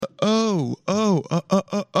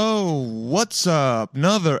What's up?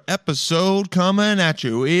 Another episode coming at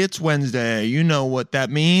you. It's Wednesday. You know what that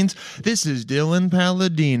means. This is Dylan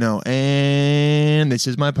Palladino, and this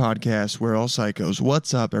is my podcast, We're All Psychos.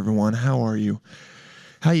 What's up, everyone? How are you?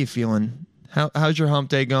 How you feeling? How's your hump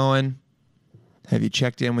day going? Have you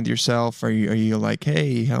checked in with yourself? Are you like,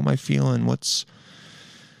 hey, how am I feeling?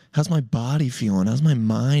 How's my body feeling? How's my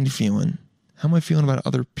mind feeling? How am I feeling about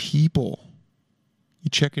other people? You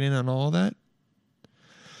checking in on all that?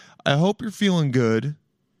 I hope you're feeling good,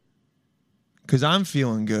 because I'm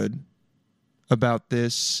feeling good about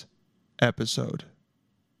this episode.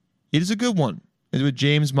 It is a good one. It's with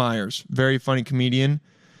James Myers, very funny comedian,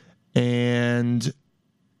 and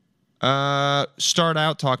start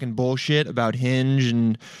out talking bullshit about Hinge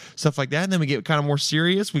and stuff like that, and then we get kind of more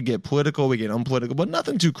serious. We get political, we get unpolitical, but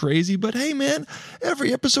nothing too crazy. But hey, man,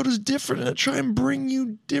 every episode is different, and I try and bring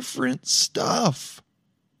you different stuff.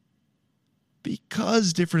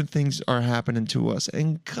 Because different things are happening to us,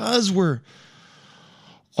 and because we're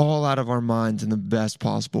all out of our minds in the best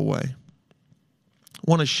possible way. I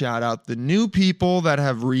want to shout out the new people that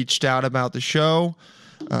have reached out about the show.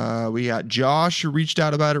 We got Josh, who reached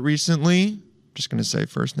out about it recently. Just going to say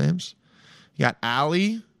first names. You got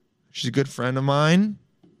Allie. She's a good friend of mine.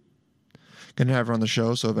 Going to have her on the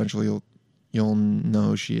show, so eventually you'll know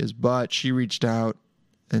who she is. But she reached out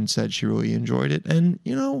and said she really enjoyed it. And,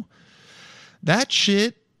 you know, that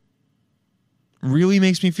shit really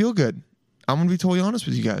makes me feel good. I'm going to be totally honest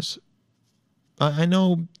with you guys. I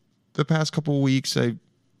know the past couple of weeks I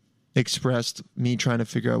expressed me trying to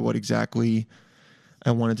figure out what exactly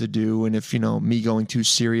I wanted to do, and if, you know, me going too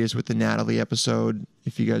serious with the Natalie episode,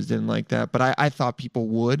 if you guys didn't like that. But I thought people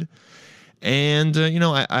would. And, you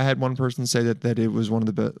know, I had one person say that it was one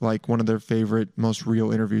of one of their favorite, most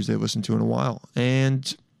real interviews they've listened to in a while.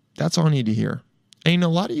 And that's all I need to hear. And, you know,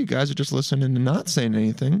 a lot of you guys are just listening and not saying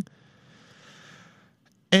anything.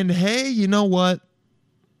 And hey, you know what?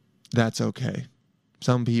 That's okay.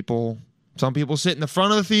 Some people sit in the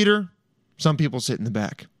front of the theater. Some people sit in the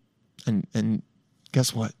back. And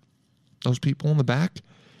guess what? Those people in the back,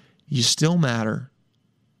 you still matter.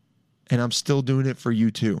 And I'm still doing it for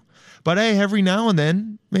you too. But hey, every now and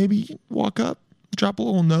then, maybe walk up, drop a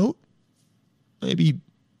little note, maybe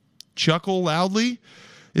chuckle loudly.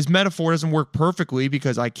 This metaphor doesn't work perfectly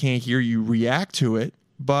because I can't hear you react to it.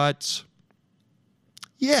 But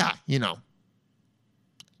yeah, you know,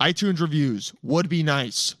 iTunes reviews would be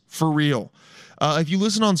nice, for real. If you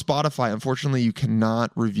listen on Spotify, unfortunately, you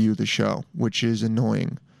cannot review the show, which is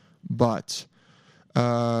annoying. But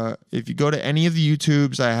if you go to any of the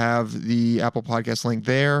YouTubes, I have the Apple Podcast link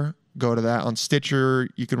there. Go to that. On Stitcher,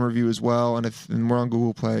 you can review as well. And we're on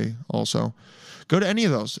Google Play also. Go to any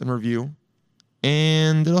of those and review.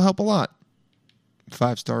 And it'll help a lot.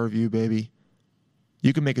 5-star review, baby.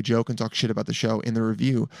 You can make a joke and talk shit about the show in the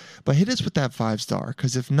review, but hit us with that 5-star,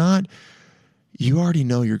 because if not, you already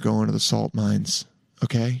know you're going to the salt mines,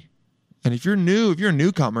 okay? And if you're a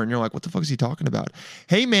newcomer and you're like, what the fuck is he talking about?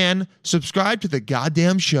 Hey, man, subscribe to the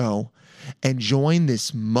goddamn show and join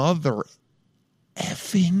this mother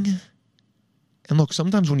effing. And look,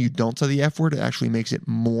 sometimes when you don't say the F word, it actually makes it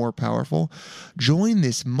more powerful. Join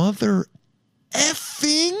this mother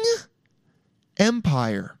effing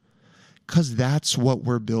empire, because that's what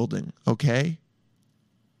we're building, okay?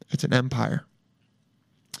 It's an empire.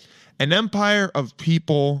 An empire of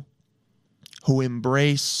people who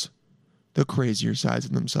embrace the crazier sides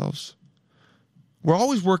of themselves. We're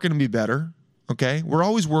always working to be better, okay? We're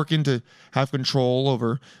always working to have control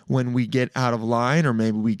over when we get out of line, or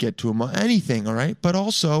maybe we get to anything, all right? But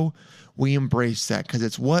also, we embrace that because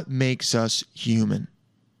it's what makes us human.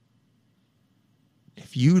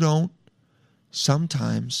 If you don't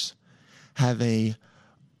sometimes have a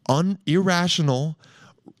irrational,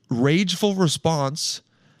 rageful response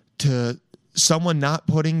to someone not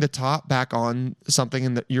putting the top back on something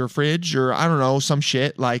in your fridge, or I don't know, some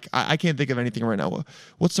shit, like I can't think of anything right now.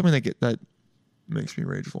 What's something that makes me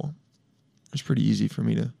rageful? It's pretty easy for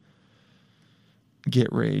me to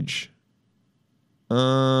get rage.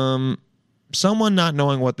 Someone not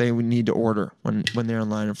knowing what they need to order when they're in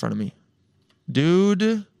line in front of me.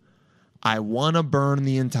 Dude, I want to burn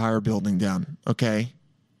the entire building down, okay?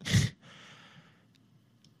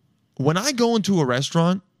 When I go into a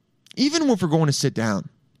restaurant, even if we're going to sit down,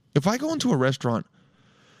 if I go into a restaurant,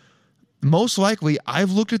 most likely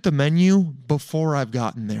I've looked at the menu before I've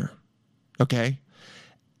gotten there, okay?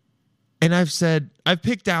 And I've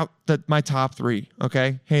picked out my top 3,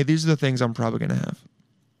 okay? Hey, these are the things I'm probably going to have.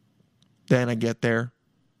 Then I get there,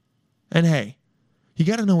 and hey, you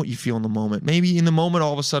got to know what you feel in the moment. Maybe in the moment,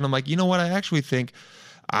 all of a sudden, I'm like, you know what? I actually think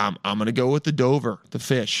I'm going to go with the Dover, the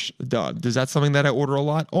fish. Is that something that I order a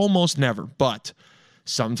lot? Almost never, but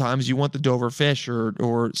sometimes you want the Dover fish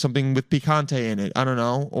or something with picante in it. I don't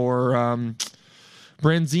know. Or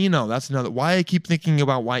branzino. That's another. Why I keep thinking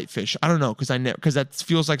about whitefish. I don't know, because that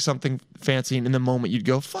feels like something fancy, and in the moment you'd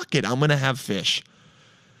go, fuck it, I'm going to have fish.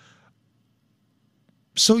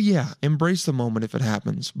 So yeah, embrace the moment if it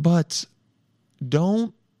happens, but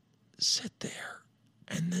don't sit there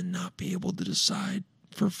and then not be able to decide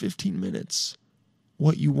for 15 minutes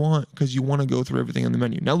what you want because you want to go through everything on the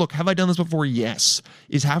menu. Now look, have I done this before? Yes.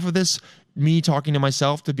 Is half of this me talking to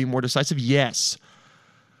myself to be more decisive? Yes.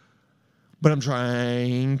 But I'm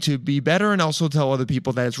trying to be better and also tell other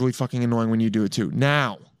people that it's really fucking annoying when you do it too.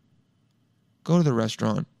 Now, go to the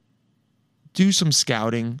restaurant. Do some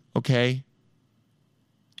scouting, okay?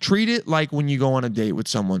 Treat it like when you go on a date with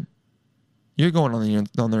someone. You're going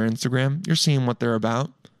on their Instagram. You're seeing what they're about.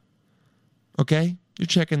 Okay? You're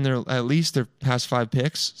checking at least their past 5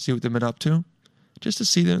 pics, see what they've been up to, just to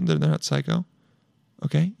see that they're not psycho.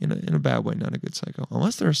 Okay? In a bad way, not a good psycho.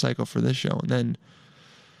 Unless they're a psycho for this show, and then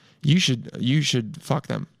you should fuck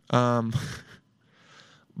them.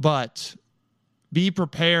 But be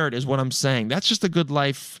prepared is what I'm saying. That's just a good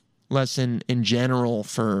life lesson in general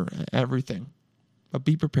for everything. But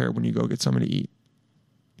be prepared when you go get something to eat,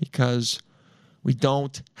 because we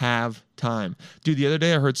don't have time. Dude, the other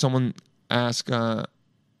day I heard someone ask,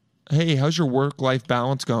 hey, how's your work-life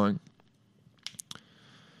balance going?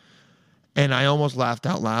 And I almost laughed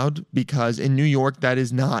out loud, because in New York, that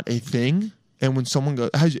is not a thing. And when someone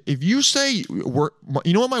goes, if you say work,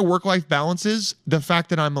 you know what my work-life balance is? The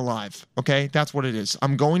fact that I'm alive, okay? That's what it is.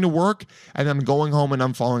 I'm going to work, and then I'm going home, and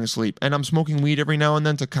I'm falling asleep. And I'm smoking weed every now and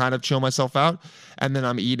then to kind of chill myself out. And then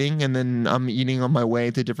I'm eating, and then I'm eating on my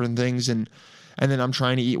way to different things. And then I'm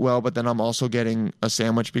trying to eat well, but then I'm also getting a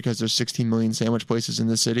sandwich because there's 16 million sandwich places in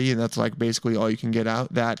the city, and that's like basically all you can get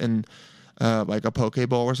out. That and like a poke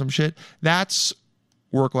bowl or some shit. That's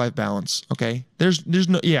work-life balance, okay? There's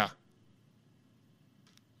no, yeah.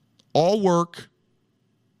 All work,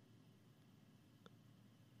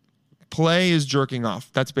 play is jerking off.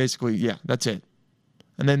 That's basically, yeah, that's it.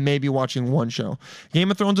 And then maybe watching one show.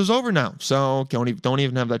 Game of Thrones is over now, so don't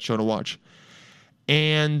even have that show to watch.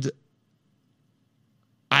 And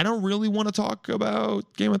I don't really want to talk about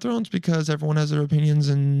Game of Thrones because everyone has their opinions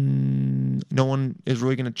and no one is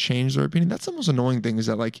really going to change their opinion. That's the most annoying thing, is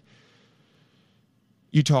that like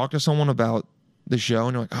you talk to someone about the show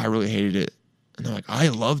and you're like, oh, I really hated it. And they're like, I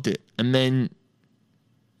loved it. And then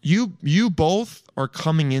you both are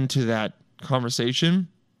coming into that conversation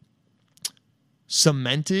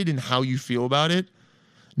cemented in how you feel about it,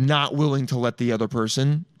 not willing to let the other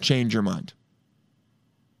person change your mind.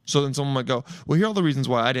 So then someone might go, well, here are all the reasons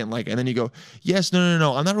why I didn't like it. And then you go, yes,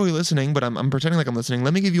 no. I'm not really listening, but I'm pretending like I'm listening.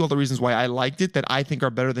 Let me give you all the reasons why I liked it that I think are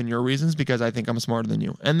better than your reasons because I think I'm smarter than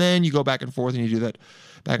you. And then you go back and forth and you do that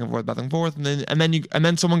back and forth. And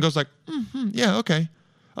then someone goes like, yeah, okay.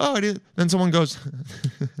 Oh, I did. Then someone goes,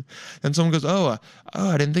 oh,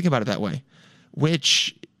 I didn't think about it that way,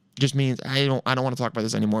 which just means I don't want to talk about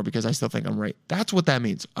this anymore because I still think I'm right. That's what that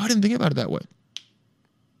means. Oh, I didn't think about it that way.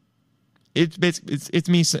 It's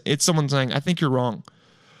me. It's someone saying, I think you're wrong.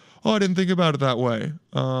 Oh, I didn't think about it that way.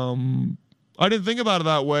 I didn't think about it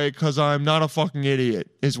that way because I'm not a fucking idiot,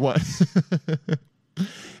 is what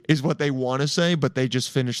is what they want to say, but they just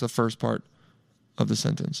finish the first part of the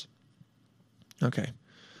sentence. Okay.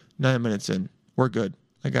 9 minutes in. We're good.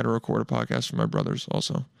 I got to record a podcast for my brothers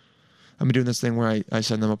also. I've been doing this thing where I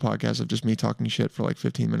send them a podcast of just me talking shit for like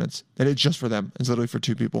 15 minutes. And it's just for them. It's literally for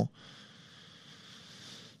 2 people.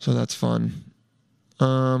 So that's fun.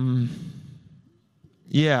 Screenshot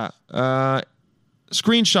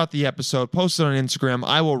the episode, post it on Instagram.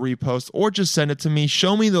 I will repost or just send it to me.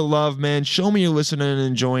 Show me the love, man. Show me you're listening and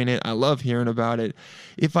enjoying it. I love hearing about it.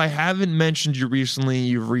 If I haven't mentioned you recently,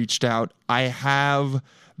 you've reached out. I have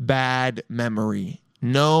bad memory.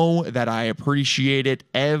 Know that I appreciate it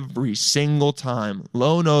every single time.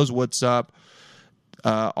 Lo knows what's up.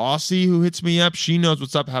 Aussie who hits me up, she knows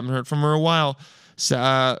what's up. Haven't heard from her in a while.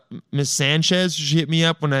 Miss Sanchez, she hit me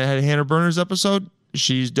up when I had a Hannah Burners episode.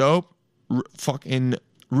 She's dope. Fucking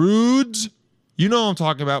Rudes. You know what I'm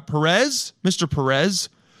talking about. Perez, Mr. Perez.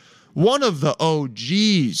 One of the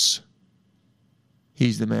OGs.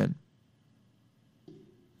 He's the man.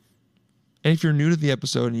 And if you're new to the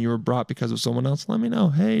episode and you were brought because of someone else, let me know.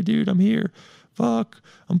 Hey, dude, I'm here. Fuck.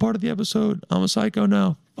 I'm part of the episode. I'm a psycho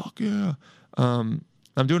now. Fuck yeah.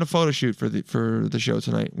 I'm doing a photo shoot for the show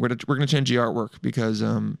tonight. We're gonna change the artwork because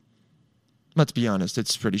let's be honest,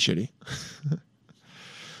 it's pretty shitty.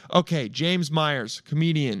 Okay, James Myers,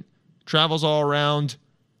 comedian, travels all around,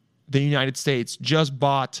 the United States just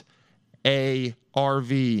bought a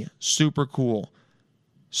RV. Super cool.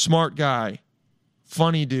 Smart guy.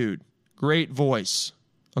 Funny dude. Great voice.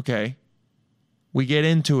 Okay. We get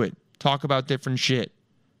into it. Talk about different shit.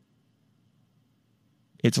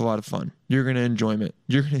 It's a lot of fun. You're gonna enjoy it.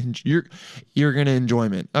 You're gonna enjoy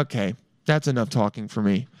it. Okay, that's enough talking for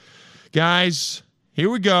me, guys. Here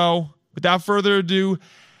we go. Without further ado,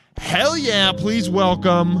 hell yeah! Please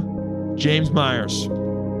welcome James Myers.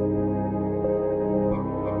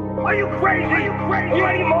 Are you crazy? Are you crazy? You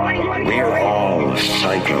any more? We're all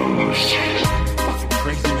psychos. Fucking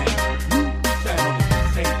crazy man.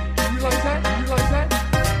 You realize that? You realize that?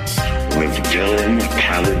 With Dylan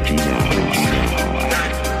Paladino.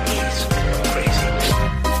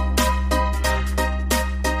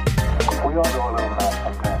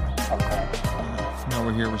 Now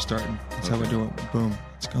we're here. We're starting. That's how we do it. Boom.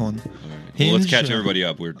 It's going. Right. Well, let's catch everybody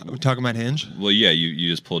up. We're talking about Hinge. Well, yeah. You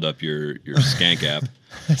just pulled up your Skank app.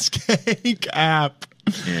 Skank app.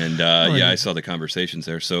 And yeah, I saw the conversations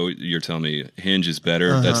there. So you're telling me Hinge is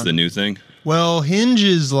better? That's the new thing? Well, Hinge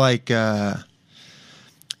is like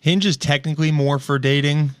Hinge is technically more for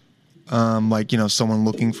dating. Like, someone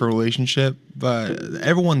looking for a relationship, but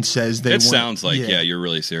everyone says they sounds like, you're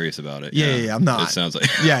really serious about it. Yeah, I'm not. It sounds like.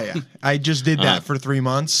 Yeah. I just did that for 3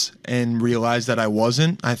 months and realized that I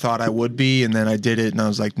wasn't. I thought I would be, and then I did it, and I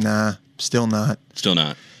was like, nah, still not. Still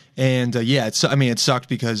not. And it sucked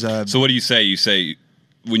because. So what do you say? You say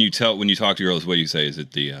when you talk to girls, what do you say? Is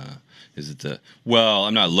it the well,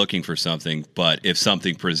 I'm not looking for something, but if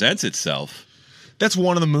something presents itself. That's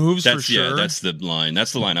one of the moves for sure. Yeah, that's the line.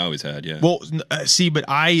 That's the line I always had. Yeah. Well, see, but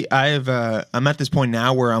I'm at this point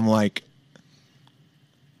now where I'm like,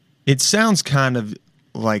 it sounds kind of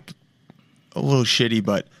like a little shitty,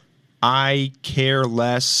 but I care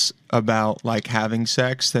less about like having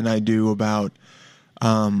sex than I do about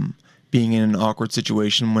being in an awkward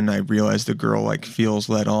situation when I realize the girl like feels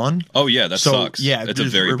led on. Oh yeah, that sucks. Yeah, that's a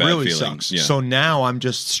very bad really feeling. Sucks. Yeah. So now I'm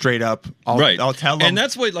just straight up. I'll tell them, and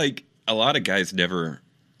that's what like. A lot of guys never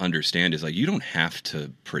understand is like you don't have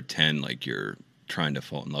to pretend like you're trying to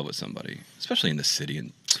fall in love with somebody, especially in the city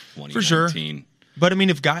in 2019. For sure. But I mean,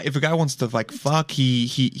 if a guy wants to like fuck,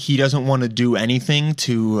 he doesn't want to do anything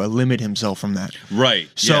to limit himself from that. Right.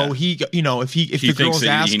 So if the girl's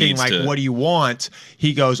asking like, what do you want?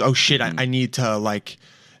 He goes, oh shit, I need to like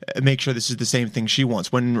make sure this is the same thing she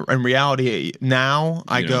wants. When in reality, now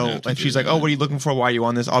I go, and she's like, oh, what are you looking for? Why are you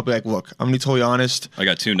on this? I'll be like, look, I'm going to be totally honest. I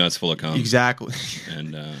got 2 nuts full of cum. Exactly.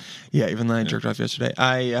 And yeah, even though I jerked off yesterday,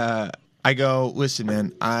 I go, listen,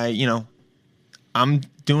 man, I'm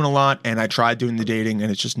doing a lot, and I tried doing the dating,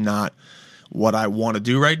 and it's just not what I want to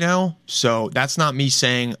do right now. So that's not me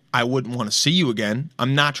saying I wouldn't want to see you again.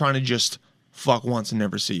 I'm not trying to just fuck once and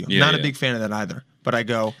never see you. Not a big fan of that either. But I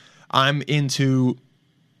go, I'm into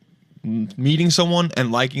meeting someone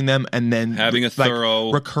and liking them, and then having a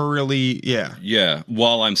thorough recurrently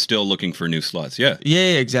while I'm still looking for new sluts. Yeah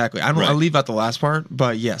exactly. I leave out the last part,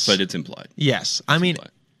 but yes, but it's implied. Yes, I mean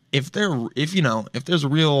if there's a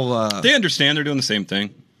real they understand they're doing the same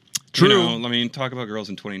thing. True. I mean, talk about girls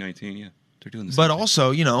in 2019. Yeah, they're doing the same but thing.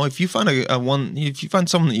 Also, if you find if you find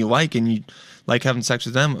someone that you like and you like having sex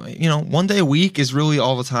with them, one day a week is really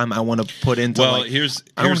all the time I want to put into. Well, I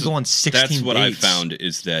don't want to go on 16 That's what dates. I found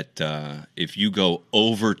is that if you go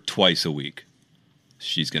over twice a week,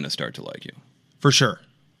 she's going to start to like you. For sure.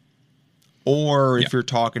 Or if you're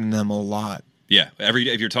talking to them a lot. Yeah, every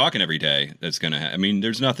day. If you're talking every day, that's going to I mean,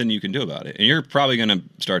 there's nothing you can do about it. And you're probably going to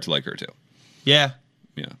start to like her too. Yeah.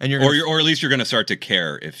 Yeah. And or at least you're going to start to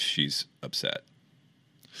care if she's upset.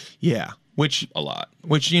 Yeah. Which a lot.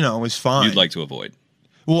 Which, is fine. You'd like to avoid.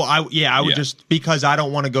 Well, I would just, because I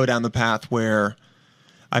don't want to go down the path where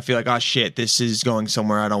I feel like, oh shit, this is going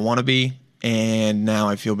somewhere I don't want to be, and now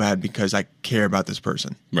I feel bad because I care about this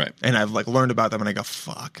person. Right. And I've like learned about them, and I go,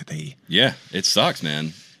 fuck, Yeah, it sucks,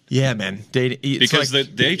 man. Yeah, man. Because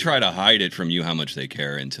they try to hide it from you how much they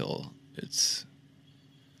care until it's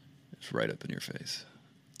right up in your face.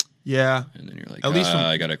 Yeah. And then you're like, at least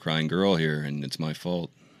I got a crying girl here, and it's my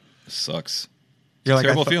fault. It sucks. You're like,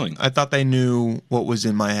 terrible feeling. I thought they knew what was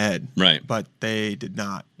in my head. Right. But they did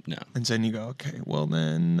not. No. And then you go, okay, well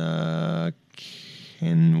then,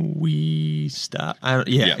 can we stop?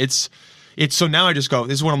 It's so now I just go,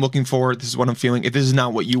 this is what I'm looking for. This is what I'm feeling. If this is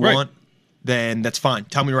not what you want, then that's fine.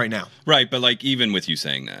 Tell me right now. Right. But like, even with you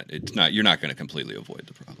saying that, you're not going to completely avoid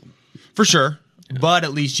the problem. For sure. Yeah. But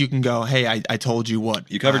at least you can go, hey, I told you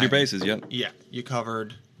what. You covered your bases, yep. Yeah, you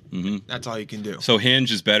covered. Mm-hmm. That's all you can do. So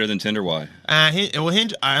Hinge is better than Tinder. Why?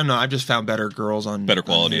 Hinge. I don't know. I've just found better girls on better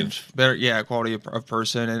quality quality of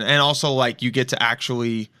person, and also like you get to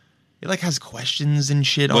actually it like has questions and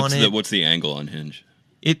shit on it. What's the angle on Hinge?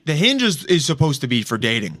 The Hinge is supposed to be for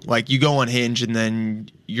dating. Like you go on Hinge and then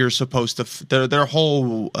you're supposed to their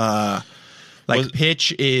whole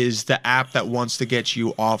pitch is the app that wants to get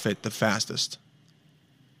you off it the fastest.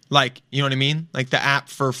 Like, you know what I mean? Like the app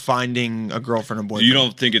for finding a girlfriend or boyfriend. You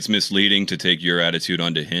don't think it's misleading to take your attitude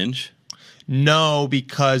onto Hinge? No,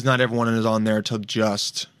 because not everyone is on there to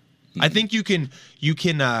just. I think you can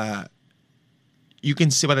see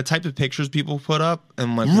by the type of pictures people put up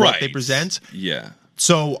and like what they present. Yeah.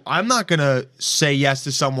 So I'm not gonna say yes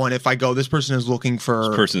to someone if I go, this person is looking for.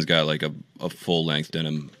 This person's got like a full length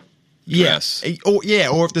denim Yes. dress.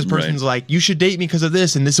 Or if this person's like, you should date me because of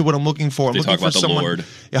this, and this is what I'm looking for. I'm They looking talk about for the someone, Lord.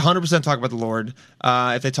 100% talk about the Lord.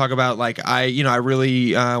 If they talk about like I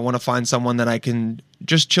really want to find someone that I can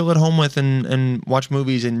just chill at home with and watch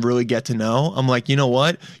movies and really get to know. I'm like, you know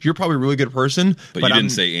what? You're probably a really good person, But you didn't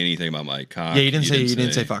say anything about my cock. Yeah, you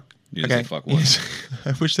didn't say fuck. You didn't say fuck what?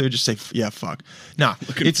 I wish they would just say fuck. Nah,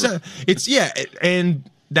 and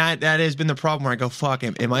that has been the problem where I go, fuck.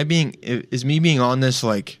 Is me being on this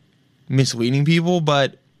like misleading people?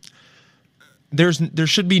 But there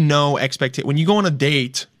should be no expectation when you go on a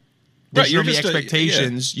date. There should be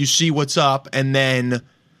expectations. You see what's up, and then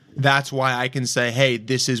that's why I can say, hey,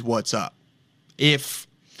 this is what's up. If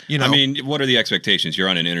you know, I mean, what are the expectations? You're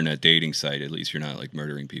on an internet dating site. At least you're not like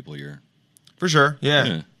murdering people. For sure, yeah.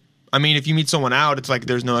 Yeah. I mean, if you meet someone out, it's like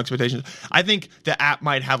there's no expectations. I think the app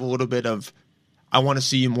might have a little bit of, I want to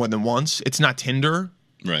see you more than once. It's not Tinder.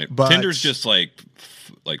 Right. But Tinder's just like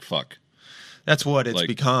fuck. That's what it's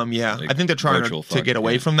become, yeah. I think they're trying to get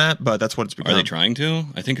away from that, but that's what it's become. Are they trying to?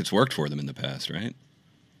 I think it's worked for them in the past, right?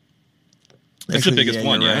 It's Actually, the biggest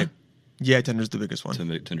one, you're yeah? right. Yeah, Tinder's the biggest one.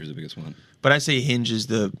 Tinder's the biggest one. But I say Hinge is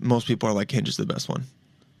most people are like Hinge is the best one.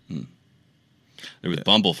 There was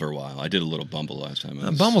Bumble for a while. I did a little Bumble last time.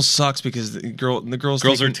 Bumble sucks because the girls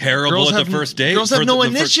are terrible at the first date. Girls have no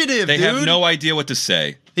initiative. They dude. have no idea what to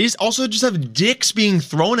say. They just have dicks being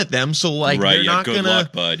thrown at them. So like, they're not good gonna.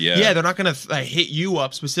 Luck, bud. Yeah, they're not gonna hit you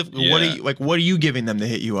up specifically. Yeah. What are you giving them to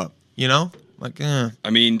hit you up? You know, like. I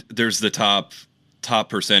mean, there's the top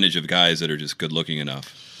percentage of guys that are just good looking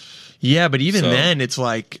enough. Yeah, but even then, it's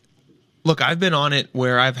like. Look, I've been on it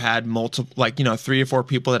where I've had multiple, 3 or 4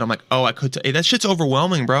 people that I'm like, oh, I could. That shit's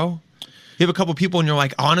overwhelming, bro. You have a couple people and you're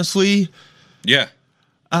like, honestly, yeah.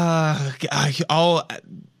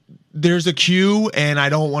 There's a queue and I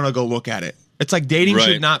don't want to go look at it. It's like dating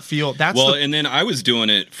should not feel. And then I was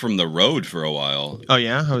doing it from the road for a while. Oh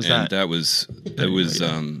yeah, how was that?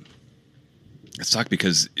 And it sucked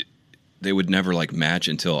because they would never like match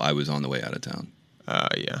until I was on the way out of town.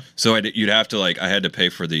 Yeah. So you'd have to I had to pay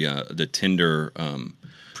for the Tinder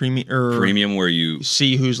premium where you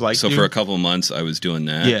see who's like. So for a couple of months, I was doing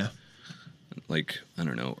that. Yeah. Like I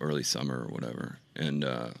don't know, early summer or whatever, and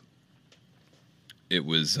it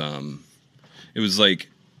was like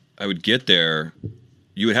I would get there,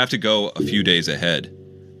 you would have to go a few days ahead,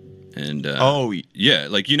 and yeah,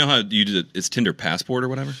 like you know how you do it's Tinder Passport or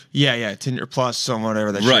whatever. Yeah, Tinder Plus or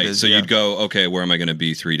whatever that right. Shit is, so you'd go, okay, where am I going to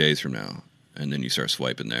be 3 days from now? And then you start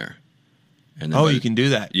swiping there. And then you can do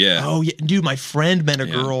that. Yeah. Oh, yeah. Dude, my friend met a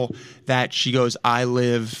girl that she goes, I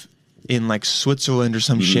live in like Switzerland or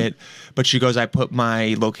some shit. But she goes, I put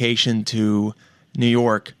my location to New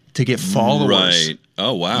York to get followers. Right.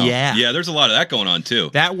 Oh, wow. Yeah. Yeah, there's a lot of that going on too.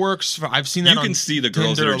 That works. I've seen that You on can see the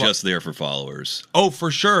girls Tinder that are just there for followers. Oh,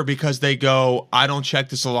 for sure. Because they go, I don't check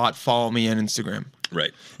this a lot. Follow me on Instagram.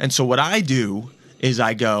 Right. And so what I do is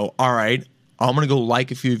I go, all right, I'm going to go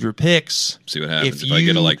like a few of your pics. See what happens. If I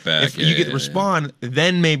get a like back. If you get to respond,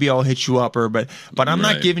 then maybe I'll hit you up. But I'm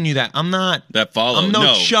not giving you that. I'm not. That follow. I'm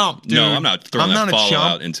no chump, dude. No, I'm not throwing I'm that not follow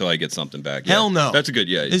out until I get something back. Hell no. That's a good,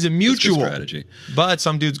 It's a mutual strategy. But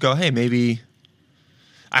some dudes go, hey, maybe.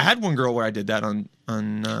 I had one girl where I did that on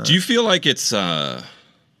Do you feel like it's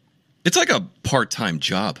like a part-time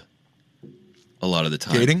job a lot of the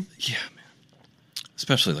time? Dating? Yeah, man.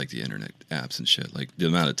 Especially like the internet apps and shit. Like the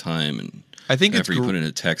amount of time and I think effort you put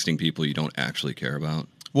into texting people you don't actually care about.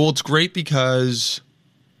 Well, it's great because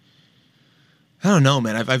I don't know,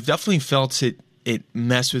 man. I've definitely felt it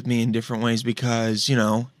mess with me in different ways because, you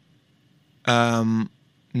know,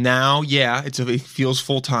 now, yeah, it feels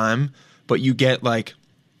full time, but you get like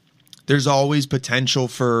there's always potential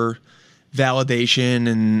for validation.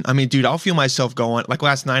 And I mean, dude, I'll feel myself going like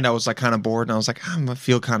last night I was like kind of bored and I was like, I'm gonna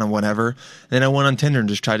feel kind of whatever. And then I went on Tinder and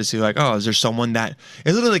just tried to see like, oh, is there someone that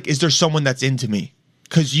it's literally like, is there someone that's into me?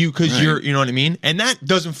 Cause you're, you know what I mean? And that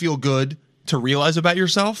doesn't feel good to realize about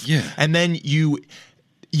yourself. Yeah. And then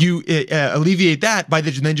you alleviate that by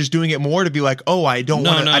then just doing it more to be like, oh, I don't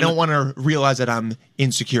want to realize that I'm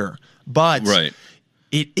insecure. But Right.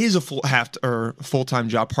 it is a full-time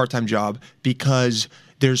job, part-time job, because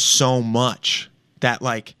there's so much that,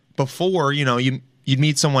 like, before, you know, you'd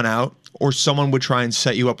meet someone out or someone would try and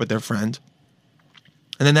set you up with their friend.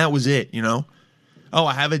 And then that was it, you know? Oh,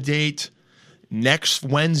 I have a date next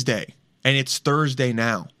Wednesday and it's Thursday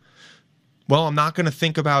now. Well, I'm not going to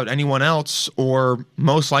think about anyone else or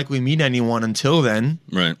most likely meet anyone until then.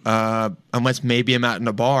 Right. Unless maybe I'm out in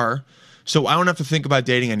a bar. So I don't have to think about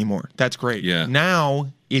dating anymore. That's great. Yeah.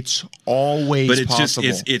 Now it's always But it's possible.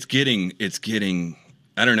 just it's getting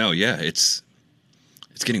I don't know, yeah, it's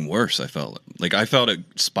getting worse. I felt it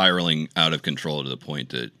spiraling out of control to the point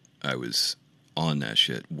that I was on that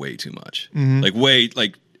shit way too much.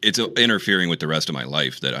 Like it's interfering with the rest of my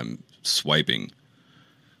life that I'm swiping.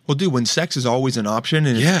 Well, dude, when sex is always an option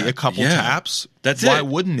and it's a couple taps, that's why it.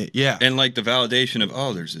 wouldn't it? Yeah. And like the validation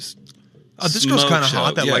of there's this this girl's kind of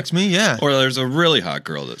hot that likes me. Yeah. Or there's a really hot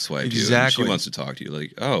girl that swiped you. And Exactly. she wants to talk to you.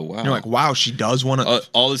 Like, oh wow. And you're like, wow, she does want to.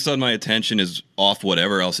 All of a sudden, my attention is off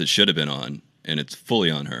whatever else it should have been on, and it's fully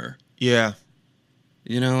on her. Yeah.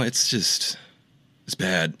 You know, it's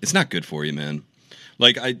bad. It's not good for you, man.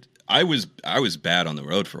 Like I was bad on the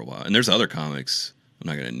road for a while, and there's other comics I'm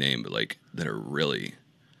not gonna name, but like that are really.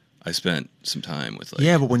 I spent some time with like.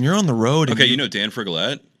 Yeah, but when you're on the road. And Okay, you know Dan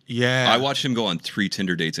Frigolette? Yeah. I watched him go on 3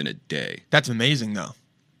 Tinder dates in a day. That's amazing, though.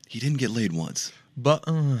 He didn't get laid once. But.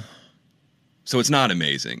 So it's not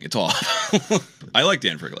amazing. It's awful. I like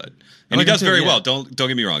Dan Frigolette. And like he does him too, very yeah. well. Don't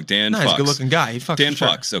get me wrong. Dan He's a fucks. good looking guy. He fucks. Dan for sure.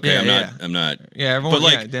 fucks. Okay, Yeah, I'm not. Yeah, everyone. But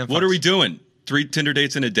like, Dan what fucks. are we doing? 3 Tinder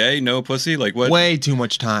dates in a day? No pussy? Like what? Way too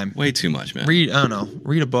much time. Way too much, man. Read. I don't know.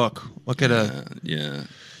 Read a book. Look at a. Yeah.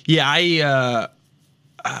 Yeah,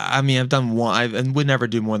 I mean, I've done one. I would never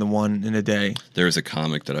do more than one in a day. There's a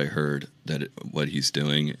comic that I heard that what he's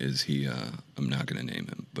doing is I'm not going to name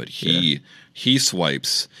him, but he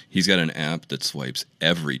swipes. He's got an app that swipes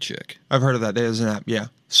every chick. I've heard of that. There's an app. Yeah.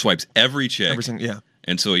 Swipes every chick. Every single. Yeah.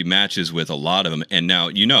 And so he matches with a lot of them. And now,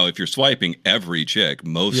 you know, if you're swiping every chick,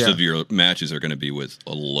 most of your matches are going to be with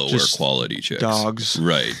a lower Just quality chicks. dogs.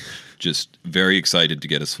 Right. Just very excited to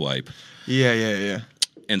get a swipe. Yeah.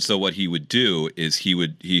 And so what he would do is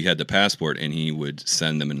he had the passport and he would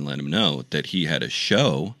send them and let them know that he had a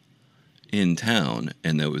show in town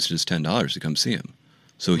and that was just $10 to come see him.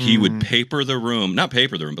 So he would not paper the room,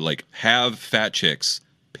 but like have fat chicks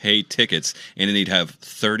pay tickets, and then he'd have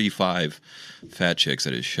 35 fat chicks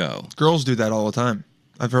at his show. Girls do that all the time.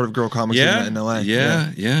 I've heard of girl comics doing that in LA.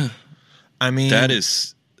 Yeah. I mean, That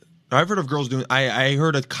is I've heard of girls doing. I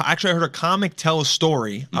heard a comic tell a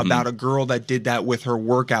story about a girl that did that with her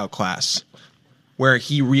workout class, where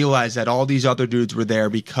he realized that all these other dudes were there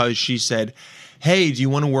because she said, "Hey, do you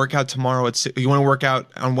want to work out tomorrow at? You want to work out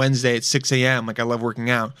on Wednesday at 6 a.m.? Like I love working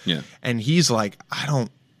out." Yeah. And he's like, "I don't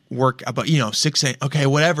work, but 6 a.m. Okay,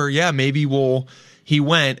 whatever. Yeah, maybe we'll." He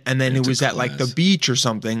went, and then it was at like the beach or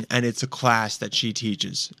something, and it's a class that she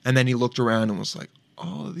teaches. And then he looked around and was like,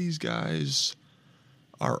 "Oh, these guys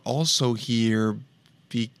are also here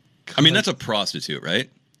because." I mean, that's a prostitute, right?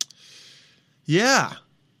 Yeah.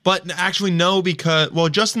 But actually, no, because, well,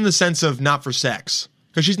 just in the sense of not for sex.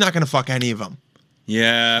 Because she's not going to fuck any of them.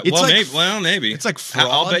 Yeah. It's Maybe. It's like fraud,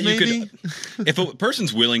 I'll bet you maybe? could. If a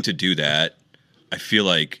person's willing to do that, I feel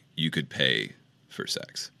like you could pay for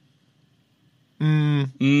sex. I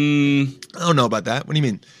don't know about that. What do you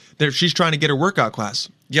mean? She's trying to get her workout class.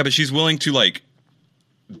 Yeah, but she's willing to like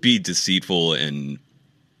be deceitful and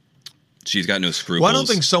she's got no scruples. Well, I don't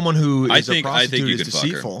think someone who is I think a prostitute you is could fuck her.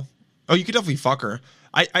 deceitful. Oh, you could definitely fuck her.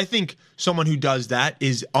 I think someone who does that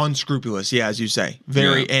is unscrupulous. Yeah, as you say,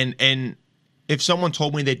 very. Yeah. And if someone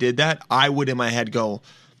told me they did that, I would in my head go,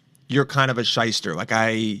 "You're kind of a shyster." Like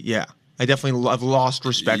I definitely have lost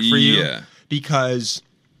respect for you. Yeah. Because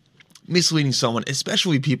misleading someone,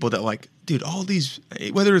 especially people that like, dude, all these,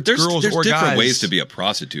 whether it's girls there's or different guys, ways to be a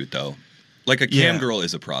prostitute, though. Like a cam girl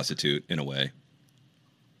is a prostitute in a way,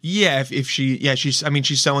 Yeah, if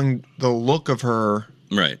she's selling the look of her.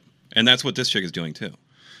 right? And that's what this chick is doing too.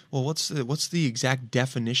 Well, what's the exact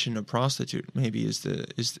definition of prostitute? Maybe is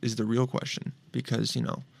the real question, because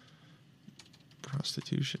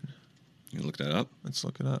prostitution. You look that up. Let's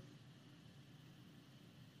look it up.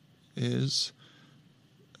 Is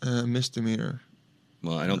a misdemeanor.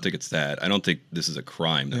 Well, I don't think it's that. I don't think this is a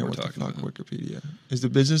crime that Yeah, we're what the talking fuck, about. Wikipedia is the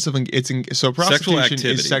business of so prostitution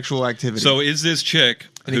is sexual activity. So is this chick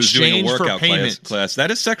In who's doing a exchange for workout payment. class? That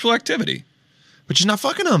is sexual activity. But she's not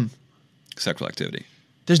fucking them. Sexual activity.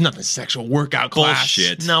 There's nothing sexual workout class.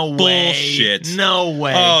 Bullshit. No way. Bullshit. No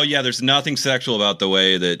way. Oh yeah, there's nothing sexual about the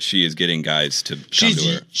way that she is getting guys to come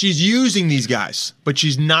to her. She's using these guys, but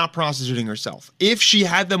she's not prostituting herself. If she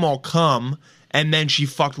had them all come and then she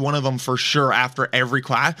fucked one of them for sure after every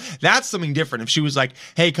class, that's something different. If she was like,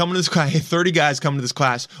 hey, come to this class, hey, 30 guys come to this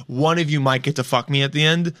class, one of you might get to fuck me at the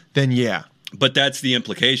end, then yeah. But that's the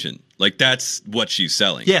implication. Like that's what she's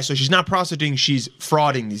selling. Yeah, so she's not prostituting, she's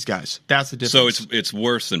frauding these guys. That's the difference. So it's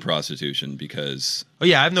worse than prostitution because Oh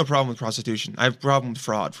yeah, I have no problem with prostitution. I have a problem with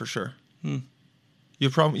fraud for sure. You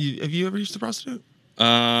have problem? Have you ever used to prostitute?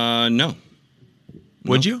 no.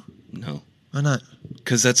 Would you? No. Why not?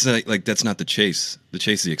 Because that's like that's not the chase. The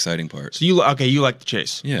chase is the exciting part. So you like the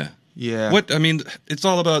chase? Yeah. Yeah. What I mean, it's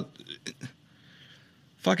all about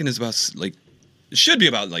fucking is about like it should be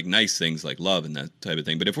about like nice things like love and that type of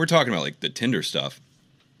thing. But if we're talking about like the Tinder stuff,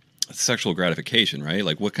 it's sexual gratification, right?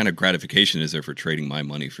 Like what kind of gratification is there for trading my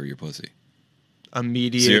money for your pussy?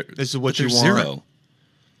 Immediate. This is what But you there's want. Zero.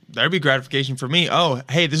 There'd be gratification for me. Oh,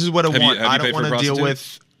 hey, this is what I Have you- want. have you I paid don't for a want to deal prostitute?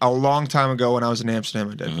 with. A long time ago when I was in Amsterdam,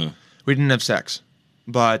 I did. Uh-huh. We didn't have sex,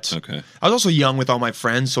 but Okay. I was also young with all my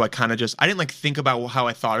friends, so I kind of I didn't like think about how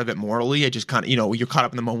I thought of it morally. I just kind of, you're caught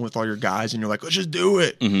up in the moment with all your guys, and you're like, let's just do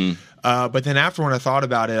it. Mm-hmm. But then after when I thought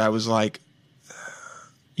about it, I was like,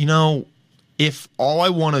 if all I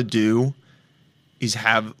want to do is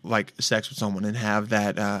have like sex with someone and have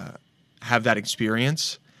that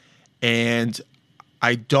experience, and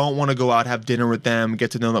I don't want to go out, have dinner with them, get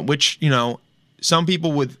to know them, which, some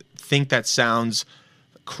people would think that sounds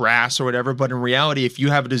crass or whatever, but in reality, if you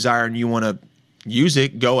have a desire and you want to use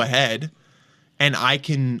it, go ahead. And I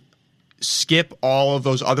can skip all of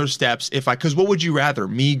those other steps because what would you rather?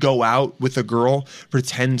 Me go out with a girl,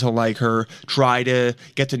 pretend to like her, try to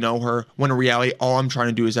get to know her, when in reality, all I'm trying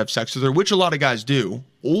to do is have sex with her, which a lot of guys do,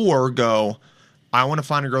 or go, I want to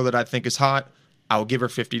find a girl that I think is hot. I will give her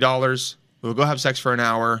 $50. We'll go have sex for an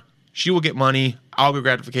hour. She will get money. I'll get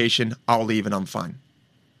gratification. I'll leave and I'm fine.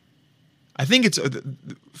 I think it's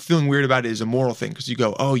feeling weird about it is a moral thing because you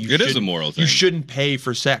go, oh, It is a moral thing. You shouldn't pay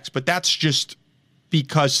for sex, but that's just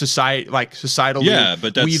because societally, Yeah,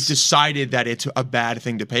 but that's- we've decided that it's a bad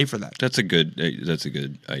thing to pay for that. That's a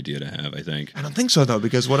good idea to have, I think. I don't think so though,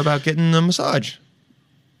 because what about getting a massage?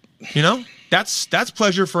 That's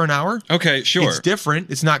pleasure for an hour. Okay, sure. It's different.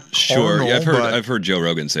 It's not Sure. carnal, Yeah, but I've heard Joe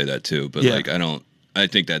Rogan say that too, but Yeah. I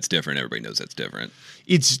think that's different. Everybody knows that's different.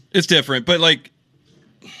 it's It's different, but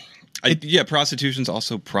prostitution's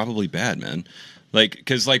also probably bad, man. Like,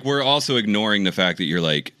 because we're also ignoring the fact that you're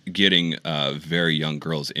like getting very young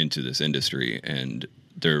girls into this industry, and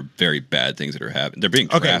they're very bad things that are happening. They're being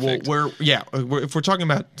trafficked. Well, if we're talking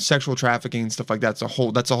about sexual trafficking and stuff like that,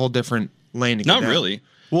 that's a whole different lane. To get Not down. really.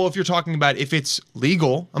 Well, if you're talking about if it's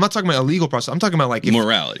legal, I'm not talking about a legal process. I'm talking about like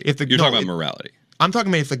Morality. If You're talking about morality. I'm talking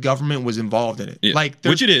about if the government was involved in it, Yeah. like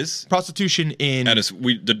there's Which it is. prostitution in.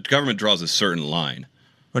 The government draws a certain line.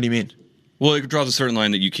 What do you mean? Well, it draws a certain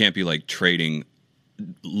line that you can't be like trading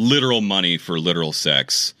literal money for literal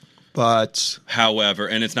sex. But However,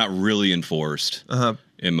 and it's not really enforced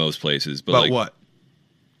in most places. But like, what?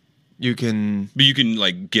 You can But you can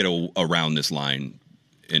like get around this line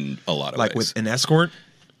in a lot of like ways. with an escort.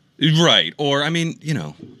 Right. Or, I mean,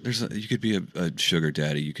 you could be a sugar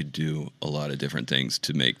daddy. You could do a lot of different things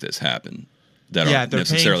to make this happen that Yeah, aren't they're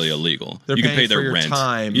necessarily paying- illegal. They're You can paying pay their for your rent.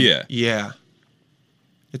 time. Yeah. Yeah.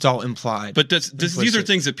 It's all implied. But these are Implicit.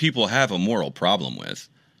 things that people have a moral problem with.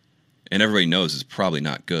 And everybody knows is probably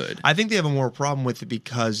not good. I think they have a moral problem with it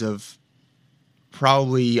because of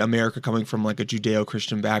probably America coming from like a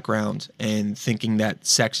Judeo-Christian background and thinking that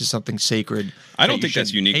sex is something sacred. I don't that you think that's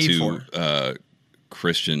should unique pay to for.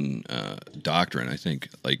 Christian doctrine. I think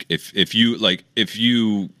like if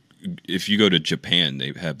you go to Japan,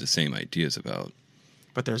 they have the same ideas about.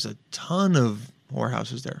 But there's a ton of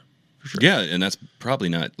whorehouses there. For sure. Yeah, and that's probably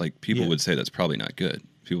not like people Yeah. would say that's probably not good.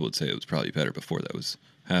 People would say it was probably better before that was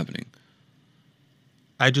happening.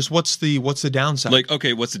 What's the downside? Like,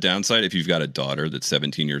 okay, what's the downside if you've got a daughter that's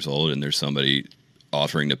 17 years old and there's somebody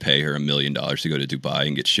offering to pay her $1 million to go to Dubai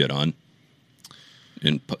and get shit on?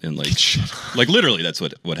 And like literally, that's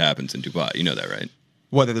what happens in Dubai. You know that, right?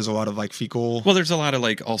 whether there's a lot of like fecal. Well, there's a lot of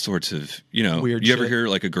like all sorts of Weird You ever shit. hear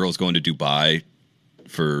like a girl's going to Dubai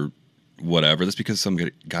for whatever? That's because some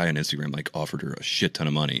guy on Instagram like offered her a shit ton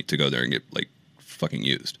of money to go there and get like fucking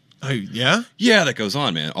used. Oh, yeah? Yeah, that goes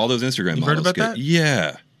on, man. All those Instagram You've heard models about that?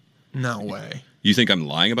 Yeah. No way. You think I'm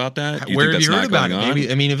lying about that? You Where think have that's you heard not about going it? on?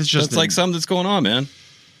 Maybe, I mean, if it's just That's like something that's going on, man.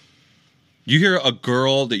 You hear a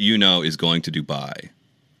girl that you know is going to Dubai.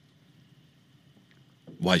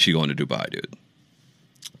 Why is she going to Dubai, dude?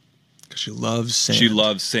 She loves sand. She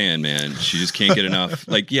loves sand, man. She just can't get enough.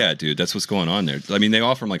 Like, yeah, dude, that's what's going on there. I mean, they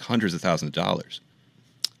offer them like hundreds of thousands of dollars.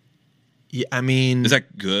 Yeah, I mean, Is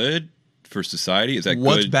that good for society? Is that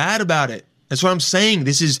what's good? bad about it? That's what I'm saying.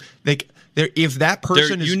 This is like, if that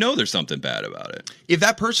person is, There's something bad about it. if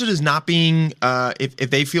that person is not being, if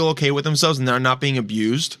they feel okay with themselves and they're not being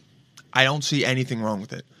abused, I don't see anything wrong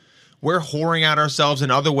with it. We're whoring out ourselves in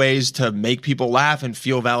other ways to make people laugh and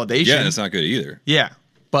feel validation. Yeah, that's not good either. Yeah,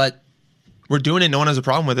 but we're doing it. No one has a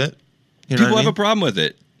problem with it. You know People what I have mean? a problem with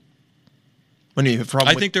it. What do you have a problem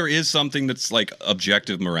I with? think there is something that's like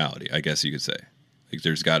objective morality, I guess you could say. Like,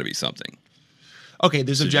 there's got to be something. Okay,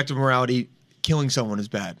 there's objective morality. Killing someone is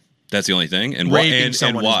bad. That's the only thing. And Raping and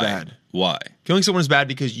someone is why? bad. Why? Killing someone is bad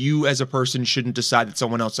because you, as a person, shouldn't decide that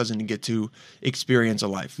someone else doesn't get to experience a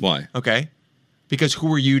life. Why? Okay, because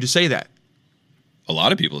who are you to say that? A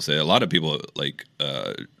lot of people say. A lot of people like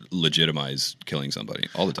legitimize killing somebody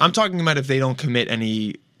all the time. I'm talking about if they don't commit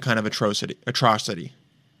any kind of atrocity.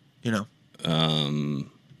 You know.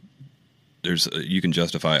 There's you can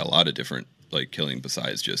justify a lot of different like killing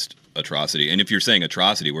besides just atrocity. And if you're saying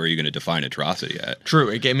atrocity, where are you going to define atrocity at?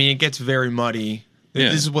 True. I mean, it gets very muddy. Yeah.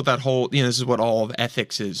 This is what that whole, this is what all of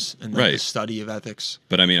ethics is, and like, the Right. study of ethics.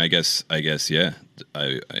 But I mean, I guess, yeah.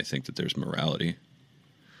 I think that there's morality.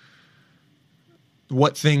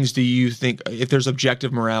 What things do you think, if there's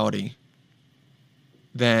objective morality,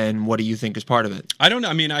 then what do you think is part of it? I don't know.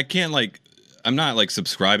 I mean, I can't like. I'm not like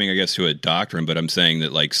subscribing, I guess, to a doctrine, but I'm saying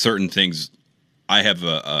that like certain things, I have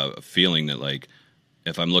a feeling that like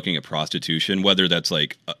if I'm looking at prostitution, whether that's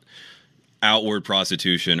like outward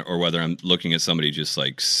prostitution or whether I'm looking at somebody just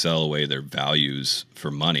like sell away their values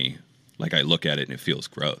for money, like I look at it and it feels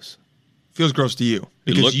gross. Feels gross to you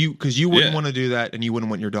because you wouldn't Yeah. want to do that, and you wouldn't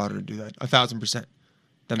want your daughter to do that. 1,000%.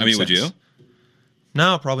 That I makes mean, would sense. you?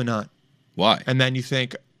 No, probably not. Why? And then you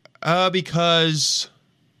think, because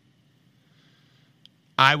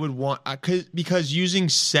I would want, because using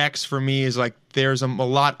sex for me is like there are a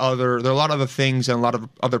lot other things and a lot of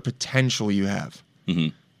other potential you have.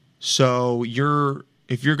 Mhm. So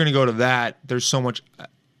if you're going to go to that, there's so much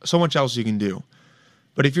else you can do.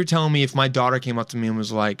 But if you're telling me, if my daughter came up to me and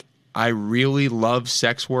was like, I really love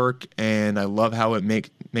sex work and I love how it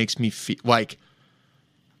makes me feel like,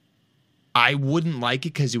 I wouldn't like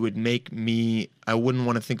it because it would make me, I wouldn't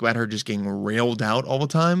want to think about her just getting railed out all the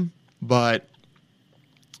time. But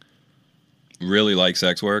Really like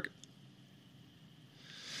sex work?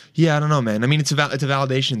 yeah, I don't know, man. I mean, it's a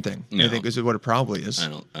validation thing. No. I think is what it probably is. I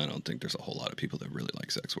don't think there's a whole lot of people that really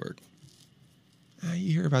like sex work.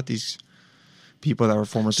 You hear about these people that were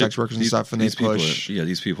former sex workers and stuff, and they These people push.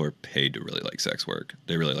 these people are paid to really like sex work.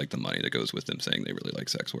 They really like the money that goes with them saying they really like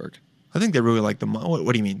sex work. I think they really like the.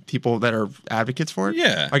 What do you mean? People that are advocates for it?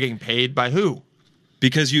 Yeah. Are getting paid by who?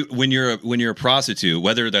 Because when you're a prostitute,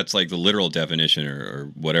 whether that's like the literal definition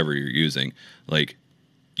or whatever you're using, like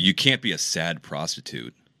you can't be a sad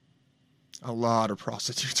prostitute. A lot of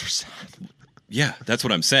prostitutes are sad. Yeah, that's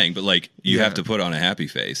what I'm saying. But like you Yeah. have to put on a happy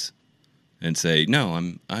face and say, no,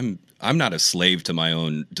 I'm not a slave to my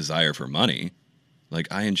own desire for money. Like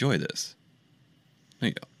I enjoy this. There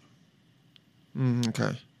you go.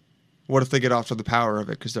 Okay. What if they get off to the power of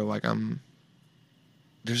it because they're like,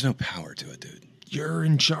 There's no power to it, dude. you're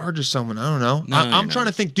in charge of someone. I don't know. No, I'm you're trying to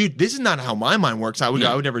not. think, dude, this is not how my mind works. I would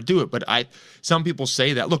never do it. But some people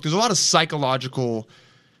say that. Look, there's a lot of psychological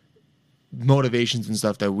motivations and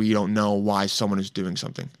stuff that we don't know why someone is doing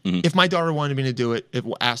something. Mm-hmm. If my daughter wanted me to do it, if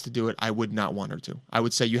asked to do it, I would not want her to. I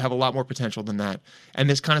would say you have a lot more potential than that. And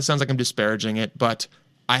this kind of sounds like I'm disparaging it, but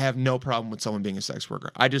I have no problem with someone being a sex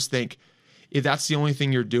worker. I just think if that's the only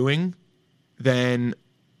thing you're doing, then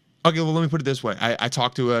okay, well, let me put it this way. I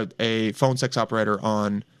talked to a phone sex operator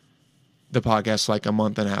on the podcast like a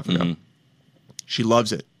month and a half ago. Mm-hmm. She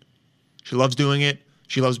loves it. She loves doing it.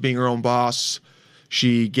 She loves being her own boss.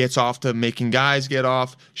 She gets off to making guys get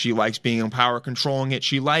off. She likes being in power, controlling it.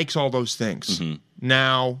 She likes all those things. Mm-hmm.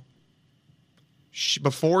 Now,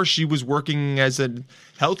 before she was working as a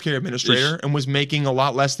healthcare administrator and was making a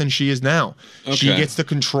lot less than she is now. She Okay. gets to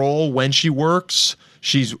control when she works.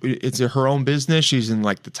 It's her own business. She's in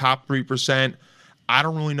like the top 3%. I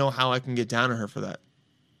don't really know how I can get down to her for that.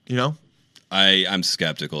 You know? I'm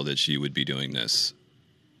skeptical that she would be doing this,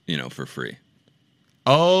 for free.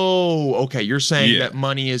 Oh, okay. You're saying Yeah. that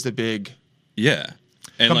money is the big Yeah.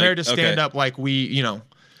 And compared like, to stand okay. up like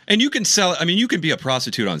And you can sell. I mean, you can be a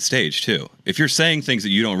prostitute on stage too. If you're saying things that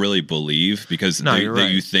you don't really believe because No, you're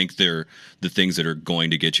right. you think they're the things that are going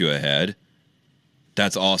to get you ahead,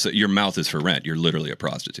 that's also your mouth is for rent. You're literally a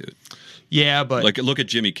prostitute. Yeah, but Like, look at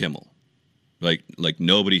Jimmy Kimmel. Like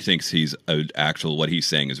nobody thinks he's an actual. What he's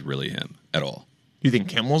saying is really him at all. You think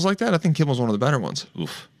Kimmel's like that? I think Kimmel's one of the better ones.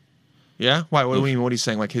 Oof. Yeah? Why? What do you mean? What he's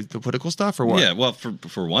saying? Like the political stuff or what? Yeah. Well,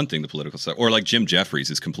 for one thing, the political stuff, or like Jim Jeffries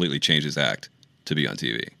has completely changed his act to be on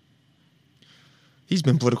TV. He's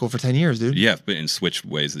been political for 10 years, dude. Yeah, but in switched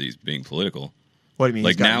ways that he's being political. What do you mean?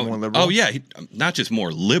 Like He's gotten now, more liberal? oh yeah, not just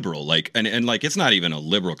more liberal. Like and like it's not even a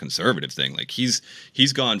liberal conservative thing. Like he's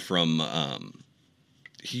gone from.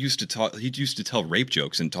 He used to tell rape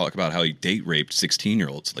jokes and talk about how he date raped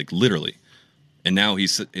 16-year-olds, like literally. And now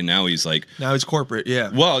he's like, Now he's corporate,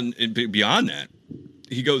 yeah. well, and beyond that,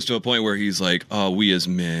 he goes to a point where he's like, oh, we as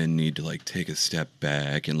men need to like take a step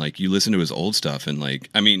back, and like you listen to his old stuff, and like,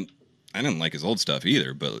 I mean, I didn't like his old stuff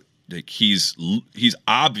either, but like he's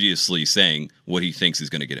obviously saying what he thinks is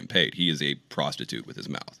going to get him paid. He is a prostitute with his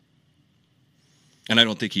mouth, and I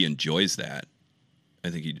don't think he enjoys that. I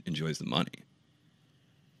think he enjoys the money.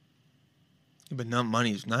 But no,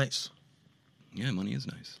 money is nice. Yeah, money is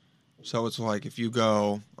nice. So it's like if you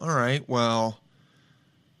go, all right, well,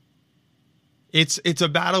 it's a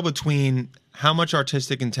battle between how much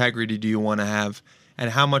artistic integrity do you want to have and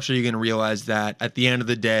how much are you going to realize that at the end of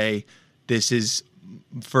the day, this is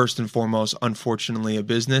first and foremost, unfortunately, a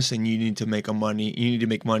business, and you need to make money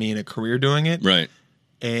in a career doing it. Right.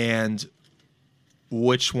 And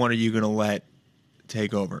which one are you going to let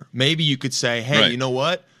take over? Maybe you could say, hey, Right. you know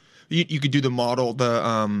what? You could do the model, the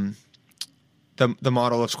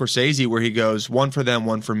model of Scorsese where he goes, one for them,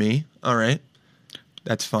 one for me. All right.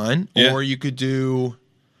 That's fine. Yeah. Or you could do,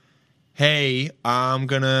 hey, I'm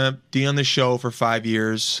going to be on the show for 5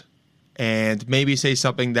 years and maybe say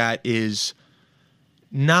something that is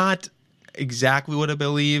not exactly what I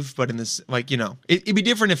believe, but in this, like, you know, it'd be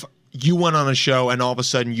different if you went on a show and all of a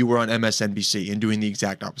sudden you were on MSNBC and doing the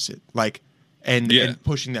exact opposite. Like, and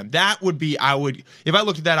pushing them. That would be, if I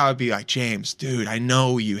looked at that, I would be like, James, dude, I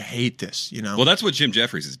know you hate this, you know? Well, that's what Jim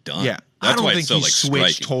Jeffries has done. Yeah. That's I don't why think it's so he like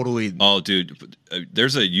switched striking. totally. Oh, dude,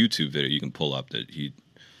 there's a YouTube video you can pull up that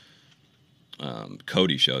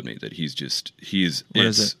Cody showed me that What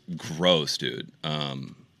is it? Gross, dude. I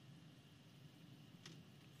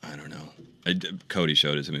don't know. Cody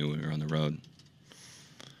showed it to me when we were on the road.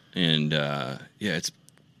 And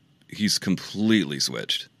he's completely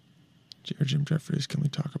switched. Dear Jim Jeffries, can we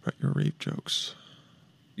talk about your rape jokes?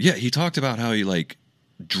 Yeah, he talked about how he like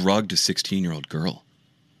drugged a 16-year-old girl.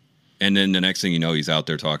 And then the next thing you know, he's out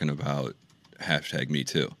there talking about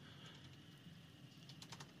 #MeToo.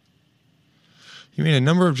 He made a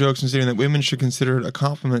number of jokes stating that women should consider it a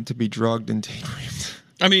compliment to be drugged and date raped.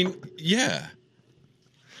 I mean, yeah.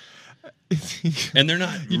 And they're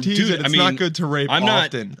not. You tease dude, it. It's I mean, not good to rape I'm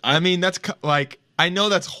often. Not, I mean, that's like, I know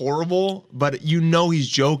that's horrible, but you know he's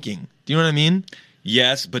joking. Do you know what I mean?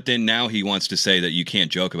 Yes, but then now he wants to say that you can't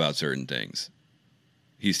joke about certain things.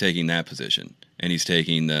 He's taking that position, and he's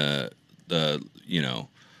taking the you know.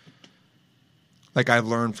 Like, I've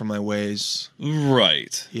learned from my ways.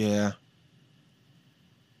 Right. Yeah.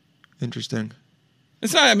 Interesting.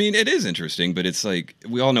 It's not. I mean, it is interesting, but it's like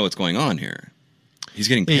we all know what's going on here. He's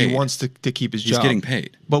getting paid. He wants to keep his job. He's getting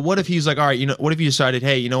paid. But what if he's like, all right, you know, what if you decided,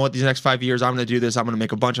 hey, you know what, these next 5 years, I'm going to do this. I'm going to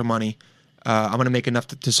make a bunch of money. I'm going to make enough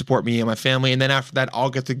to support me and my family. And then after that, I'll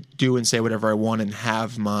get to do and say whatever I want and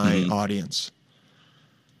have my audience.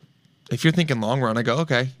 If you're thinking long run, I go,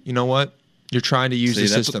 okay, you know what? You're trying to use the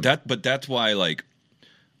system. But that's why, like,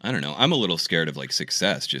 I don't know. I'm a little scared of, like,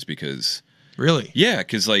 success just because. Really? Yeah,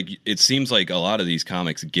 because, like, it seems like a lot of these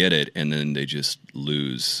comics get it and then they just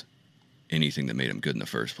lose anything that made them good in the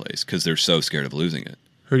first place because they're so scared of losing it.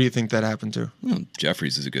 Who do you think that happened to? Well,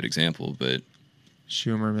 Jeffries is a good example, but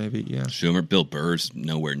Schumer, maybe, yeah. Schumer, Bill Burr's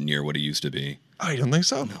nowhere near what he used to be. Oh, you don't think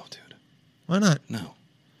so? No, dude. Why not? No.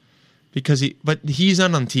 Because he's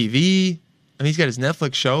not on TV. I mean, he's got his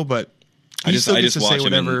Netflix show, but I just watch say him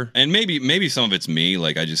whatever. and maybe some of it's me.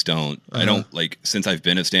 Like I just don't. I don't like since I've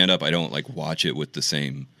been a stand-up. I don't like watch it with the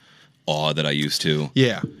same awe that I used to.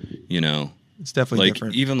 Yeah, You know. it's definitely Like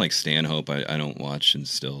different. even like Stanhope, I don't watch and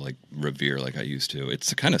still like revere like I used to.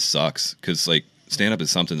 It kind of sucks because like stand up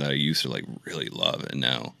is something that I used to like really love, and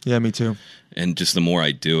now Yeah, me too. and just the more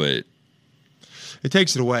I do it, It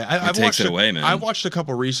takes it away. I've takes watched it away, man. I watched a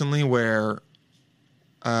couple recently where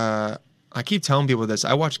I keep telling people this.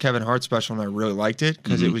 I watched Kevin Hart's special and I really liked it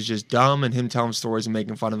because Mm-hmm. it was just dumb and him telling stories and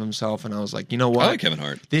making fun of himself. And I was like, you know what? I like Kevin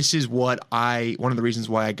Hart. This is one of the reasons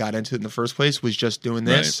why I got into it in the first place was just doing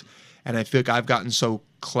this. Right. And I feel like I've gotten so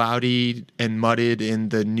cloudy and mudded in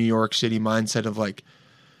the New York City mindset of like,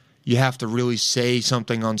 you have to really say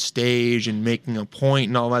something on stage and making a point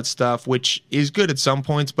and all that stuff, which is good at some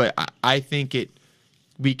points, but I think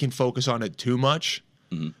we can focus on it too much.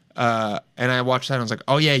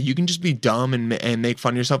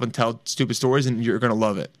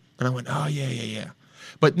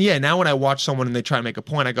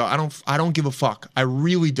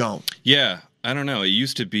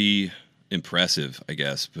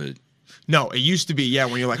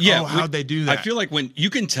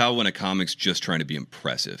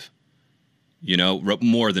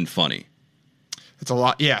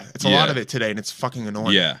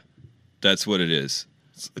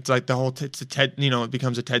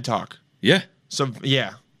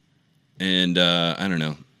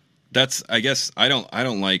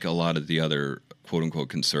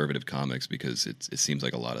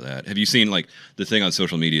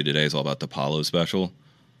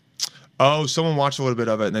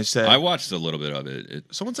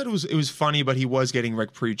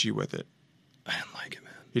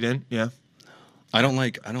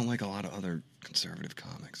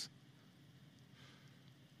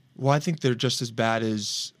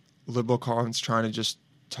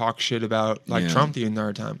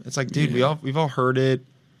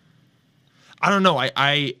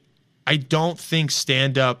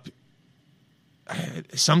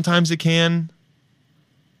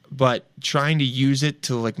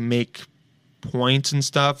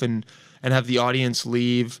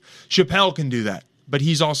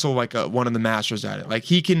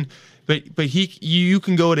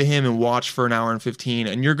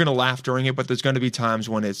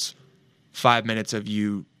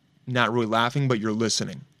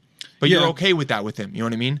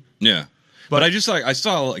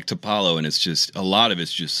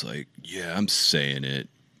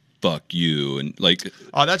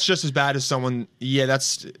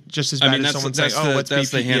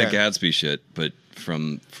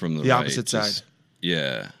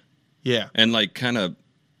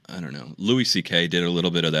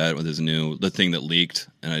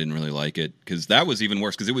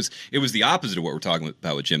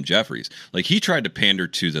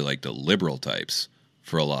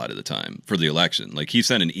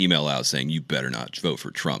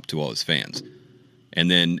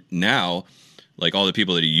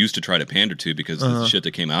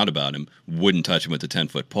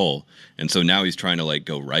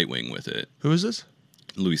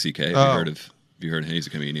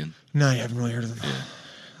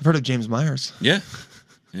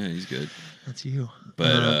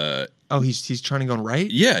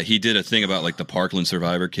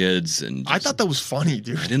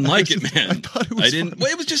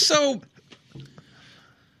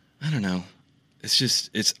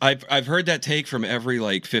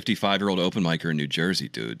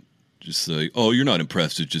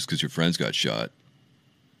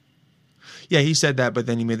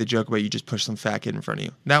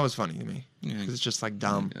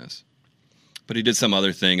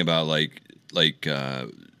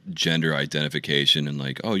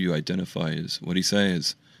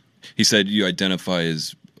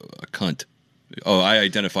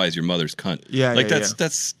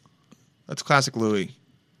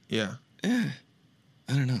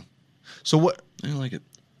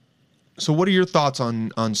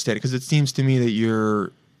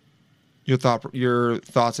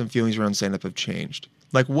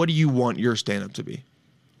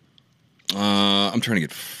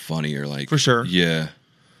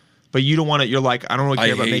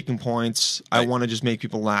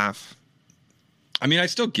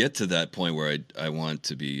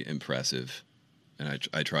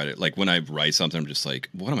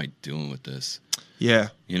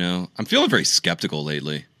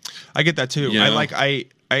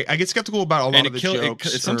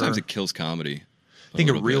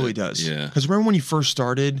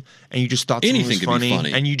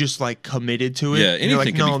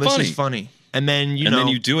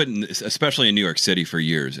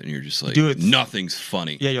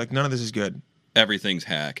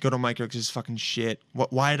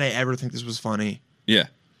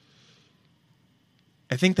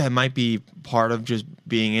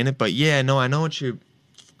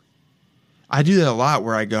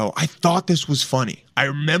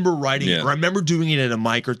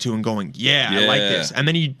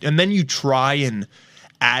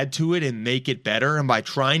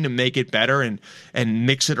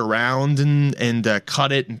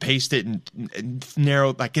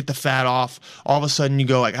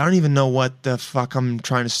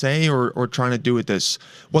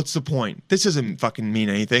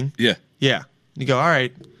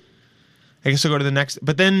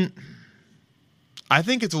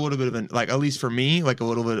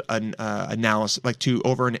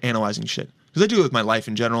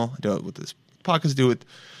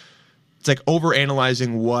 it's like over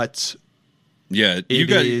analyzing what. Yeah,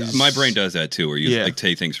 my brain does that too, where you Yeah. like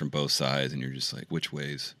take things from both sides, and you're just like, which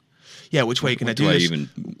ways? Yeah, which way can I What do do I this? even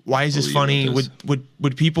Why is this believe funny? about this?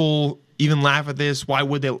 Would people even laugh at this? Why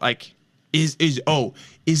would they like? Is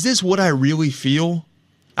this what I really feel?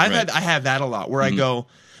 I Right. have that a lot where I go,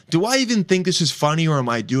 do I even think this is funny, or am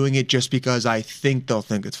I doing it just because I think they'll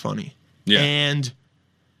think it's funny? Yeah. And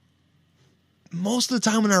most of the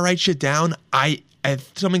time when I write shit down,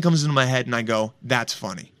 if something comes into my head and I go, that's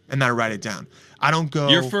funny, and I write it down. I don't go.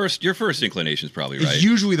 Your first inclination is probably right. It's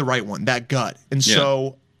usually the right one, that gut. And Yeah.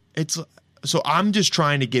 so I'm just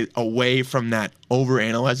trying to get away from that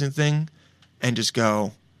overanalyzing thing and just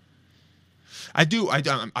go.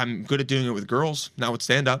 I'm good at doing it with girls, not with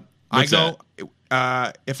stand up. What's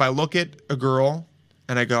If I look at a girl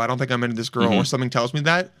and I go, I don't think I'm into this girl, or something tells me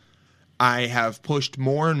that, I have pushed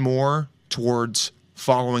more and more towards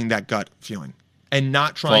following that gut feeling and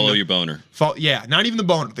not trying Follow to your boner. yeah, not even the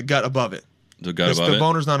boner, the gut above it. The gut Yes, above the it.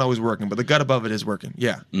 boner's not always working, but the gut above it is working.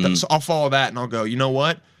 Yeah. So I'll follow that and I'll go, you know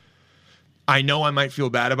what? I know I might feel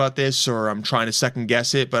bad about this, or I'm trying to second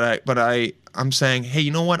guess it, but I'm saying, hey,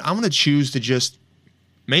 you know what? I'm going to choose to just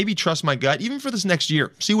maybe trust my gut, even for this next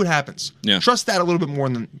year. See what happens. Yeah. Trust that a little bit more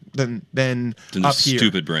than the up here.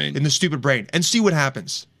 stupid brain. In the stupid brain, and see what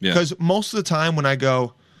happens. Yeah. Because most of the time when I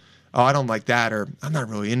go, oh, I don't like that, or I'm not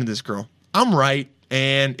really into this girl, I'm right,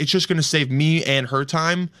 and it's just going to save me and her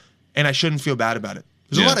time, and I shouldn't feel bad about it.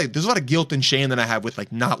 There's a lot of guilt and shame that I have with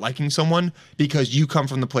like not liking someone, because you come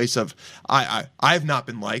from the place of I've not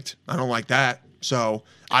been liked. I don't like that, so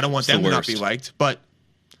I don't want It's them the to not be worst. liked. But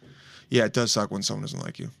yeah, it does suck when someone doesn't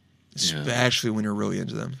like you, especially when you're really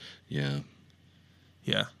into them. Yeah.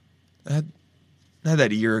 Yeah, I had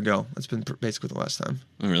that a year ago. That's been basically the last time.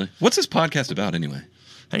 Oh, really? What's this podcast about anyway?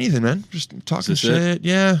 Anything, man. Just talking Is this it? shit.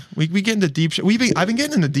 Yeah, we get into deep shit. I've been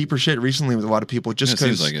getting into deeper shit recently with a lot of people, just Yeah, it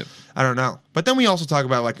because seems like it. I don't know. But then we also talk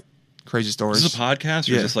about like crazy stories. Is this a podcast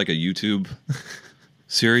or Yeah. is this like a YouTube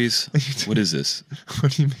series? What is this?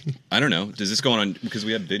 What do you mean? I don't know. Does this go on because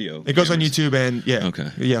we have video? It goes on cameras. YouTube and yeah. Okay.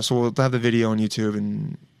 Yeah, so we'll have the video on YouTube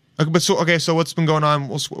and so what's been going on?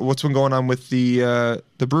 What's been going on with the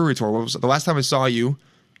brewery tour? What was the last time I saw you?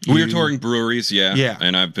 We were touring breweries, yeah. Yeah.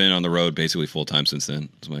 And I've been on the road basically full time since then.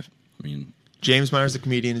 James Myers, the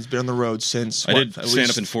comedian, has been on the road since. I did at stand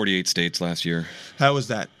least- up in 48 states last year. How was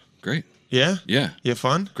that? Great. Yeah. Yeah. You have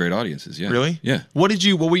fun? Great audiences, yeah. Really? Yeah. What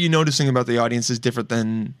were you noticing about the audiences different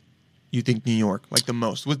than you think New York, like the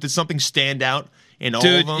most? Did something stand out in all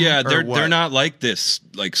Dude, of them? yeah, or what? they're not like this,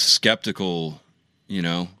 like skeptical, you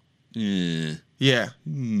know. You Yeah.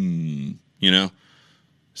 know,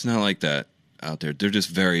 it's not like that out there. They're just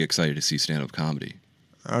very excited to see stand-up comedy,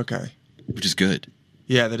 Okay. which is good.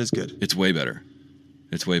 Yeah, that is good. It's way better.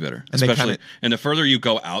 It's way better. And they Especially, kinda- and the further you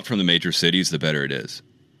go out from the major cities, the better it is.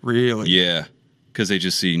 Really? Yeah, because they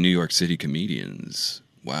just see New York City comedians.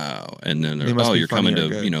 Wow, and then They they're, must oh, be you're coming funny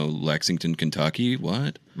or to good. Lexington, Kentucky?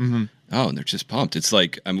 What? Mm-hmm. Oh, and they're just pumped. It's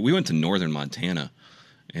like we went to northern Montana,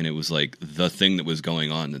 and it was like the thing that was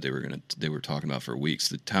going on that they were talking about for weeks.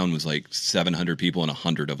 The town was like 700 people, and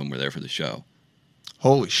 100 of them were there for the show.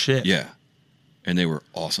 Holy shit. Yeah, and they were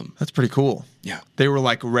awesome. That's pretty cool. Yeah, They were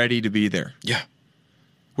like ready to be there. yeah,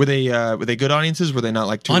 Were they good audiences? Were they not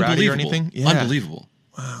like too rowdy or unbelievable, anything? Yeah. unbelievable.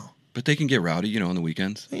 Wow. But they can get rowdy, on the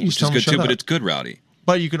weekends, You just which tell is them good to shut too. But up. it's good rowdy.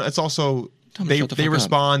 But it's also Tell 'em to they shut the fuck up.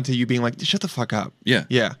 respond to you being like, shut the fuck up. Yeah.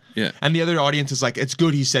 Yeah. Yeah. And the other audience is like, it's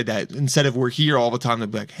good he said that. Instead of we're here all the time,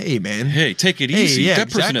 they'd be like, hey man. Hey, take it Hey, easy. yeah, That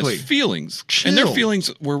person exactly. has feelings, and their Chill.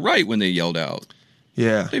 feelings were right when they yelled out.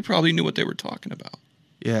 Yeah. They probably knew what they were talking about.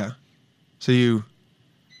 Yeah. So you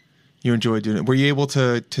enjoyed doing it. Were you able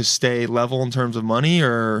to stay level in terms of money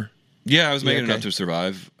or Yeah, I was making okay. enough to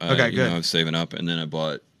survive. Okay, good. I was saving up, and then I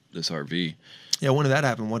bought this RV. yeah, when did that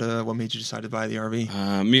happen? What made you decide to buy the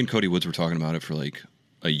RV? Me and Cody Woods were talking about it for like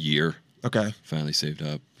a year. Okay. Finally saved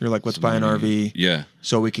up. You're like, let's some buy an money. RV Yeah,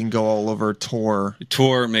 so we can go all over tour,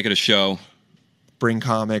 tour, make it a show. bring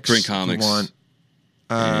comics. Bring if you comics. want.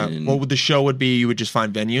 And- What would the show would be? You would just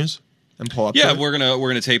find venues and pull up. Yeah, to it? we're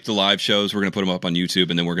gonna tape the live shows. We're gonna put them up on YouTube,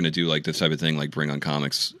 and then we're gonna do like this type of thing, like bring on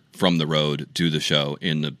comics from the road, do the show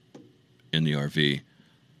in the RV.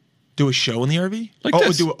 do a show in the RV. Like oh,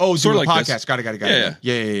 this. do Sort a of like podcast. this. Got it.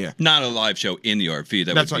 Yeah, Yeah. Not a live show in the RV.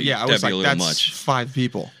 That That's would what. be, Yeah, I that'd was be like, a little that's much. 5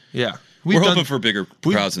 people. Yeah, We're hoping for bigger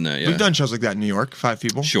crowds than that. Yeah, We've done shows like that in New York. 5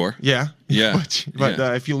 people. Sure. Yeah. Yeah. but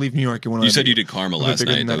Yeah. if you leave New York, you want to. You said you did Karma little last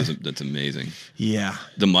bigger night. than That's amazing. Yeah.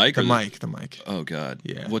 The mic? The or mic. The mic. Oh God.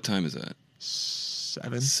 Yeah. What time is that?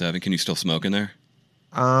 7. 7. Can you still smoke in there?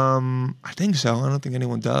 I think so. I don't think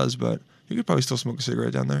anyone does, but you could probably still smoke a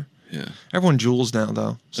cigarette down there. Yeah. Everyone jewels now,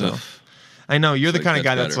 though. So Ugh. I know you're It's the kind of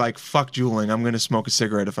that's guy that's better. like, fuck juuling. I'm going to smoke a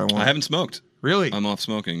cigarette if I want. I haven't smoked. Really? I'm off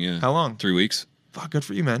smoking. Yeah. How long? 3 weeks. Fuck, good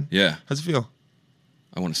for you, man. Yeah. How's it feel?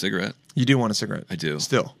 I want a cigarette, You do want a cigarette. I do.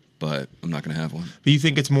 Still. but I'm not going to have one. But you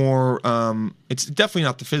think it's more, it's definitely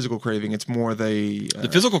not the physical craving. It's more the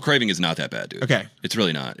Physical craving is not that bad, dude. Okay. It's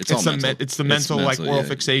really not. It's all mental. It's the mental, like oral yeah.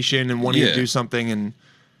 fixation and wanting to Yeah. do something, and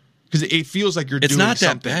because it feels like you're It's doing not that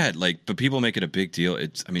something. bad. Like, but people make it a big deal.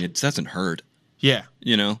 It doesn't hurt. Yeah.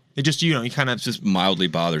 You know, It just, you kind of it's just mildly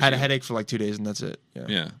bothers had you. a headache for like 2 days and that's it. Yeah.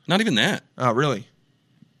 Yeah, not even that. Oh, really?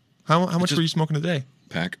 How much just- were you smoking a day?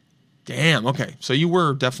 Pack. Damn. Okay. So you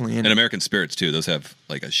were definitely in And it. American Spirits too. Those have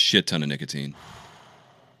like a shit ton of nicotine.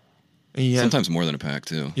 And you have- Sometimes more than a pack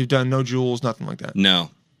too. you've done no jewels, nothing like that.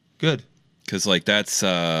 No, Good. because like that's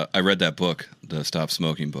I read that book, the Stop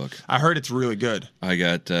Smoking book. I heard it's really good. I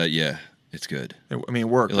got yeah, it's good. It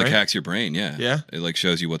worked, It like right? hacks your brain. Yeah. Yeah? It like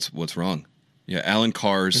shows you what's wrong. Yeah, Alan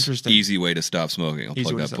Carr's Interesting. Easy Way to Stop Smoking. I'll Easy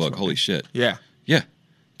plug Way to that Stop book. Smoking. Holy shit. Yeah. Yeah,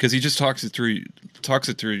 because he just talks it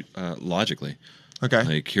through logically. Okay.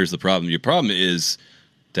 Like, here's the problem. Your problem is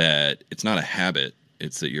that it's not a habit.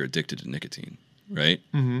 It's that you're addicted to nicotine, right?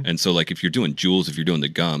 Mm-hmm. And so, like, if you're doing jewels, if you're doing the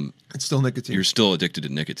gum, It's still nicotine. you're still addicted to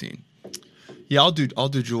nicotine. Yeah, I'll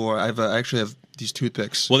do jewel. I actually have these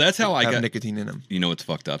toothpicks. Well, that's how I have got. nicotine in them. You know what's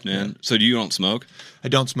fucked up, man? So you don't smoke? I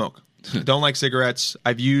don't smoke. Don't like cigarettes.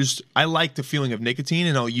 I like the feeling of nicotine,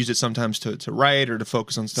 and I'll use it sometimes to write or to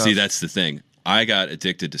focus on stuff. See, that's the thing. I got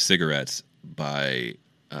addicted to cigarettes by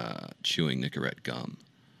chewing Nicorette gum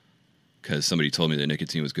because somebody told me that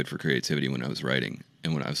nicotine was good for creativity when I was writing.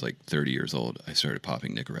 And when I was like 30 years old, I started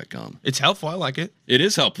popping Nicorette gum. It's helpful. I like it. It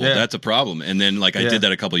is helpful. Yeah. That's a problem. And then, like, I Yeah. did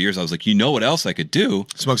that a couple of years. I was like, you know what else I could do?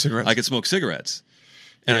 Smoke cigarettes. I could smoke cigarettes.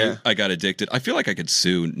 And Yeah. I got addicted. I feel like I could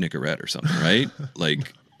sue Nicorette or something, right?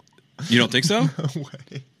 Like, you don't think so? No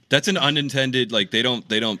way. That's an unintended, like, they don't.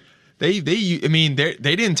 They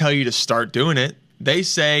didn't tell you to start doing it. They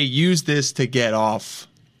say use this to get off.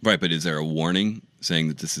 Right, but is there a warning saying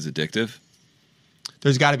that this is addictive?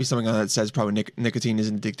 There's got to be something on that says probably nicotine is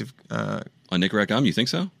an addictive. On Nicorette gum, you think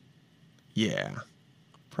so? Yeah,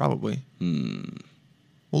 probably.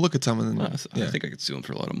 We'll look at some of them. I think I could sue them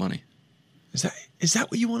for a lot of money. Is that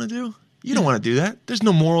what you want to do? You don't want to do that. There's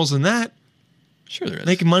no morals in that. Sure there is.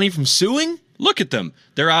 Making money from suing? Look at them.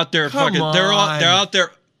 They're out there Come fucking. They're on. out there.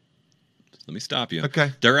 Let me stop you.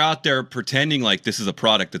 Okay. They're out there pretending like this is a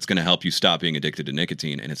product that's going to help you stop being addicted to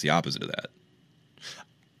nicotine, and it's the opposite of that.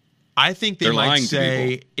 I think They're might lying to say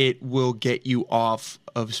people. it will get you off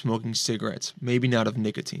of smoking cigarettes, maybe not of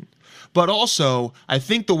nicotine. But also, I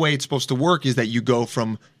think the way it's supposed to work is that you go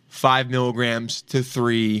from 5 milligrams to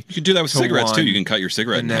 3. You can do that with to cigarettes too. 1, You can cut your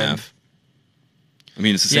cigarette in and then- half. I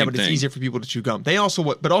mean, it's the Yeah, same but thing. it's easier for people to chew gum.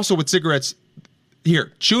 But also with cigarettes,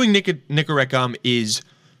 here, chewing Nicorette gum is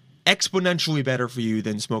exponentially better for you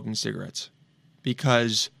than smoking cigarettes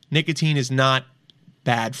because nicotine is not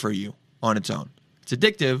bad for you on its own. It's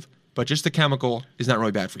addictive, but just the chemical is not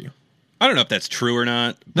really bad for you. I don't know if that's true or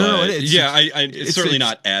not. No, but it is. Yeah, it's certainly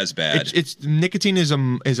not as bad. It's nicotine is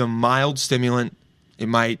a mild stimulant. It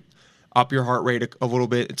might up your heart rate a little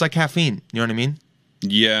bit. It's like caffeine. You know what I mean?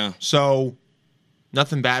 Yeah. So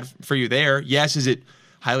nothing bad for you there. Yes, is it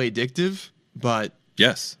highly addictive? But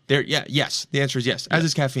Yes. yes. The answer is yes. As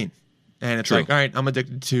is caffeine. And it's True. like, all right, I'm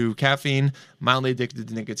addicted to caffeine, mildly addicted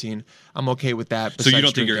to nicotine. I'm okay with that. So you besides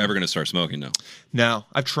don't think you're drinking. ever going to start smoking, though? No,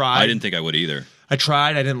 I've tried. I didn't think I would either. I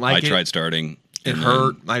tried. I didn't like it. I tried starting. It and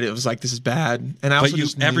hurt. then- It was like, this is bad. And I also But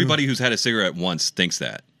just knew- everybody who's had a cigarette once thinks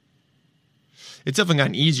that. it's definitely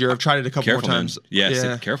gotten easier. I've tried it a couple Careful, more man. times.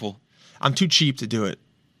 Yeah, careful. I'm too cheap to do it.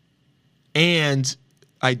 And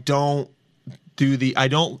I don't do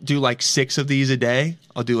like 6 of these a day.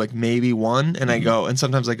 I'll do like maybe 1 and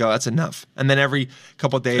sometimes I go, that's enough. And then every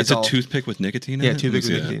couple of days It's a I'll toothpick with nicotine in Yeah, it? toothpick Let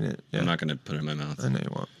me with see nicotine that. in it, yeah. I'm not going to put it in my mouth. I know you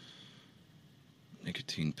won't.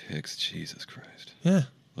 Nicotine picks. Jesus Christ. Yeah.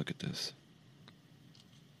 Look at this.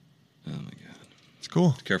 Oh, my God. It's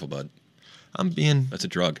cool. Careful, bud. That's a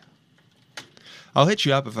drug. I'll hit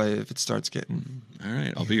you up if it starts getting All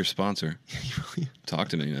right. I'll be your sponsor. Talk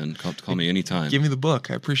to me, man. Call me anytime. give me the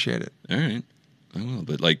book. I appreciate it. All right. I will.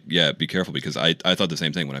 But, like, yeah, be careful because I thought the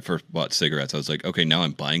same thing when I first bought cigarettes. I was like, okay, now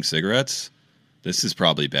I'm buying cigarettes. This is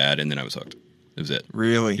probably bad. And then I was hooked. It was it.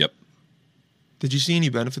 Really? Yep. Did you see any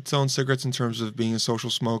benefits on cigarettes in terms of being a social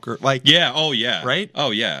smoker? Like Yeah. Oh, yeah. Right? Oh,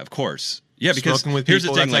 yeah. Of course. Yeah, because Smoking with here's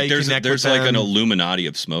people, the thing. that's how Like, you there's connect there's with like an them. Illuminati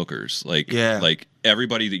of smokers. Like, Yeah. like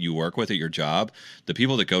everybody that you work with at your job, the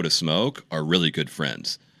people that go to smoke are really good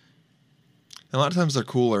friends, a lot of times they're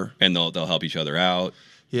cooler. and they'll help each other out.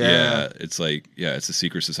 Yeah. It's like, it's a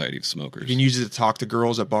secret society of smokers. You can use it to talk to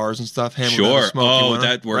girls at bars and stuff. Hey, I'm gonna Sure. smoke, you Oh, wanna-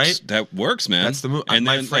 that works. Right? That works, man. That's the move. And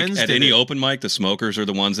My then, friends like, at did any it. open mic, the smokers are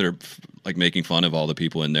the ones that are like making fun of all the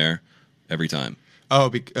people in there every time. Oh,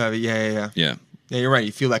 yeah. Yeah. Yeah, you're right.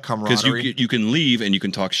 You feel that Because camaraderie. you can leave and you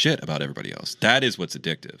can talk shit about everybody else. That is what's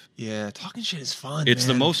addictive. Yeah, talking shit is fun. It's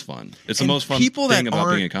the man. most fun. It's the And most fun people that thing about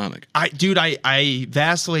being a aren't- comic. I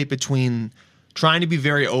vacillate between trying to be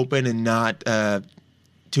very open and not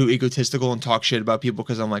too egotistical and talk shit about people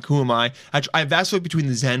because I'm like, who am I? I vacillate between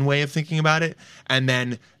the Zen way of thinking about it and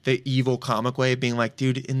then the evil comic way of being like,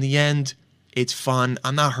 dude, in the end, it's fun.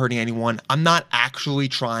 I'm not hurting anyone. I'm not actually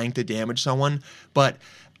trying to damage someone, but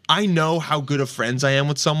I know how good of friends I am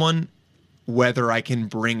with someone, whether I can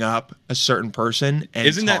bring up a certain person and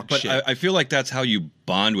Isn't talk that? But shit. I feel like that's how you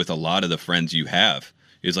bond with a lot of the friends you have.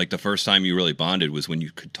 Is like the first time you really bonded was when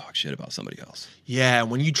you could talk shit about somebody else. Yeah,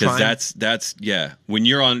 when you try. Because that's when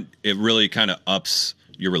you're on, it really kind of ups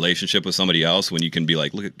your relationship with somebody else when you can be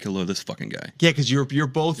like, look at this fucking guy. Yeah, because you're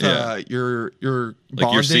both Yeah. you're Like,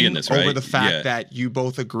 bonding you're seeing this, over right? the fact Yeah. that you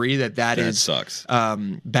both agree that That is sucks.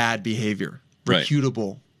 bad behavior, Right.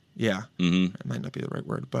 reputable. Yeah, Mm-hmm. that might not be the right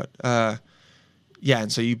word, but yeah,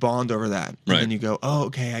 and so you bond over that, and Right. then you go, oh,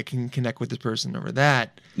 okay, I can connect with this person over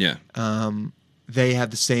that. Yeah. They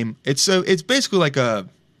have the same. It's basically like a.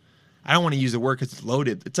 I don't want to use the word because it's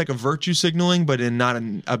loaded. It's like a virtue signaling, but in not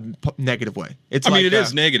a negative way. It's I like mean, it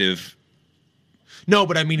is negative. No,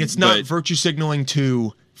 but I mean, it's not But- virtue signaling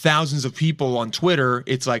to thousands of people on Twitter.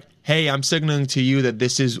 It's like, hey, I'm signaling to you that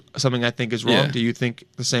this is something I think is wrong. Yeah. Do you think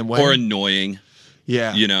the same way? Or annoying,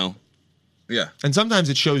 yeah. you know? Yeah. And sometimes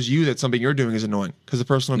it shows you that something you're doing is annoying because the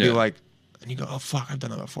person will be Yeah. like, and you go, oh, fuck, I've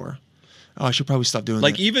done that before. Oh, I should probably stop doing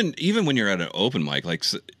Like that. even when you're at an open mic, like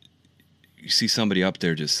you see somebody up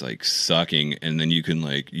there just like sucking, and then you can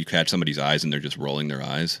like you catch somebody's eyes and they're just rolling their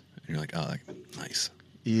eyes, and you're like, oh, like, nice.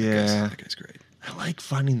 Yeah. That guy's great. I like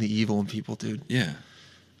finding the evil in people, dude. Yeah.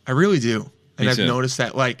 I really do. And Me I've too. noticed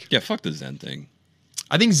that, like, Yeah. Fuck the Zen thing.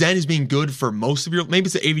 I think Zen is being good for most of your, maybe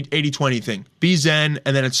it's the 80-20 thing. Be Zen,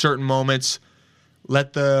 and then at certain moments,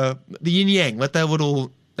 let the yin yang, let that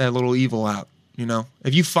little evil out. You know,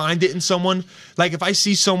 if you find it in someone, like if I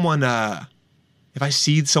see someone get,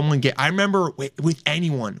 I remember with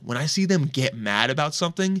anyone, when I see them get mad about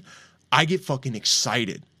something, I get fucking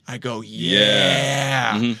excited. I go,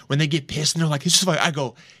 yeah. Mhm. When they get pissed and they're like, it's just like, I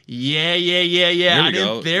go, yeah. There we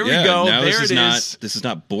go. There we Yeah, go. Now There this is it not is. this is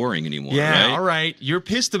not boring anymore. Yeah, Right? all right. You're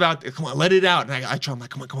pissed about it. Come on, let it out. And I try, I'm like,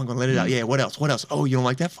 come on, let it out. Mm-hmm. Yeah, what else? Oh, you don't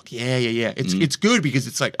like that? Fuck yeah. It's good because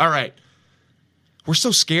it's like, all right. We're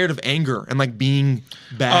so scared of anger and like being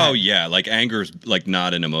bad. Oh yeah, like anger's like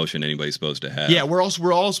not an emotion anybody's supposed to have. Yeah, we're all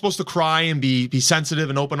supposed to cry and be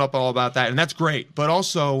sensitive and open up all about that. And that's great. But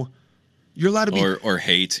also you're allowed to be or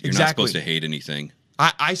hate. You're not Exactly. supposed to hate anything.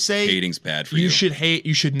 I say Hating's bad for you.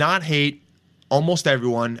 You should not hate almost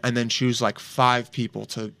everyone and then choose like 5 people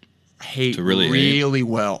to hate To really hate.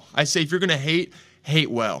 well. I say if you're gonna hate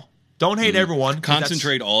well. Don't hate everyone. 'cause that's-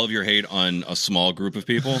 Concentrate all of your hate on a small group of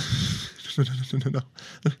people. no,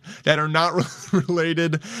 that are not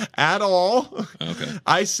related at all. Okay.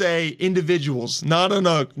 I say individuals, not in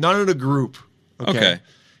a group. Okay.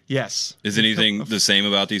 Yes. Is anything the same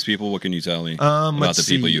about these people? What can you tell me Let's about the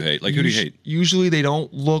people see. you hate? Like, who do you hate? Usually they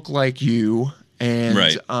don't look like you, and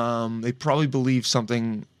Right. they probably believe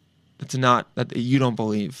something that you don't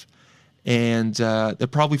believe, and they're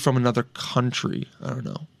probably from another country. I don't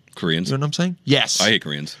know. Koreans? You know what I'm saying? Yes. I hate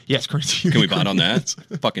Koreans. Yes, Koreans. Can we bond on that?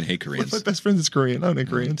 Fucking hate Koreans. My best friend is Korean. I don't hate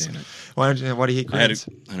Koreans. damn it. Why do you hate I had Koreans?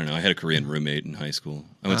 I don't know. I had a Korean roommate in high school.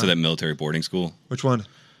 I went to that military boarding school. Which one?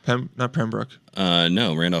 Not Pembroke.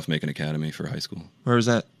 No, Randolph-Macon Academy for high school. Where was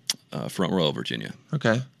that? Front Royal, Virginia.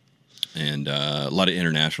 Okay. And a lot of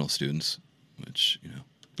international students, which, you know,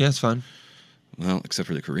 Yeah, it's fine. well, except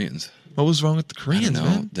for the Koreans. What was wrong with the I Koreans, don't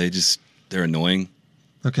know. man? They're annoying.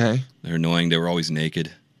 Okay. They're annoying. They were always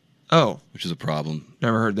naked, Oh, which is a problem.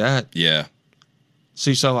 never heard that. Yeah. So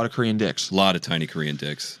you saw a lot of Korean dicks. A lot of tiny Korean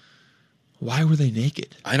dicks. Why were they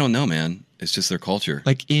naked? I don't know, man. It's just their culture.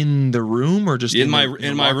 Like in the room or just In my the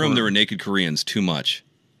room, locker there were naked Koreans. Too much.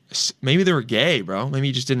 Maybe they were gay, bro. Maybe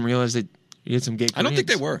you just didn't realize that you had some gay Koreans. I don't think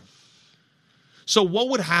they were. So what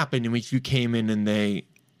would happen if you came in and they...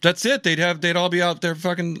 That's it. They'd all be out there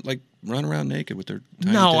fucking like running around naked with their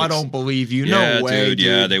tiny No, I dicks. don't believe you. Yeah, No way, dude.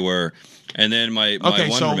 Yeah, they were. And then my Okay,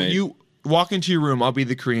 one so roommate. you walk into your room. I'll be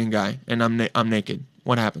the Korean guy, and I'm naked.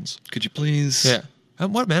 What happens? Could you please? Yeah.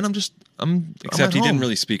 What, man? I'm Except at he didn't home.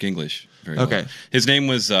 really speak English very Okay. well. His name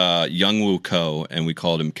was Youngwoo Ko, and we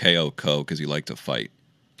called him KO Ko because he liked to fight.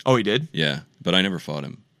 Oh, he did? Yeah, but I never fought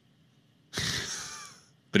him.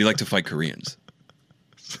 but he liked to fight Koreans.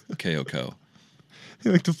 Kyoko. He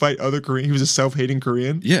liked to fight other Korean. He was a self-hating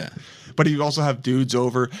Korean. Yeah. But he'd also have dudes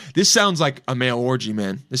over. This sounds like a male orgy,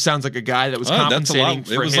 man. This sounds like a guy that was Oh, that's a compensating lot.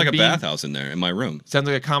 for It was him like a being- bathhouse in there in my room. Sounds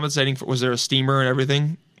like a compensating for. Was there a steamer and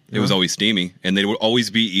everything? It was always steamy, and they would always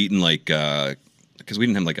be eating like because we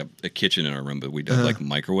didn't have like a kitchen in our room, but we'd have like a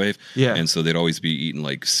microwave. Yeah. And so they'd always be eating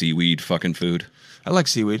like seaweed fucking food. I like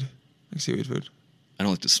seaweed. I like seaweed food. I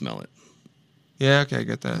don't like to smell it. Yeah, okay, I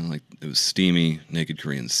get that. I don't like it was steamy, naked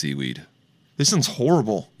Korean seaweed. This sounds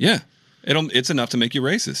horrible. Yeah. It's enough to make you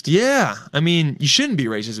racist. Yeah, I mean, you shouldn't be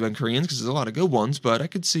racist about Koreans because there's a lot of good ones, but I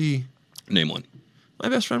could see Name one. my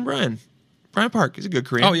best friend Brian. Brian Park is a good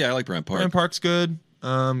Korean. Oh yeah, I like Brian Park. Brian Park's good.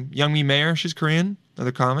 Youngmi Mayer, she's Korean.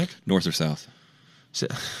 Another comic. North or south? So,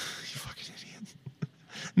 you fucking idiot.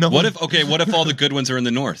 No. What if all the good ones are in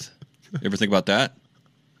the north? You ever think about that?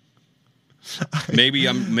 Maybe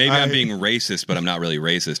I'm being racist, but I'm not really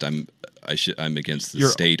racist. I'm against the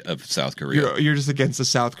state of South Korea. You're just against the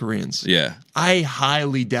South Koreans. Yeah. I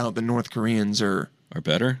highly doubt the North Koreans are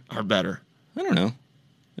Better? better. I don't know.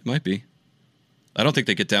 It might be. I don't think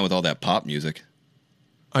they get down with all that pop music.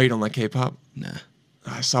 Oh, you don't like K-pop? Nah.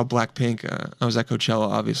 I saw Blackpink. I was at Coachella,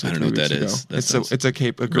 obviously. I don't know 3 what that weeks is. ago. That sounds- It's a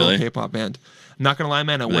girl Really? K-pop band. I'm not gonna lie,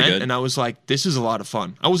 man. I Really went good? and I was like, this is a lot of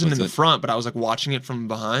fun. I wasn't What's in it? the front, but I was like watching it from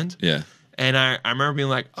behind. Yeah. And I remember being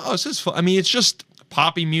like, oh, this is fun. I mean, it's just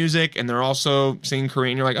poppy music, and they're also singing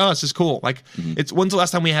Korean. You're like, oh, this is cool. Like, it's when's the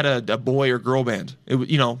last time we had a boy or girl band? It was,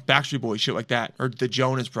 Backstreet Boys, shit like that, or the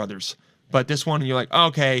Jonas Brothers. But this one, you're like, oh,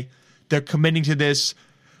 okay, they're committing to this.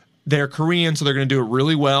 They're Korean, so they're going to do it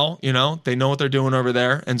really well. They know what they're doing over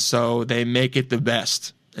there, and so they make it the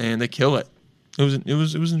best, and they kill it. It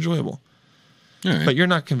was enjoyable. All right. But you're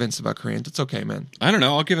not convinced about Koreans. It's okay, man. I don't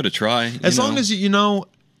know. I'll give it a try. As long as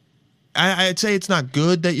I'd say it's not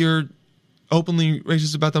good that you're openly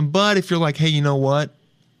racist about them. But if you're like, hey, you know what?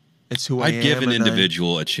 It's who I am. I'd give an and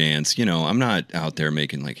individual a chance. I'm not out there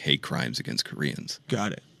making like hate crimes against Koreans.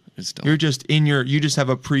 Got it. I just don't. You're just you just have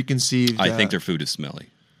a preconceived. I think their food is smelly.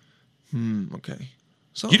 okay.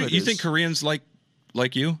 So You think Koreans like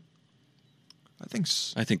you? I think.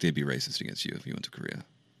 I think they'd be racist against you if you went to Korea.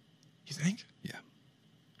 You think? Yeah.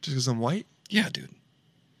 Just because I'm white? Yeah, dude.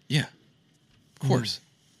 Yeah. Of course.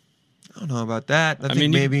 I don't know about that. I think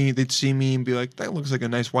mean, maybe they'd see me and be like, "That looks like a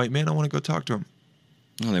nice white man. I want to go talk to him."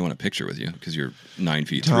 Well, they want a picture with you because you're 9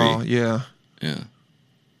 feet Tall, 3. yeah. Yeah.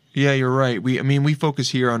 Yeah, you're right. We focus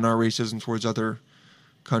here on our racism towards other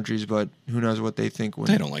countries, but who knows what they think when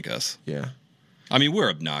They don't like us. Yeah. I mean, we're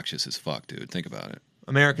obnoxious as fuck, dude. Think about it.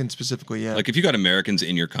 Americans specifically, yeah. Like, if you got Americans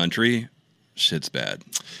in your country, shit's bad.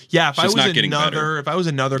 Yeah, if I It's was not getting better.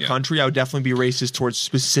 another Yeah. country, I would definitely be racist towards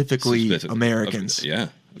specifically Specific- Americans. Yeah.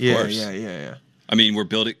 Of Yeah, course. yeah. I mean, we're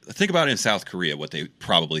building. Think about it in South Korea, what they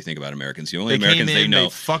probably think about Americans. The only They Americans came they in, know. they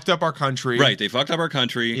fucked up our country. Right. They fucked up our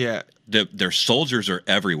country. Yeah. Their soldiers are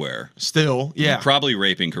everywhere. Still, yeah. Probably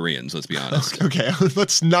raping Koreans, let's be honest. Okay,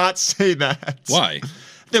 let's not say that. Why?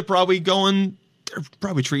 They're probably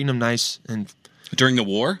treating them nice and During the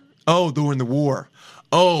war? during the war.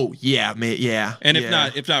 Oh, yeah, yeah. And yeah.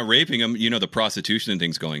 if not raping them, the prostitution and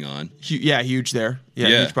things going on. Huge there. Yeah,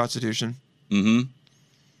 Yeah. huge prostitution.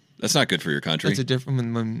 That's not good for your country. That's a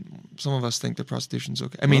different when some of us think that prostitution's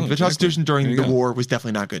okay. I mean, Well, the prostitution exactly. during There the you go. war was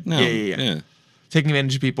definitely not good. No. Yeah. Taking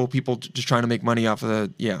advantage of people just trying to make money off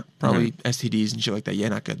of probably STDs and shit like that. Yeah,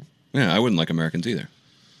 not good. Yeah, I wouldn't like Americans either.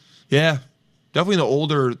 Yeah, definitely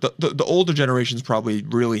the older generations probably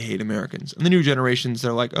really hate Americans, and the new generations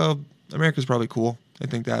they're like, oh, America's probably cool. They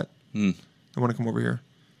think that. I want to come over here.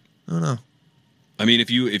 I don't know. I mean,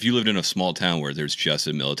 if you lived in a small town where there's just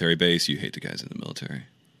a military base, you hate the guys in the military,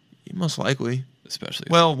 Most likely. especially.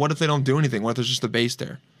 Well, what if they don't do anything? What if there's just a base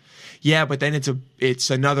there? Yeah, but then it's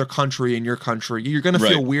another country in your country. You're gonna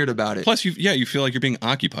feel Right. weird about it. Plus, you feel like you're being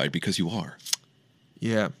occupied because you are.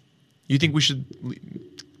 Yeah. You think we should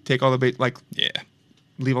take all the Yeah,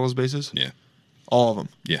 leave all those bases? yeah, All of them.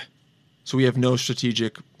 yeah. So we have no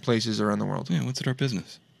strategic places around the world. Yeah, what's it our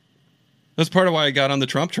business? That's part of why I got on the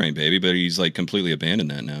Trump train, baby. But he's like completely abandoned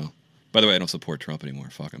that now. By the way, I don't support Trump anymore.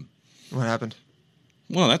 Fuck him. What happened?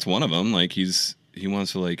 Well, that's one of them. Like he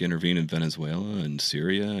wants to like intervene in Venezuela and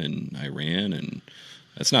Syria and Iran, and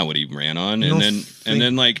that's not what he ran on. You And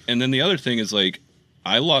don't then the other thing is like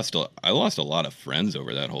I lost a lot of friends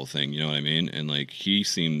over that whole thing. You know what I mean? And like he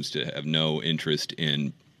seems to have no interest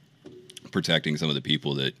in protecting some of the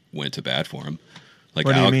people that went to bat for him. Like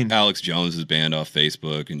What do you mean? Alex Jones is banned off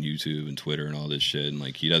Facebook and YouTube and Twitter and all this shit, and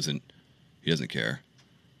like he doesn't care.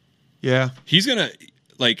 Yeah. He's gonna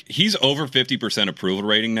like he's over 50% approval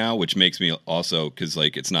rating now, which makes me also because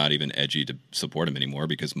like it's not even edgy to support him anymore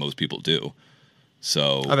because most people do.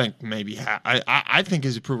 So I think maybe I think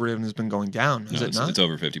his approval rating has been going down. Is no, it not? it's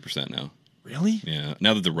over 50% now. Really? Yeah.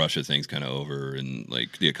 Now that the Russia thing's kind of over and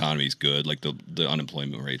like the economy's good, like the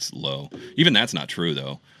unemployment rate's low. Even that's not true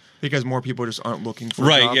though. Because more people just aren't looking for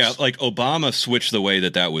Right. jobs. Yeah. Like Obama switched the way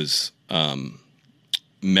that was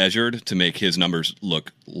measured to make his numbers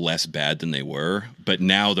look less bad than they were. But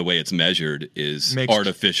now the way it's measured is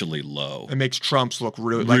artificially low. It makes Trump's look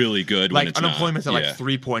really good. Like when it's unemployment's not. at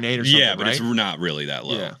like 3.8 or something. Yeah, but right? it's not really that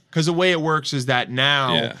low. Yeah, because the way it works is that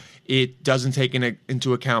now Yeah. it doesn't take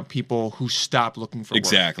into account people who stop looking for work.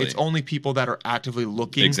 Exactly. It's only people that are actively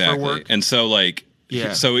looking Exactly. for work. And so like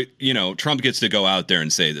Yeah. so it, Trump gets to go out there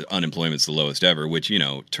and say that unemployment's the lowest ever, which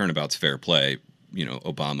turnabout's fair play.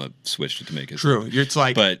 Obama switched it to make it True. It's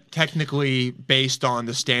like but technically based on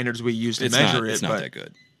the standards we use to it's measure not, it. it's not but that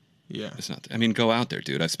good. Yeah. It's not. I mean, go out there,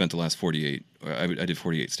 dude. I spent the last 48. I did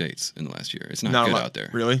 48 states in the last year. It's not Not a good lot. out there.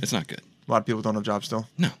 Really? It's not good. A lot of people don't have jobs still.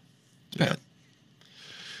 No, it's bad.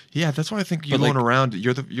 Yeah, that's why I think you But, going like- around.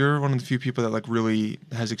 You're one of the few people that like really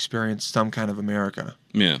has experienced some kind of America,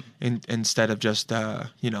 Yeah, instead of just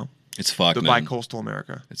it's fucked, the man. bi-coastal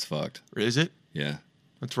America. It's fucked. Is it? Yeah.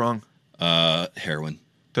 What's wrong? Heroin.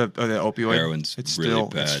 The opioid. Heroin's it's really still,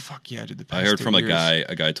 bad. Fuck yeah, dude. The I past heard 10 from a years. guy.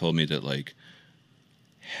 A guy told me that like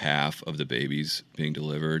half of the babies being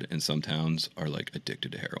delivered in some towns are like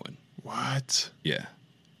addicted to heroin. What? Yeah,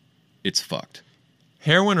 it's fucked.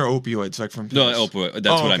 Heroin or opioids, like from No, pills? opioid. That's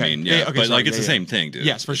Oh, what okay. I mean. Yeah, okay, but sorry, like it's the yeah. same thing, dude.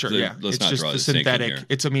 Yes, for sure. Yeah, Let's it's not just draw the this distinction synthetic. here.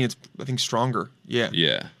 It's I think stronger. Yeah.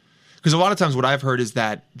 Yeah. Because a lot of times what I've heard is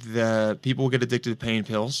that the people get addicted to pain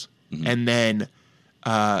pills, Mm-hmm. and then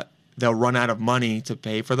they'll run out of money to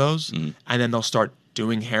pay for those, Mm-hmm. and then they'll start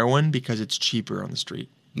doing heroin because it's cheaper on the street.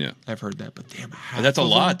 Yeah. I've heard that, but damn, But that's a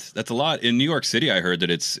lot. That's a lot. In New York City, I heard that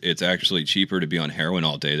it's actually cheaper to be on heroin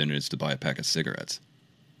all day than it is to buy a pack of cigarettes.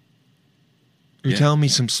 You're Yeah. telling me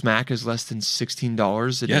some smack is less than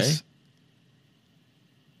 $16 a day? Yes.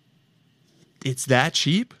 It's that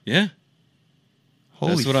cheap? Yeah.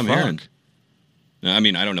 Holy That's what I'm fuck. hearing. Now, I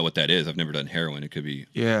mean, I don't know what that is. I've never done heroin. It could be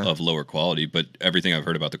Yeah. of lower quality, but everything I've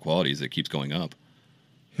heard about the quality is it keeps going up.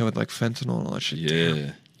 Yeah, with like fentanyl and all that shit. Yeah.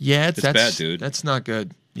 Damn. Yeah, It's that's bad, dude. That's not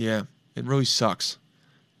good. Yeah, it really sucks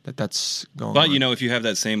that's going But, on. if you have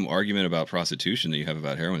that same argument about prostitution that you have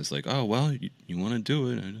about heroin, it's like, oh, well, you want to do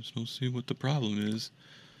it. I just don't see what the problem is.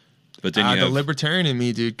 But then you the have... libertarian in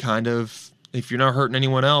me, dude, kind of, if you're not hurting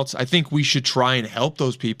anyone else, I think we should try and help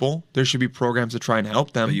those people. There should be programs to try and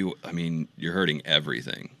help them. But you're hurting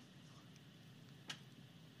everything.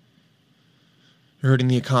 You're hurting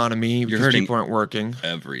the economy because hurting- people aren't working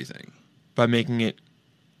Everything. by making it.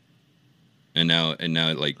 And now,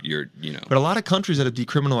 like, you're, But a lot of countries that have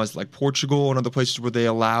decriminalized, like Portugal and other places where they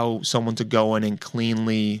allow someone to go in and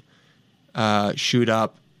cleanly shoot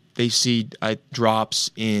up, they see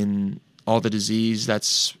drops in all the disease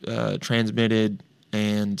that's transmitted,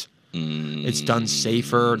 and it's done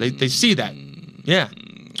safer. They see that. Yeah.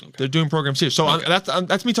 They're doing programs here. So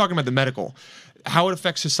that's me talking about the medical. How it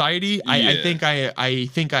affects society, I Yeah.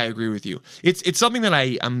 think I agree with you. It's something that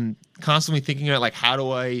I'm constantly thinking about, like, how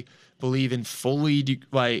do I believe in fully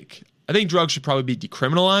I think drugs should probably be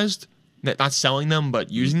decriminalized, not selling them but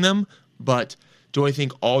using them. But do I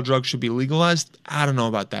think all drugs should be legalized? I don't know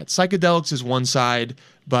about that. Psychedelics is one side,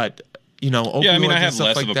 but opioids Yeah, I mean, I and have stuff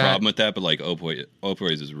less like of a that. problem with that, but like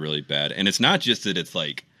opioids is really bad, and it's not just that it's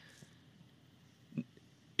like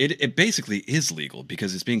it basically is legal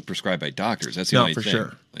because it's being prescribed by doctors. That's the No, only for thing.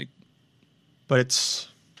 sure. Like, But it's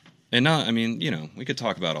and not, I mean, we could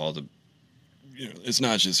talk about all the, it's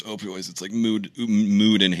not just opioids. It's like mood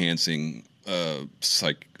enhancing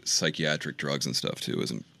psychiatric drugs and stuff too.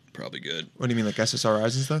 Isn't probably good. what do you mean, like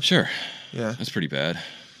SSRIs and stuff? Sure, Yeah. that's pretty bad.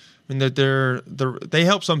 I mean, they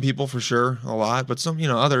help some people for sure a lot, but some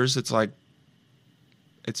others it's like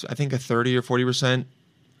I think a 30 or 40%,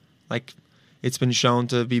 like, it's been shown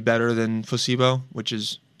to be better than placebo, which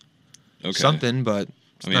is Okay, something, but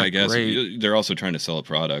it's I mean, not I guess great. they're also trying to sell a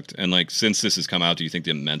product, and like since this has come out, do you think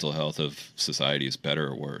the mental health of society is better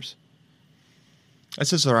or worse?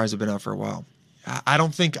 SSRIs have been out for a while. I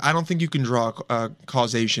don't think you can draw a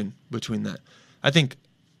causation between that. I think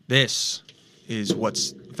this is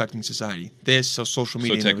what's affecting society. So social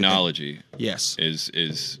media. So and everything. technology Yes. is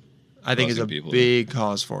I think is a causing people- big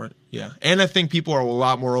cause for it. Yeah. And I think people are a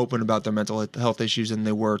lot more open about their mental health issues than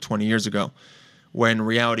they were 20 years ago, when in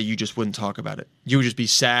reality you just wouldn't talk about it. You would just be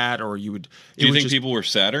sad, or you would. Do you think people were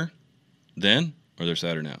sadder then, or they're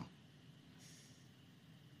sadder now?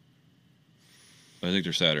 I think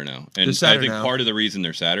they're sadder now. They're And sadder I think now. part of the reason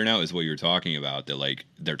they're sadder now is what you're talking about, that like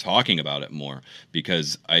they're talking about it more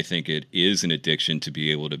because I think it is an addiction to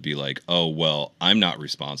be able to be like, oh, well, I'm not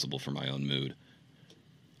responsible for my own mood.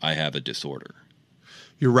 I have a disorder.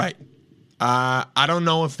 You're right. I don't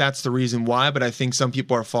know if that's the reason why, but I think some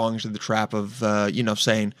people are falling into the trap of,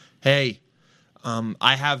 saying, hey,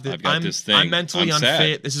 I have this, I've got this thing. I'm mentally I'm sad.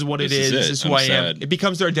 unfit. This is what it is. This is This it. is who I'm I am. sad. It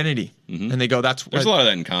becomes their identity. And they go, that's There's a lot of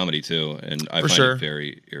that in comedy too, and I For find sure. it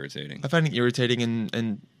very irritating. I find it irritating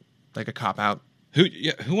and like a cop out.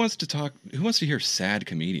 Who wants to talk? Who wants to hear sad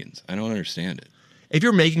comedians? I don't understand it. If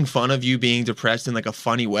you're making fun of you being depressed in like a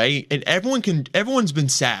funny way, and everyone's been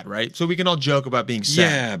sad, right? So we can all joke about being sad.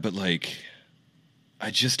 Yeah, but like, I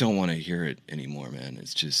just don't want to hear it anymore, man.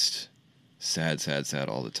 It's just sad, sad, sad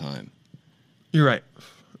all the time. You're right.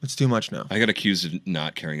 It's too much now. I got accused of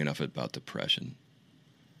not caring enough about depression.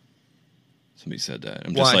 Somebody said that.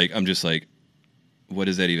 Why? I'm just like, what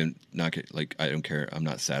does that even not get? Like, I don't care. I'm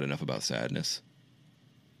not sad enough about sadness.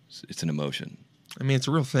 It's an emotion. I mean, it's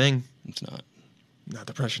a real thing. It's not. No,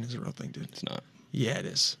 depression is a real thing, dude. It's not. Yeah, it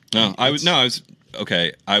is. No, I was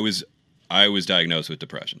okay. I was diagnosed with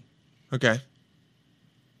depression, Okay.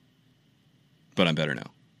 but I'm better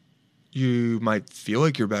now. You might feel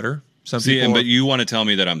like you're better. Some See, people. but you want to tell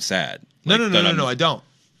me that I'm sad? No, Like, no, that no, I'm- I don't.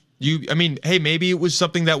 I mean, hey, maybe it was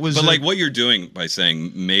something that was. But like what you're doing by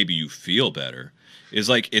saying maybe you feel better is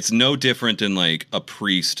like it's no different than like a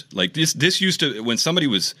priest. Like this used to, when somebody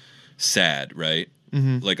was sad, right?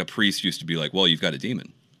 Mm-hmm. Like a priest used to be like, well, you've got a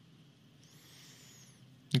demon.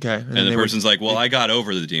 Okay. And then the they would- person's like, well, I got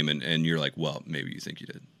over the demon. And you're like, well, maybe you think you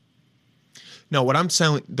did. No, what I'm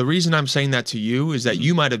saying, the reason I'm saying that to you is that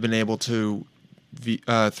you might have been able to,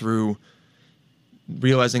 through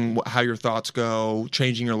realizing how your thoughts go,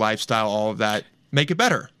 changing your lifestyle, all of that, make it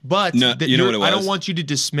better. But No, you know what it I don't was? want you to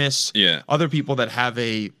dismiss Yeah. other people that have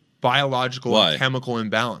a biological Why? and chemical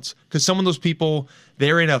imbalance. Because some of those people,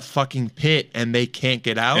 they're in a fucking pit and they can't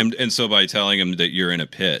get out. And so by telling them that you're in a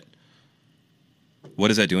pit, what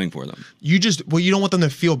is that doing for them? You don't want them to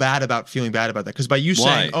feel bad about feeling bad about that. Because by you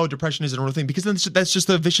Why? saying, "Oh, depression isn't a real thing," because then that's just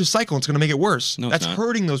a vicious cycle. It's going to make it worse. No, it's That's not.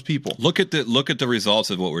 hurting those people. Look at the results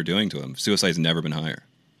of what we're doing to them. Suicide's never been higher.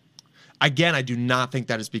 Again, I do not think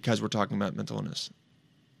that is because we're talking about mental illness.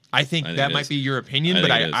 I think it that might is. be your opinion, I but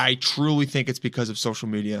think it is. I truly think it's because of social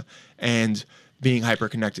media and being hyper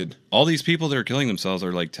connected. All these people that are killing themselves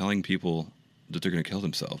are like telling people that they're going to kill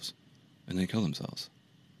themselves, and they kill themselves.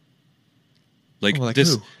 Like, Like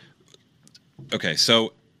this. who? Okay,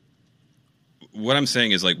 so what I'm saying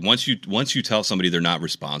is like once you tell somebody they're not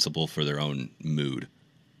responsible for their own mood,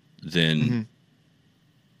 then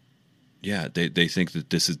yeah, they think that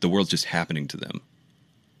this is the world's just happening to them.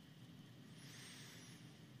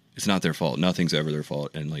 It's not their fault. Nothing's ever their fault,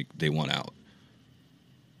 and like they want out.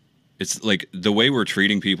 It's like the way we're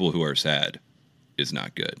treating people who are sad is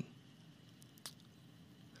not good.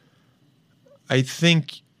 I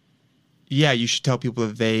think, yeah, you should tell people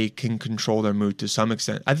that they can control their mood to some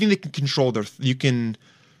extent. I think they can control you can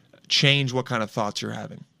change what kind of thoughts you're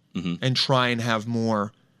having and try and have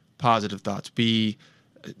more positive thoughts.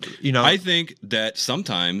 I think that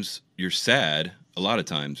sometimes you're sad. A lot of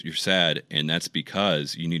times you're sad, and that's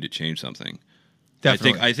because you need to change something.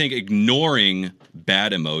 Definitely. I think ignoring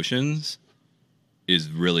bad emotions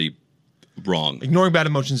is really wrong. Ignoring bad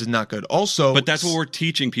emotions is not good. Also, But that's what we're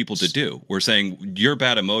teaching people to do. We're saying your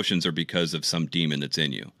bad emotions are because of some demon that's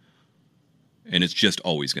in you. And it's just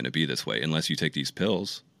always going to be this way unless you take these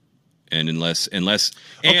pills. And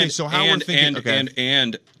so how we're thinking-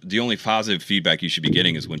 and the only positive feedback you should be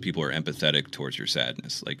getting is when people are empathetic towards your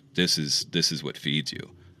sadness. Like this is what feeds you.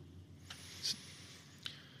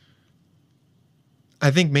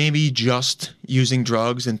 I think maybe just using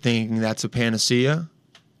drugs and thinking that's a panacea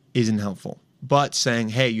isn't helpful. But saying,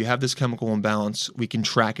 hey, you have this chemical imbalance, we can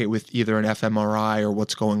track it with either an fMRI or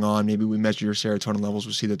what's going on. Maybe we measure your serotonin levels,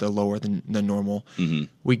 we see that they're lower than normal. Mm-hmm.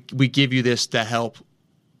 We give you this to help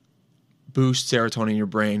boost serotonin in your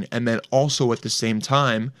brain, and then also at the same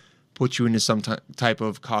time put you into some type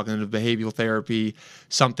of cognitive behavioral therapy,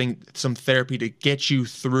 some therapy to get you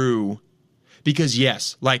through. Because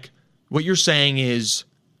yes, like what you're saying is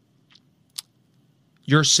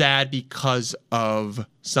you're sad because of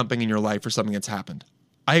something in your life or something that's happened.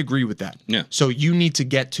 I agree with that. Yeah. So you need to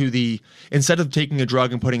get to instead of taking a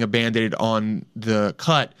drug and putting a Band-Aid on the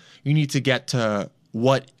cut, you need to get to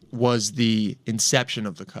what was the inception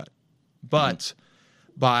of the cut. But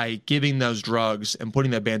by giving those drugs and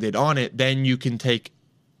putting that Band-Aid on it, then you can take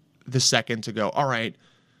the second to go, all right,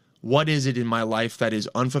 what is it in my life that is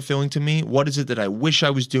unfulfilling to me? What is it that I wish I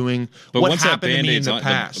was doing? But what once that happened to me in Band-Aid's the on,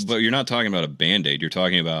 past? but you're not talking about a Band-Aid. You're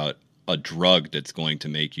talking about a drug that's going to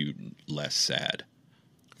make you less sad.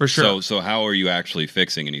 For sure. So how are you actually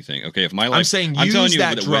fixing anything? Okay, if my life, I'm saying I'm telling use you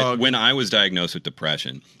that that drug. when I was diagnosed with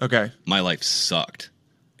depression, Okay. my life sucked,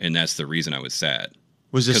 and that's the reason I was sad.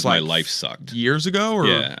 Was this Because like my life sucked. years ago? Or?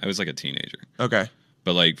 Yeah, I was like a teenager, Okay.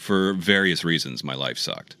 but like for various reasons, my life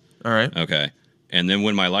sucked. All right. Okay, and then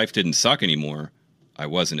when my life didn't suck anymore, I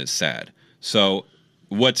wasn't as sad. So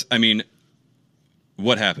what happened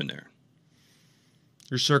there?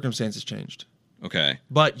 Your circumstances changed. Okay,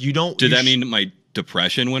 But you don't... did you that mean my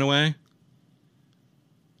depression went away?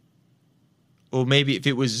 Well, maybe if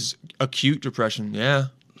it was acute depression, yeah.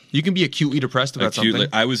 You can be acutely depressed about Acutely,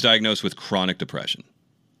 something. I was diagnosed with chronic depression.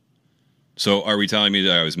 So are we telling me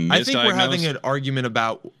that I was misdiagnosed? I think we're having an argument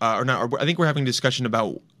about... or not. I think we're having a discussion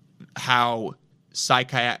about how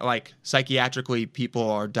psychiatrically people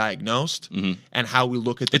are diagnosed and how we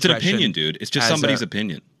look at It's an depression. opinion, dude. It's just as somebody's a-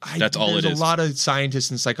 opinion. That's all it is. There's a lot of scientists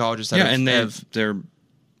and psychologists that yeah, have, and have... they're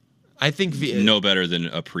I think... no better than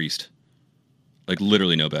a priest. Like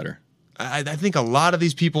literally no better. I think a lot of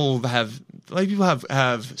these people have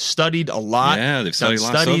studied a lot. Yeah, they've studied a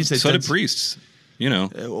done lot. Studies, So they've did done- priests. You know.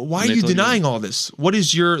 Why are And they you told denying all this? What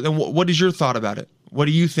is your thought about it? What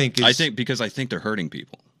do you think is... I think they're hurting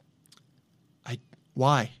people.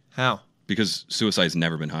 Why? How? Because suicide's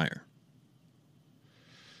never been higher.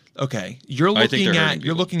 Okay, you're I think looking they're at hurting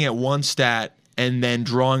you're people. looking at one stat and then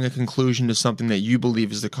drawing a conclusion to something that you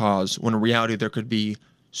believe is the cause, when in reality there could be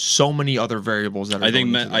so many other variables that are. I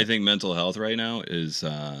think going into that. I think mental health right now is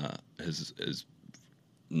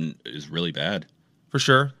really bad. For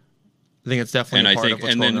sure. I think it's definitely And a I part think of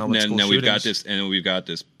what's and going then on with school now we've got shootings.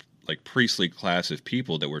 this like priestly class of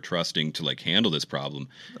people that we're trusting to like handle this problem,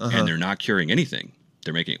 Uh-huh. and they're not curing anything.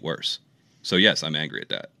 They're making it worse. So yes, I'm angry at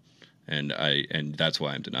that, and that's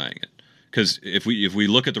why I'm denying it. Because if we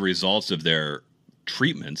look at the results of their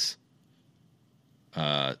treatments,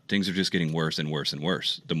 things are just getting worse and worse and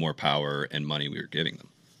worse. The more power and money we are giving them.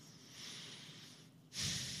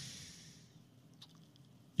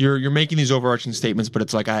 You're making these overarching statements, but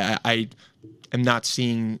it's like I am not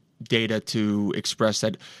seeing data to express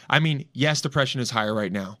that. I mean, yes, depression is higher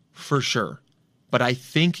right now, for sure. But I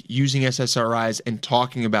think using SSRIs and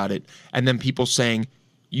talking about it, and then people saying,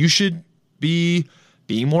 you should be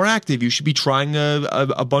being more active, you should be trying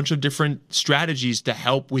a bunch of different strategies to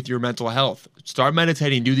help with your mental health. Start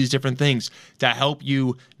meditating, do these different things to help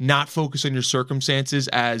you not focus on your circumstances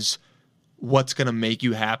as what's going to make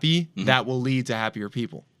you happy. That will lead to happier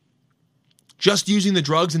people. Just using the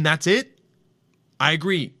drugs and that's it, I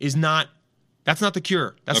agree, that's not the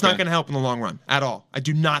cure. That's not Okay. going to help in the long run at all. I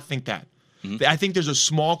do not think that. I think there's a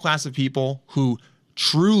small class of people who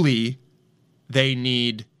truly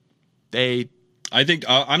I think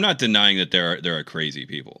I'm not denying that there are crazy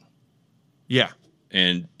people. yeah.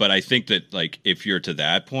 But I think that like if you're to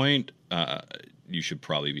that point, you should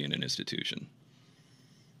probably be in an institution.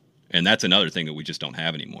 And that's another thing that we just don't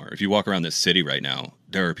have anymore. If you walk around this city right now,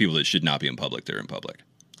 there are people that should not be in public. They're in public.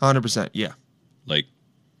 100%, yeah. Like,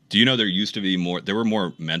 do you know there were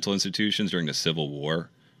more mental institutions during the Civil War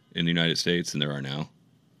in the United States than there are now?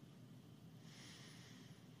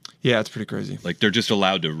 Yeah, it's pretty crazy. Like, they're just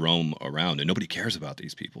allowed to roam around, and nobody cares about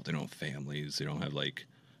these people. They don't have families. They don't have, like...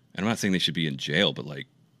 And I'm not saying they should be in jail, but, like,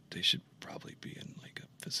 they should probably be in, like,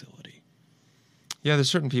 a facility. Yeah, there's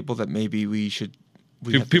certain people that maybe we have to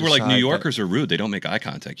People are like, decide New that- Yorkers are rude. They don't make eye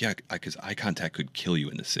contact. Yeah, because eye contact could kill you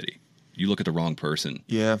in the city. You look at the wrong person.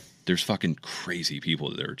 Yeah. There's fucking crazy people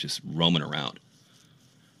that are just roaming around.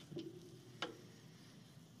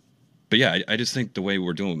 But yeah, I just think the way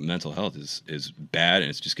we're doing with mental health is bad, and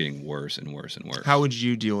it's just getting worse and worse and worse. How would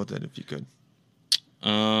you deal with it if you could?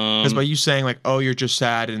 Because by you saying like, oh, you're just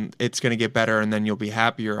sad and it's going to get better and then you'll be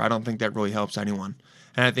happier, I don't think that really helps anyone.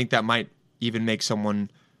 And I think that might even make someone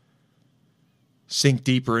sink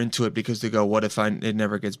deeper into it because they go, what if it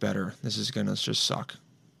never gets better? This is going to just suck.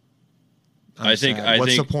 What's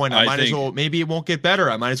the point? Maybe it won't get better.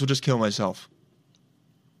 I might as well just kill myself.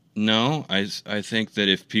 No, I think that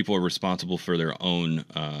if people are responsible for their own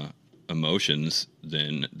emotions,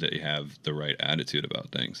 then they have the right attitude about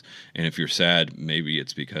things. And if you're sad, maybe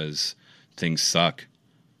it's because things suck,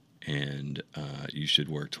 and you should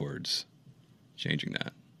work towards changing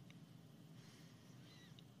that.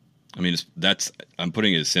 I mean, I'm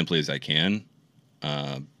putting it as simply as I can,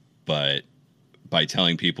 but by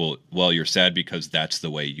telling people, well, you're sad because that's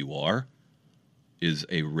the way you are, is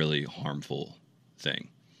a really harmful thing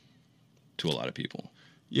to a lot of people.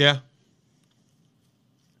 Yeah.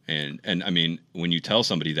 And I mean, when you tell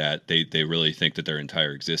somebody that, they really think that their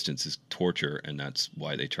entire existence is torture, and that's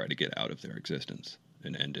why they try to get out of their existence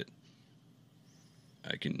and end it.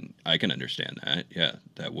 I can understand that. Yeah,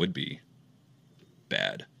 that would be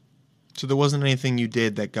bad. So there wasn't anything you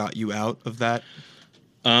did that got you out of that?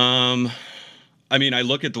 I mean, I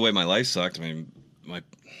look at the way my life sucked. I mean,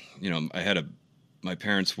 my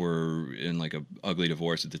parents were in like a ugly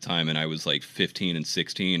divorce at the time, and I was like 15 and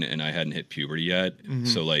 16, and I hadn't hit puberty yet. Mm-hmm.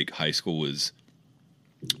 So like high school was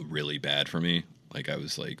really bad for me. Like I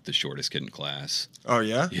was like the shortest kid in class. Oh,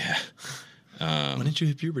 yeah? Yeah. When did you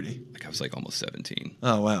hit puberty? Like I was like almost 17.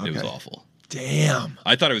 Oh, wow. It was okay. awful. Damn.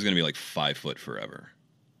 I thought I was going to be like 5 foot forever.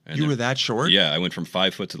 And You then- were that short? Yeah, I went from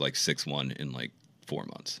 5 foot to like 6'1" in like 4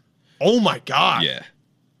 months. Oh, my God. Yeah.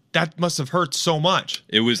 That must have hurt so much.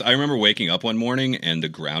 It was. I remember waking up one morning and the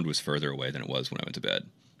ground was further away than it was when I went to bed.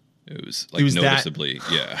 It was like was that- noticeably.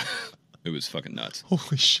 Yeah, it was fucking nuts.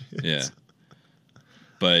 Holy shit. Yeah,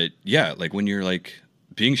 but yeah, like when you're like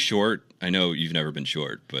being short. I know you've never been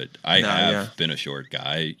short, but I have been a short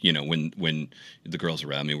guy. You know, when the girls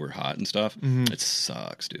around me were hot and stuff, it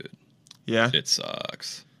sucks, dude. Yeah? It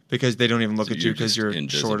sucks. Because they don't even look So at you you're because just you're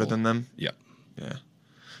invisible. shorter than them? Yep. Yeah.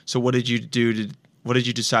 So what did you do what did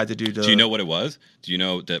you decide to do to... Do you know what it was? Do you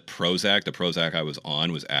know that Prozac, the Prozac I was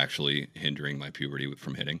on, was actually hindering my puberty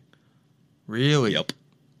from hitting? Really? Yep.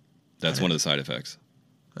 That's one of the side effects.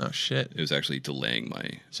 Oh, shit. It was actually delaying my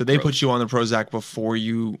So they growth. put you on the Prozac before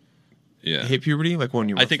you Yeah. hit puberty? Like when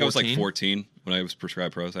you were I think I was like 14? 14 when I was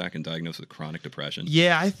prescribed Prozac and diagnosed with chronic depression.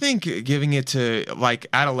 Yeah, I think giving it to like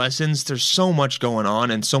adolescents, there's so much going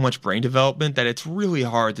on and so much brain development that it's really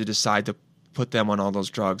hard to decide to put them on all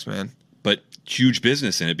those drugs, man. But huge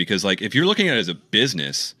business in it because like if you're looking at it as a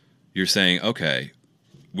business, you're saying, okay,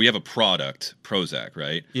 we have a product, Prozac,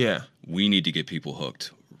 right? Yeah. We need to get people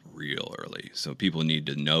hooked real early. So people need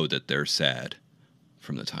to know that they're sad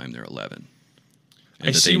from the time they're 11. And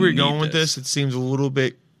I that see they where you're need going with this. It seems a little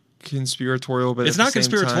bit conspiratorial, but It's at not the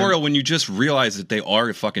same conspiratorial time- when you just realize that they are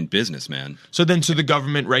a fucking business, man. So then, the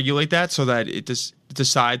government regulate that so that it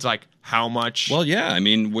decides like how much. Well, yeah, I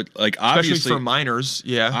mean, like especially obviously, for minors.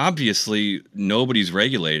 Yeah, obviously, nobody's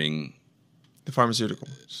regulating, the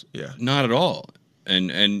pharmaceuticals. Yeah, not at all,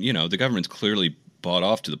 and you know, the government's clearly bought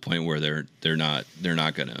off to the point where they're not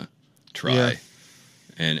gonna try, Yeah.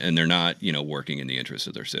 and they're not working in the interest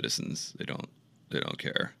of their citizens. They don't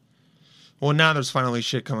care. Well, now there's finally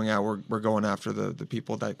shit coming out. We're going after the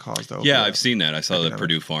people that caused the. Yeah, opioid I've seen that. I saw that epidemic.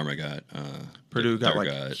 Purdue Pharma got Purdue got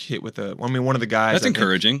their like hit with a. I mean, one of the guys. That's I think-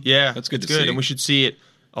 encouraging. Yeah, That's good it's to see. and we should see it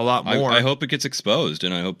a lot more. I hope it gets exposed,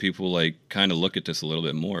 and I hope people like kind of look at this a little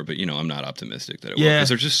bit more. But I'm not optimistic that it will Yeah. because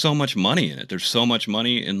there's just so much money in it. There's so much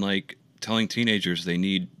money in like telling teenagers they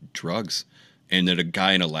need drugs, and that a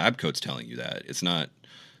guy in a lab coat's telling you that. It's not,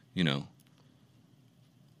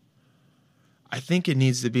 I think it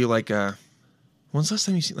needs to be like a. When's the last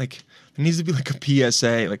time you see like? It needs to be like a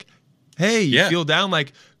PSA, like, hey, you Yeah. feel down,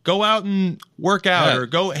 like go out and work out Yeah. or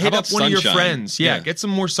go How hit about up one of your sunshine? friends. Yeah, Yeah. get some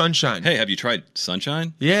more sunshine. Hey, have you tried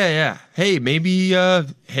sunshine? Yeah. Hey, maybe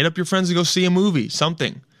hit up your friends to go see a movie,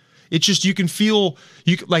 something. It's just you can feel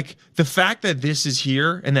like the fact that this is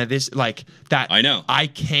here and that this like that I know. I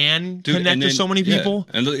can Dude, connect and with then- so many yeah. people.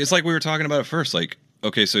 And it's like we were talking about at first. Like,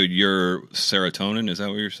 okay, so your serotonin, is that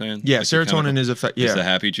what you're saying? Yeah, Like your serotonin chemical- is It's the yeah.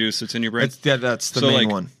 happy juice that's in your brain. That's the So, main like,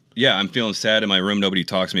 one. Yeah, I'm feeling sad in my room. Nobody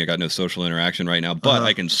talks to me. I got no social interaction right now, but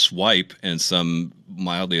I can swipe and some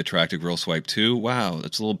mildly attractive girl swipe too. Wow,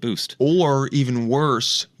 that's a little boost. Or even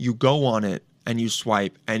worse, you go on it and you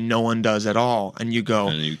swipe and no one does at all, and you go,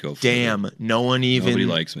 And you go, damn, no one even Nobody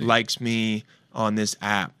likes me. on this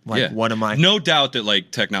app. Like, Yeah. what am I? No doubt that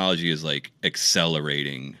like technology is like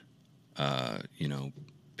accelerating,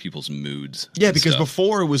 people's moods. Yeah, and because stuff.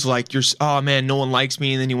 before it was like oh man, no one likes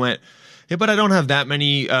me, and then you went, yeah, but I don't have that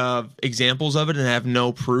many examples of it, and I have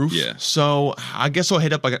no proof. Yeah. So I guess I'll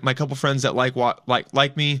hit up my couple friends that like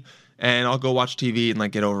me, and I'll go watch TV and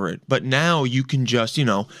like get over it. But now you can just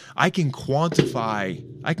I can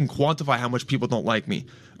quantify how much people don't like me.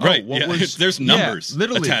 Oh, Right. what Yeah. was- There's yeah, numbers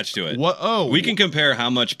literally attached to it. What? Oh, we can compare how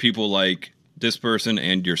much people like this person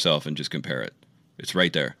and yourself and just compare it. It's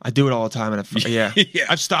right there. I do it all the time, and yeah. Yeah.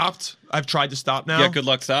 I've stopped. I've tried to stop now. Yeah, good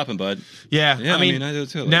luck stopping, bud. Yeah, Yeah, I mean, I do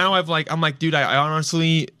too. Now I'm like, dude, I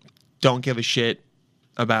honestly don't give a shit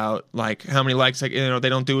about like how many likes they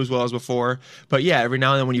don't do as well as before. But yeah, every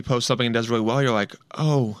now and then when you post something and it does really well, you're like,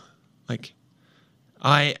 oh, like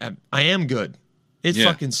I am good. It Yeah.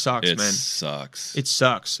 fucking sucks, It man. sucks. It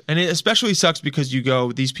sucks, and it especially sucks because you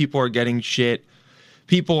go, these people are getting shit.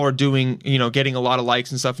 People are doing, getting a lot of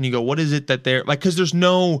likes and stuff, and you go, what is it that they're like? Because there's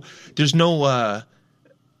no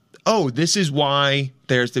oh, this is why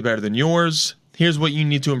theirs did better than yours. Here's what you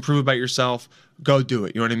need to improve about yourself. Go do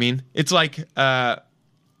it. You know what I mean? It's like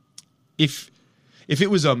if it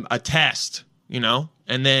was a test, you know,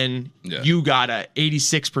 and then you got a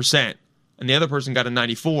 86% and the other person got a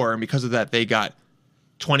 94, and because of that they got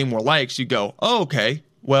 20 more likes, you go, oh, okay.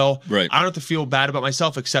 Well, I don't have to feel bad about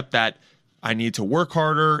myself except that I need to work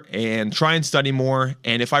harder and try and study more.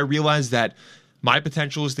 And if I realize that my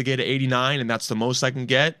potential is to get an 89 and that's the most I can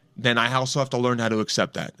get, then I also have to learn how to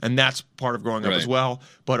accept that. And that's part of growing up as well.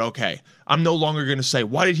 But okay, I'm no longer going to say,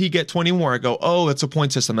 why did he get 20 more? I go, oh, it's a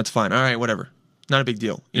point system. That's fine. All right, whatever. Not a big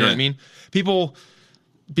deal. You know what I mean?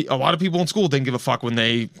 A lot of people in school didn't give a fuck when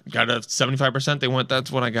they got a 75%. They went,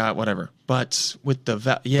 that's what I got, whatever. But with the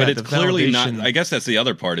but it's the clearly validation, not. I guess that's the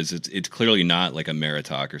other part is it's clearly not like a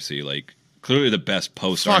meritocracy. Like clearly the best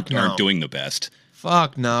posts aren't doing the best.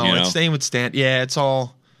 Fuck no. You know? It's same with Stan. Yeah, it's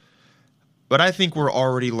all. But I think we're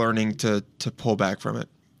already learning to pull back from it.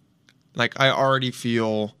 Like I already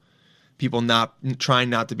feel people trying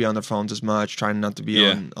not to be on their phones as much, trying not to be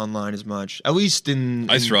online as much. At least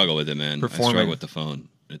I struggle with it, man. Performing. I struggle with the phone.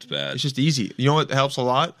 It's bad. It's just easy. You know what helps a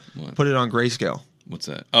lot? What? Put it on grayscale. What's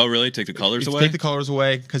that? Oh, really? Take the colors away? Take the colors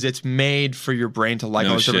away because it's made for your brain to like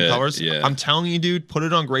all those different colors. Yeah. I'm telling you, dude, put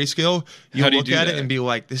it on grayscale. You'll look at it and be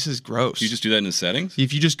like, this is gross. Do you just do that in the settings?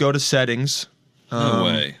 If you just go to settings. No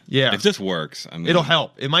way. Yeah. If this works, it'll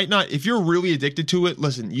help. It might not. If you're really addicted to it,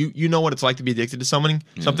 listen, you know what it's like to be addicted to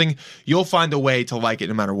something. You'll find a way to like it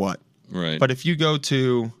no matter what. Right. But if you go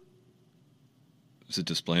to... Is it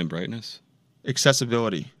display and brightness?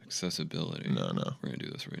 Accessibility. No. No. We're going to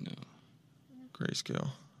do this right now. Grayscale.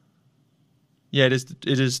 Yeah, it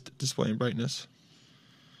is display and brightness.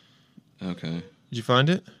 Okay. Did you find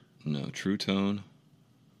it? No. True tone.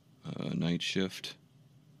 Night shift.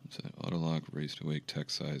 What's that? Auto lock, raise to wake,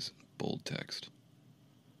 text size, bold text.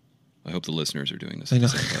 I hope the listeners are doing this. I know.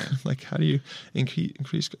 Like, how do you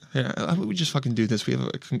increase? Yeah, how about we just fucking do this? We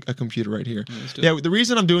have a computer right here. Yeah, the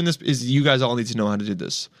reason I'm doing this is you guys all need to know how to do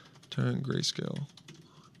this. Turn grayscale.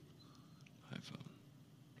 iPhone.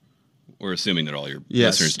 We're assuming that all your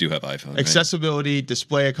listeners do have iPhone. Accessibility,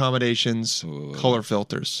 display accommodations, color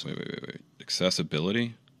filters. Wait.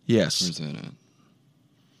 Accessibility? Yes. Where's that at?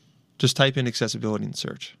 Just type in accessibility and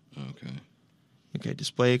search. Okay,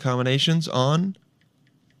 display accommodations on,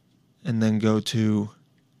 and then go to...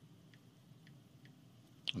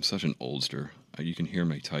 I'm such an oldster. You can hear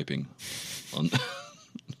me typing. On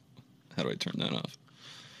How do I turn that off?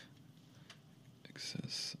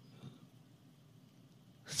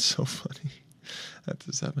 It's so funny. That's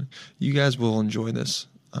what's happening. You guys will enjoy this.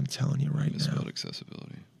 I'm telling you right now. Misspelled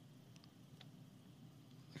accessibility.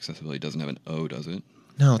 Accessibility doesn't have an O, does it?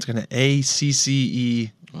 No, it's gonna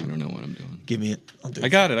ACCE. I don't know what I'm doing. Give me it. I'll do it. I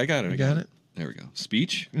got it. You got it? There we go.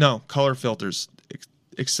 Speech? No, color filters.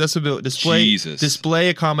 Accessibility. Display. Jesus. Display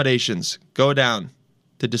accommodations. Go down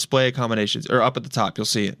to display accommodations, or up at the top. You'll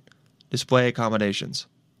see it. Display accommodations.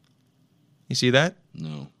 You see that?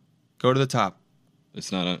 No. Go to the top.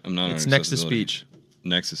 It's not. I'm not. It's on next to accessibility. speech.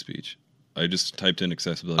 Next to speech. I just typed in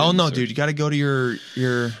accessibility. Oh no, search. dude! You got to go to your.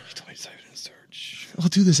 You told me to type it in search. We'll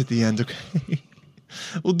do this at the end, okay?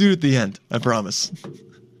 We'll do it at the end. I promise.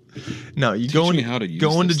 No, you go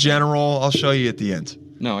into general. I'll show you at the end.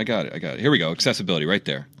 No, I got it. Here we go. Accessibility right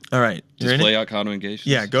there. All right. Display auto engagement.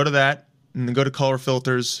 Yeah, go to that and then go to color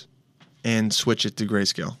filters and switch it to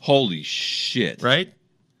grayscale. Holy shit! Right?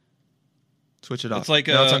 Switch it off. It's like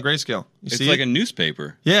now it's on grayscale. It's like a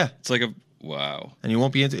newspaper. Yeah. It's like a wow. And you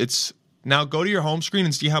won't be into it's now. Go to your home screen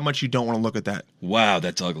and see how much you don't want to look at that. Wow,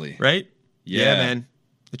 that's ugly. Right? Yeah, man.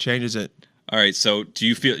 It changes it. All right. So, do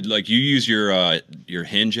you feel like you use your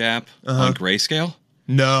Hinge app on grayscale?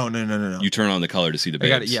 No. You turn on the color to see the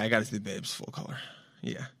babes. I got to see the babes full color.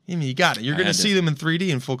 Yeah. I mean, you got it. You're going to see them in 3D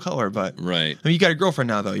in full color, but... Right. I mean, you got a girlfriend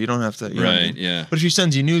now, though. You don't have to... You know what I mean? Yeah. But if she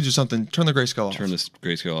sends you nudes or something, turn the grayscale off. Turn this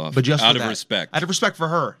grayscale off. But just out of respect. Out of respect for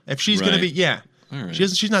her. If she's going to be... Yeah. All right.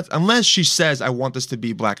 She's not... Unless she says, I want this to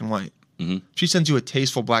be black and white. Mm-hmm. She sends you a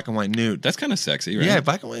tasteful black and white nude. That's kind of sexy, right? Yeah,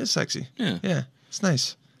 black and white is sexy. Yeah. Yeah. It's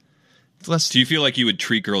nice. It's less... Do you feel like you would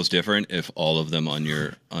treat girls different if all of them on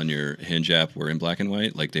your Hinge app were in black and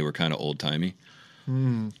white? Like they were kind of old-timey?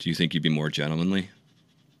 Do you think you'd be more gentlemanly?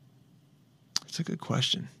 That's a good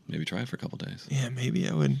question. Maybe try it for a couple days. Yeah, maybe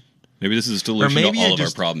I would. Maybe this is a solution to all of our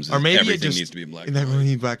problems. Or maybe everything needs to be in black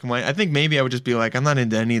and white. I think maybe I would just be like, I'm not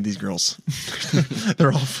into any of these girls.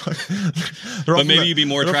 They're all But maybe you'd be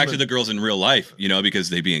more attracted to girls in real life, because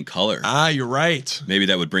they'd be in color. Ah, you're right. Maybe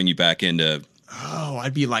that would bring you back into... Oh,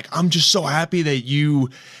 I'd be like, I'm just so happy that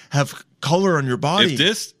you have color on your body.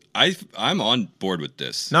 I'm on board with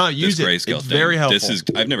this. No, use this it. grayscale It's thing. very helpful.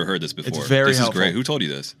 I've never heard this before. It's very this helpful. is great. Who told you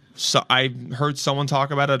this? So I heard someone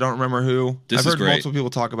talk about it. I don't remember who. This I've is heard great. multiple people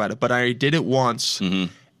talk about it, but I did it once,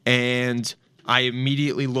 and I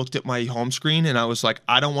immediately looked at my home screen and I was like,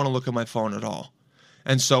 I don't want to look at my phone at all.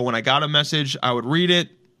 And so when I got a message, I would read it.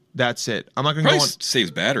 That's it. I'm not going to go Probably on.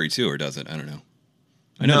 saves battery too, or does it? I don't know.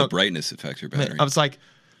 I know No. the brightness affects your battery. I was like,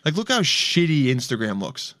 look how shitty Instagram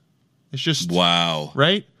looks. It's just Wow.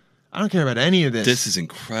 right. I don't care about any of this. This is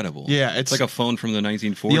incredible. Yeah, it's it's- like a phone from the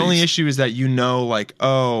 1940s. The only issue is that like,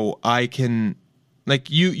 oh, I can, like,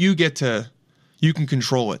 you can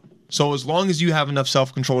control it. So as long as you have enough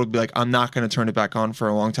self control to be like, I'm not going to turn it back on for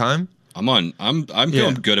a long time. I'm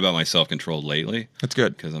feeling good about my self control lately That's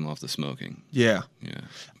good. because I'm off the smoking. Yeah, Yeah,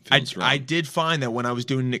 I feeling strong. did find that when I was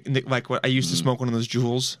doing like what I used to smoke one of those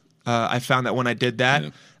Juuls. I found that when I did that, Yeah.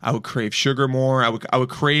 I would crave sugar more. I would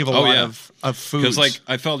crave a lot of foods. Because like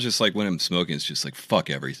I felt just like when I'm smoking, it's just like fuck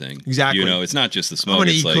everything. Exactly. You know, it's not just the smoke. I'm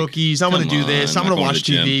gonna it's eat like, cookies. I'm gonna come do this. on, I'm gonna going watch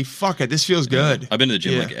to the TV. gym. Fuck it. This feels good. I've been to the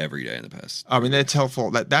gym Yeah. like every day in the past. I mean, that's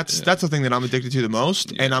helpful. That's the thing that I'm addicted to the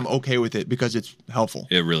most, and I'm okay with it because it's helpful.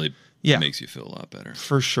 It really Yeah. makes you feel a lot better.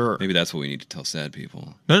 For sure. Maybe that's what we need to tell sad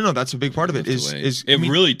people. No, that's a big part of it. Lift away. Is it I mean,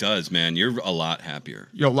 really does, man. You're a lot happier.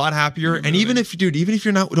 you're a lot happier, and moving. even if you're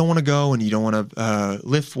don't want to go and you don't want to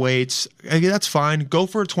lift weights, that's fine. Go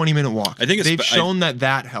for a 20-minute walk. I think they've shown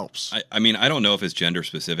that helps. I mean, I don't know if it's gender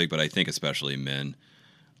specific, but I think especially men,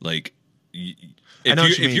 like, I if know what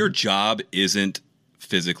you if mean. your job isn't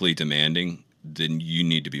physically demanding, then you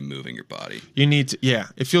need to be moving your body. You need to,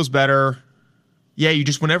 it feels better. Yeah, you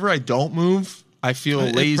just whenever I don't move, I feel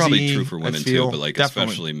lazy. It's probably true for I women feel- too, but like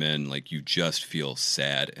definitely. especially men, like you just feel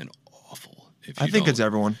sad and awful. If you I think don't. it's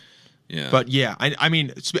everyone. Yeah, But yeah, I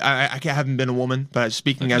mean, I haven't been a woman, but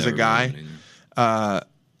speaking I've as a never guy, been either.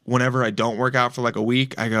 whenever I don't work out for like a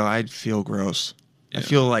week, I go, I feel gross. I Yeah.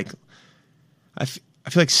 feel like I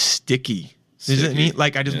feel like sticky. Does it Sticky, mean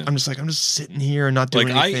like yeah. I'm just sitting here and not doing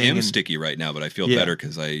like I anything? am and- sticky right now, but I feel Yeah. better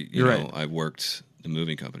because I You're right. I worked the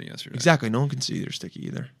moving company yesterday. Exactly. No one can see you're sticky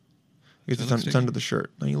either. It's, I look it's sticky? under the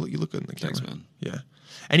shirt. No, you look good in the camera. Thanks, man. Yeah.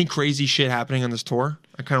 Any crazy shit happening on this tour?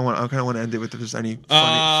 I kind of want to end it with if there's any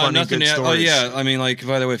funny Nothing good yet. stories. Oh yeah, I mean, like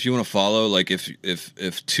by the way, if you want to follow, like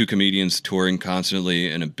if two comedians touring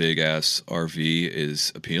constantly in a big ass RV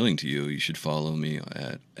is appealing to you, you should follow me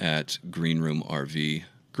at Green Room RV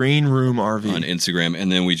Green Room RV. on Instagram,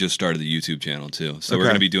 and then we just started the YouTube channel too. So we're Okay.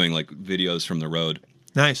 going to be doing like videos from the road.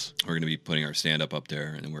 Nice. We're going to be putting our stand up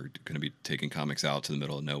there, and then we're going to be taking comics out to the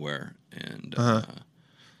middle of nowhere and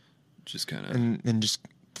just kind of. And just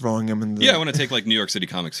throwing them in the. Yeah, I want to take like New York City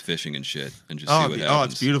comics fishing and shit, and just see what happens. Oh,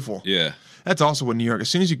 it's beautiful. Yeah. That's also what New York. As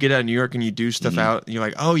soon as you get out of New York and you do stuff out, you're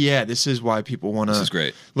like, oh yeah, this is why people want to. This is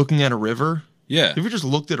great. Looking at a river. Yeah. Have you ever just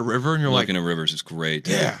looked at a river and you're Looking like, at rivers is great.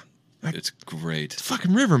 dude. yeah, It's great.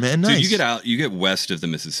 fucking river, man. Nice. Dude, you get west of the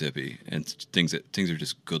Mississippi, and things are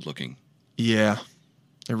just good looking. Yeah,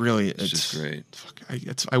 it really. It's just great. Fuck,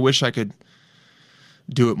 I wish I could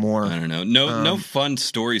do it more. I don't know. No fun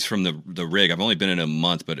stories from the rig. I've only been in a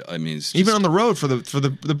month, but I mean, it's just, Even on the road for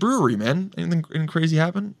the brewery, man. Anything crazy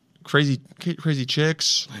happen? Crazy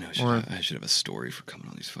chicks. I know. I should have a story for coming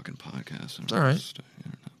on these fucking podcasts. all right. I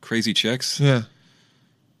don't know. Crazy chicks. Yeah.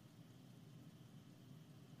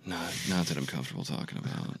 Not that I'm comfortable talking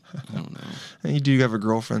about. I don't know. And you do have a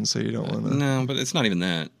girlfriend, so you don't want to. No, but it's not even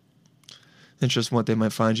that. It's just what they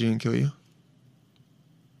might find you and kill you.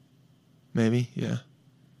 Maybe, yeah.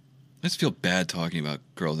 I just feel bad talking about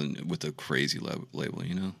girls with a crazy label.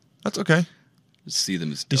 You know, That's okay. just see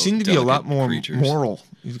them as You seem to be a lot delicate more creatures. moral.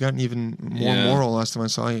 You've gotten even more Yeah. moral last time I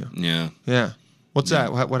saw you. Yeah. Yeah. What's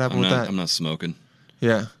that? What happened with that? I'm not smoking.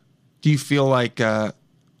 Yeah. Do you feel like? But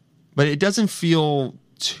it doesn't feel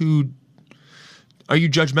too. Are you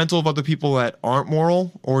judgmental of other people that aren't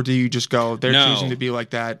moral, or do you just go, they're No. choosing to be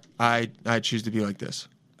like that? I choose to be like this.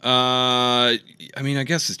 I mean, I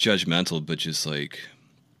guess it's judgmental, but just like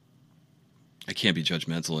I can't be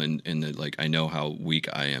judgmental in that, like, I know how weak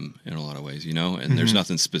I am in a lot of ways, you know, and there's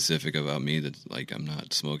nothing specific about me that, like, I'm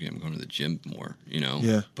not smoking. I'm going to the gym more, you know.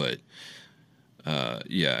 Yeah. But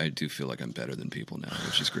yeah, I do feel like I'm better than people now,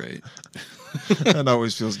 which is great. That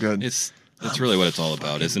always feels good. That's really what it's all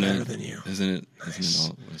better than you. Isn't it? Isn't it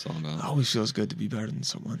all what it's all about? It always feels good to be better than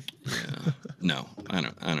someone. Yeah. No, I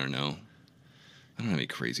don't know. I don't have any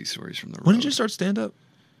crazy stories from the road. When did you start stand up?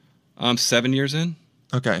 7 years in.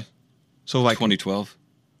 Okay. So like 2012.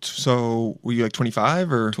 So were you like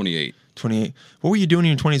 25 or 28. 28? What were you doing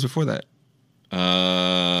in your 20s before that?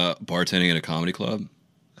 Bartending at a comedy club.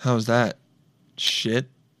 How was that? Shit. It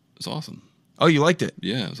was awesome. Oh, you liked it?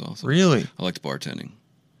 Yeah, it was awesome. Really? I liked bartending.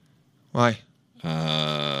 Why?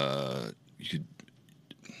 You could,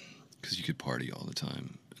 because you could party all the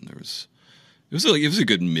time, and it was a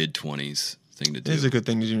good mid-20s thing to do. It is a good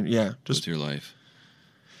thing to do. Yeah, with just your life.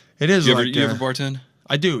 it is. You like, ever bartend?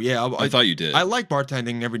 I do. Yeah, I thought you did. I like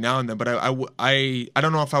bartending every now and then, but I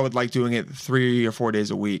don't know if I would like doing it 3 or 4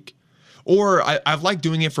 days a week. Or I've liked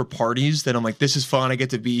doing it for parties that I'm like, this is fun. I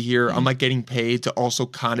get to be here. I'm like getting paid to also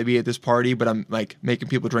kind of be at this party, but I'm like making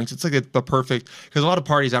people drinks. It's like the perfect, because a lot of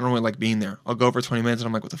parties, I don't really like being there. I'll go for 20 minutes and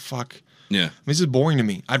I'm like, what the fuck? Yeah. This is boring to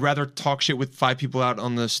me. I'd rather talk shit with 5 people out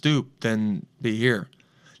on the stoop than be here.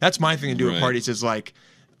 That's my thing to do at Right. parties is like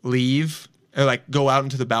leave or like go out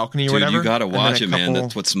into the balcony or Dude, whatever. you gotta and then watch a it, man. couple-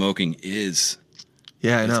 That's what smoking is.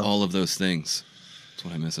 Yeah, I It's know. all of those things. That's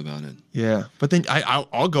what I miss about it. Yeah, but then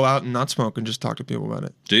I'll go out and not smoke and just talk to people about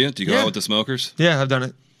it. Do you? Do you go Yeah. out with the smokers? Yeah, I've done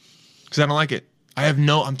it because I don't like it.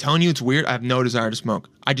 I'm telling you, it's weird. I have no desire to smoke.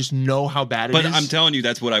 I just know how bad it is. But I'm telling you,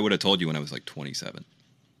 that's what I would have told you when I was like 27.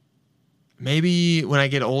 Maybe when I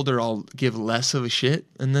get older, I'll give less of a shit,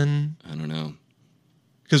 and then I don't know.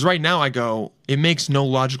 because right now I go, it makes no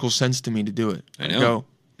logical sense to me to do it. I know. Go,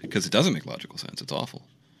 Because it doesn't make logical sense. It's awful.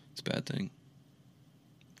 It's a bad thing.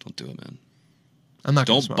 Don't do it, man. I'm not.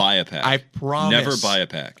 gonna Don't smoke. buy a pack. I promise. Never buy a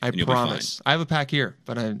pack. I and you'll be fine. promise. I have a pack here,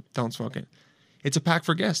 but I don't smoke it. It's a pack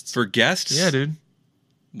for guests. For guests? Yeah, dude.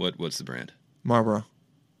 What's the brand? Marlboro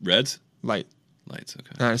Reds? Light. Lights,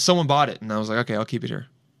 okay. Someone bought it, and I was like, okay, I'll keep it here.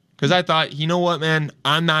 Because I thought, you know what, man?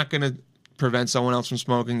 I'm not going to prevent someone else from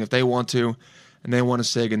smoking. If they want to, and they want a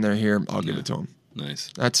cig and they're here, I'll give it to them.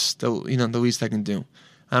 Nice. That's the least I can do.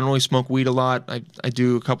 I don't really smoke weed a lot. I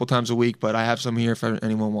do a couple times a week, but I have some here if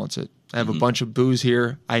anyone wants it. I have a bunch of booze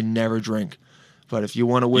here. I never drink. But if you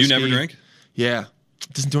want a whiskey... You never drink? Yeah.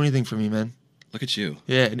 It doesn't do anything for me, man. Look at you.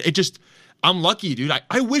 Yeah, and it just... I'm lucky, dude.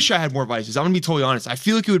 I wish I had more vices. I'm going to be totally honest. I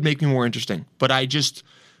feel like it would make me more interesting. But I just...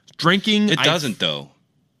 Drinking... It doesn't, though.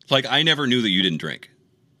 Like, I never knew that you didn't drink.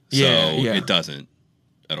 So Yeah. it doesn't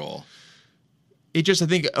at all. It just, I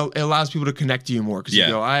think, it allows people to connect to you more because Yeah.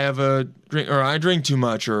 you go, I have a drink, or I drink too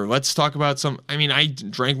much, or let's talk about some. I mean, I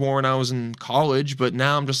drank more when I was in college, but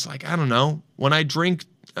now I'm just like, I don't know. When I drink,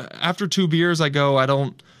 after 2 beers, I go, I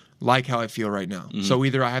don't like how I feel right now. Mm-hmm. So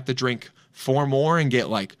either I have to drink 4 more and get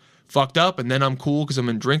like fucked up, and then I'm cool because I'm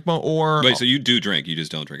in drink mode, or Wait, so you do drink, you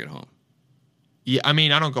just don't drink at home? yeah, I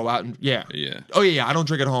mean, I don't go out and Yeah. Oh yeah, I don't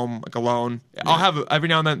drink at home like alone. I'll have every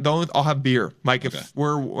now and then. I'll have beer. Like if Okay.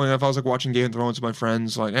 if I was like watching Game of Thrones with my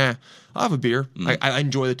friends, like I'll have a beer. I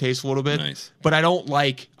enjoy the taste a little bit. Nice. But I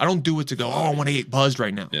don't do it to go. Oh, I want to get buzzed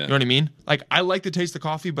right now. Yeah. You know what I mean? Like I like the taste of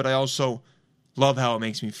coffee, but I also love how it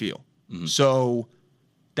makes me feel. So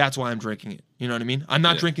that's why I'm drinking it. You know what I mean? I'm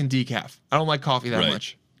not Yeah. drinking decaf. I don't like coffee that Right.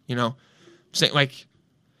 much. You know, saying like.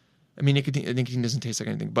 I mean, nicotine doesn't taste like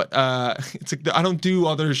anything, but it's like I don't do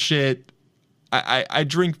other shit. I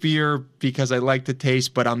drink beer because I like the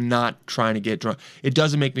taste, but I'm not trying to get drunk. It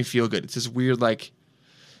doesn't make me feel good. It's this weird, like,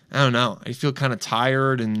 I don't know. I feel kind of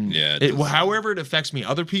tired, and Yeah, it does. however it affects me,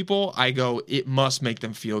 other people, I go, it must make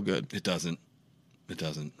them feel good. It doesn't. It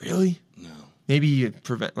doesn't. Really? No. Maybe it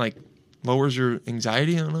lowers your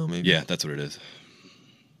anxiety. I don't know. Maybe. Yeah, that's what it is.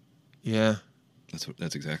 Yeah.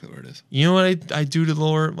 That's exactly what it is. You know what I do to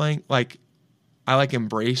lower my I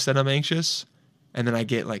embrace that I'm anxious, and then I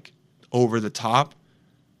get over the top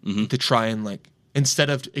to try and instead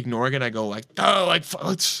of ignoring it, I go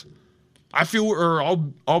let's. I feel, or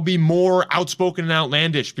I'll be more outspoken and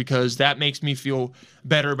outlandish because that makes me feel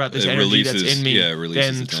better about this It energy that's releases- in me yeah, it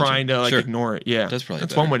releases than the trying to tension. Sure. ignore it. Yeah, That's probably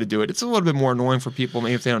that's better. one way to do it. It's a little bit more annoying for people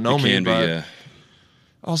maybe if they don't know It me, can be, but yeah.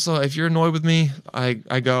 also if you're annoyed with me, I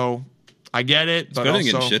go. I get it, but better than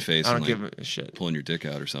also getting shit-faced I don't and, give a shit. Pulling your dick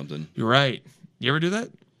out or something. You're right. You ever do that?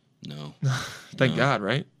 No. Thank No. God,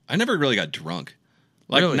 right? I never really got drunk.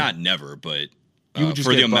 Like, Really? not never, but You would just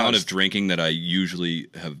for the get amount buzzed. of drinking that I usually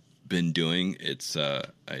have been doing, it's I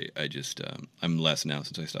just I'm less now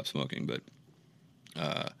since I stopped smoking, but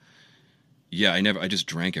yeah, I just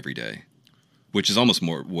drank every day, which is almost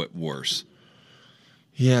worse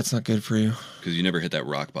Yeah, it's not good for you. because you never hit that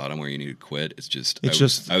rock bottom where you need to quit. It's just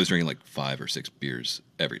It's I was drinking like 5 or 6 beers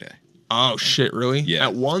every day Oh shit, really? Yeah.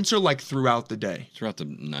 At once or throughout the day? throughout the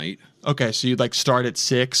night. Okay, so you'd start at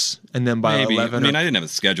 6 and then by Maybe 11. I mean I didn't have a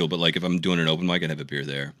schedule, but like if I'm doing an open mic, I'd have a beer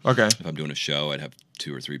there. Okay. If I'm doing a show, I'd have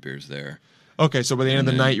 2 or 3 beers there. Okay, so by the end of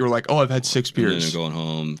the then- night, you were like, "Oh, I've had 6 And then beers." I'm going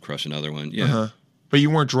home, crush another one. Yeah. Uh-huh. But you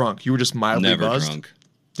weren't drunk. You were just mildly Never buzzed. drunk.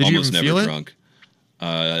 Did you Almost even never feel it? drunk.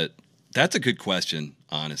 That's a good question,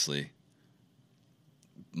 honestly.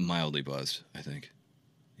 Mildly buzzed, I think.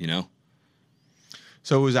 You know?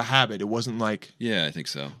 So it was a habit. It wasn't like, Yeah, I think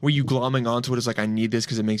so. were you glomming onto it as like, I need this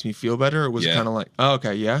because it makes me feel better? Or was it Yeah. kind of like, oh,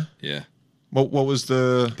 okay, yeah? Yeah. What was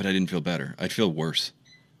the, But I didn't feel better. I'd feel worse,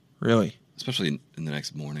 really? especially in the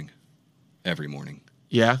next morning. Every morning.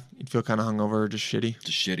 Yeah? You'd feel kind of hungover or just shitty?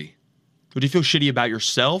 Just shitty. Would you feel shitty about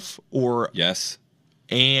yourself or, Yes.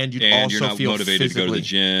 and you'd And also you're not feel motivated to go to the physically?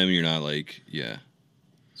 gym. You're not like, yeah.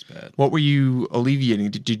 It's bad. What were you alleviating?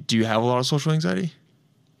 Do you have a lot of social anxiety?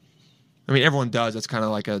 I mean, everyone does. That's kind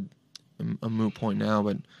of like a moot point now.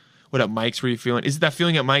 But what at Mike's were you feeling? Is it that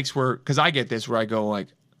feeling at Mike's where? Because I get this where I go like,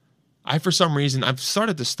 for some reason I've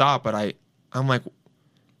started to stop, but I'm like,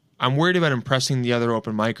 I'm worried about impressing the other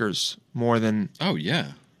open micers more than. Oh,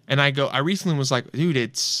 yeah. And I recently was like, dude,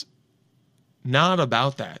 it's not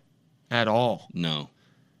about that at all. No.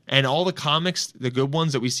 And all the comics, the good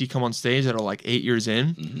ones that we see come on stage that are like 8 years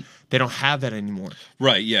in, Mm-hmm. they don't have that anymore.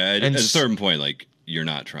 Right, yeah. At And a certain point, like, you're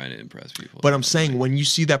not trying to impress people. But I'm saying when you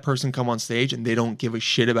see that person come on stage and they don't give a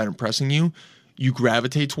shit about impressing you, you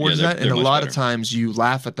gravitate towards Yeah, that. And they're a much lot of better. times you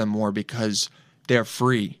laugh at them more because they're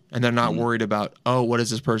free and they're not worried about, oh, what does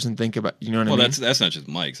this person think about? You know what I Well, mean? that's not just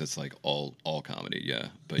Mike's. That's like all comedy, yeah.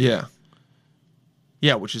 But Yeah.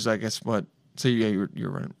 Yeah, which is, I guess, what. So, yeah, you're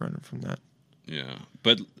running from that. Yeah.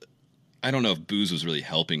 But I don't know if booze was really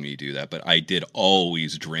helping me do that, but I did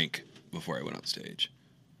always drink before I went on stage.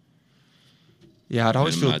 Yeah, I'd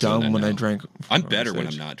always I'm feel not doing dumb that when I now. drank. I'm on better when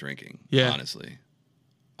I'm stage. not drinking, Yeah. honestly.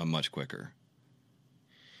 I'm much quicker.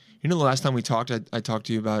 You know, the last time we talked, I talked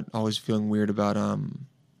to you about always feeling weird about on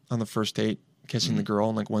the first date kissing the girl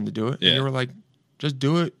and like when to do it. Yeah. And you were like, just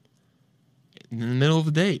do it in the middle of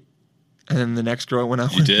the date. And then the next girl I went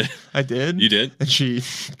out You with, did? I did. You did? And she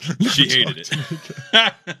She hated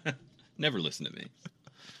it. Never listen to me.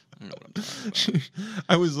 I don't know what I'm talking about.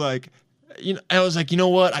 I was like, you know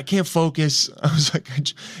what? I can't focus. I was like, can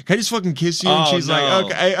I just fucking kiss you? And Oh, she's no. like,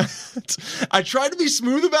 okay. I tried to be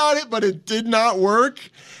smooth about it, but it did not work.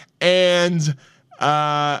 And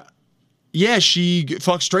yeah, she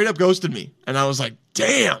straight up ghosted me, and I was like,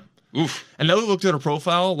 damn. Oof. And then we looked at her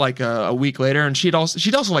profile like a week later, and she'd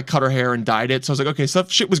also like cut her hair and dyed it. So I was like, okay,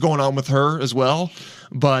 shit was going on with her as well.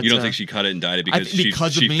 But You don't think she cut it and dyed it because think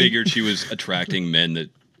because of she me. figured she was attracting men that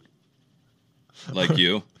like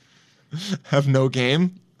you? have no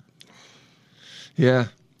game? Yeah,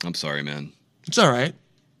 I'm sorry, man. it's all right.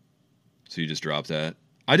 So you just dropped that?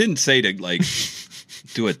 I didn't say to like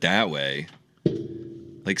do it that way.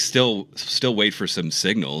 Like still wait for some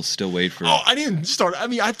signals. Still wait for. Oh, I didn't start. I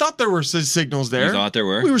mean, I thought there were signals there. You thought there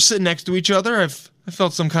were? We were sitting next to each other. I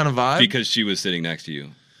felt some kind of vibe. Because she was sitting next to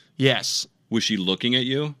you. Yes. Was she looking at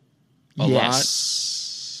you a lot?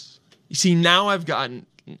 Yes. You see, now I've gotten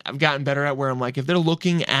better at where I'm like, if they're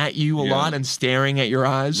looking at you a Yeah. lot and staring at your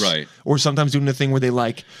eyes, Right. Or sometimes doing the thing where they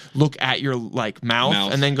like look at your like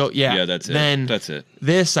mouth and then go, yeah, Yeah, that's it. Then That's it.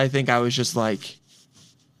 This, I think, I was just like,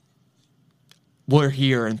 we're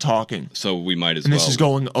here and talking, So we might as and well. this is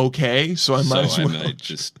going okay, so I might as I well. might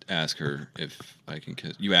just ask her if I can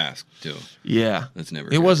kiss. You asked too. Yeah. That's never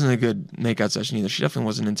It good. wasn't a good makeout session either. She definitely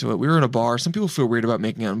wasn't into it. We were in a bar. Some people feel weird about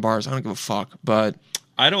making out in bars. I don't give a fuck. But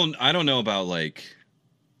I don't know about like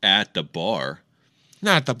at the bar.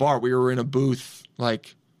 not at the bar. We were in a booth.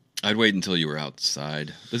 Like, I'd wait until you were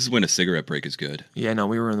outside. This is when a cigarette break is good. yeah, no,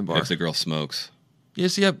 we were in the bar. If the girl smokes.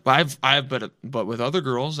 Yes, yeah. But with other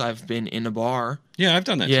girls, I've been in a bar. Yeah, I've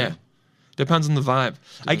done that Yeah. too. Depends on the vibe.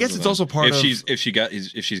 I guess it's also part if of.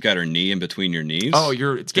 if she's got her knee in between your knees. Oh,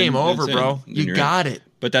 it's game then over, it's in. bro. Then You you're got in. it.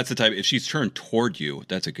 But that's the type. If she's turned toward you,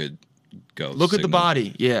 that's a good go. Look at the signal.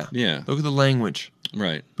 body. Yeah. Yeah. Look at the language.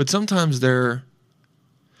 Right. But sometimes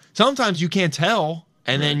you can't tell,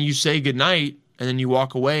 and then you say goodnight, and then you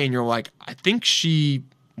walk away, and you're like, I think she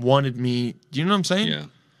wanted me. Do you know what I'm saying? Yeah.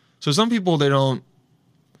 So some people, they don't.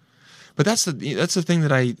 But that's the thing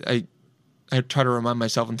that I try to remind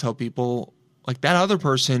myself and tell people, like, that other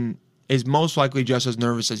person is most likely just as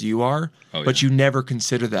nervous as you are, Oh, but yeah. you never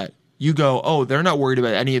consider that. You go, oh, they're not worried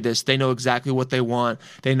about any of this. They know exactly what they want.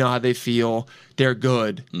 They know how they feel. They're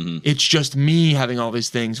good. Mm-hmm. It's just me having all these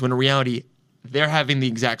things, when in reality, they're having the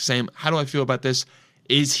exact same. How do I feel about this?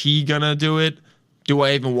 Is he going to do it? Do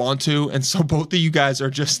I even want to? And so both of you guys are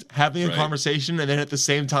just having a Right. conversation and then at the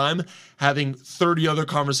same time having 30 other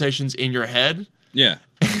conversations in your head. Yeah.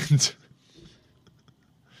 And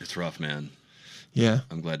It's rough, man. yeah.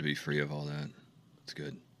 I'm glad to be free of all that. It's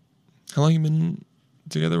good. How long you been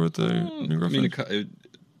together with the new I mean, girlfriend?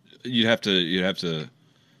 you'd have to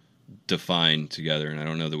define together, and I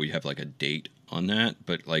don't know that we have like a date on that,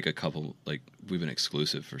 but like a couple, like we've been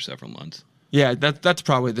exclusive for several months. Yeah, that's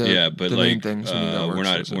probably the But the like main thing. So we know we're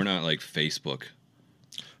not exclusive. we're not like Facebook.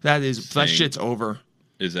 That thing. shit's over.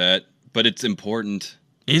 Is that? But it's important.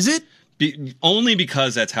 Is it? Only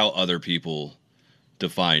because that's how other people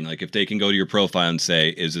define. Like if they can go to your profile and say,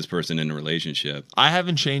 "Is this person in a relationship?" I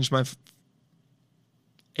haven't changed my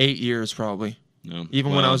 8 years probably. No.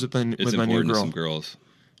 Even when I was with my new important to girl. some girls.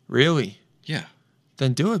 Really? Yeah.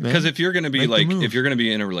 Then do it, man. Because if you're gonna be Make the like, move. if you're gonna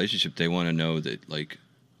be in a relationship, they want to know that like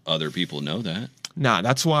other people know that. Nah,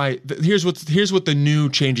 that's why. Here's what the new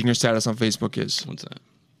changing your status on Facebook is. What's that?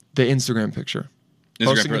 The Instagram picture. Instagram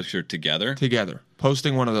Posting it picture together. together.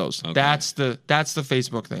 Posting one of those. Okay. That's the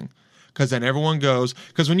Facebook thing. Because then everyone goes.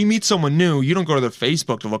 Because when you meet someone new, you don't go to their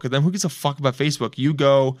Facebook to look at them. Who gives a fuck about Facebook? You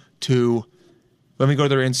go to. Let me go to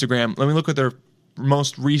their Instagram. Let me look at their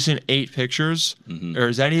most recent 8 pictures. Mm-hmm. Or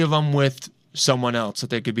is any of them with someone else that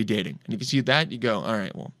they could be dating? And if you see that, you go, all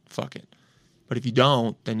right, well, fuck it. But if you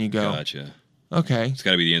don't, then you go, Gotcha. okay, It's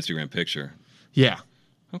got to be the Instagram picture. yeah.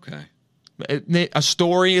 Okay. A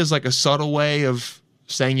story is like a subtle way of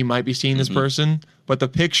saying you might be seeing this person, but the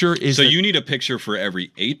picture is. So you need a picture for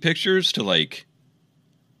every 8 pictures to like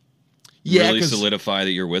yeah, really 'cause- solidify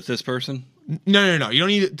that you're with this person. No. You don't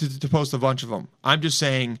need to post a bunch of them. I'm just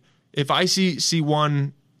saying, if I see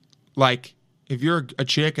one, like if you're a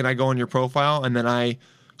chick and I go on your profile and then I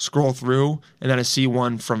scroll through and then I see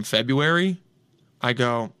one from February, I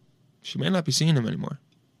go, she may not be seeing him anymore.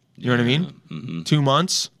 You know what I mean? Mm-hmm. 2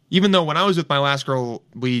 months. Even though when I was with my last girl,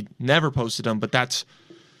 we never posted them, but that's,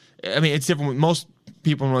 I mean, it's different. Most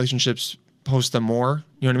people in relationships post them more.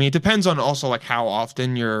 You know what I mean? It depends on also like how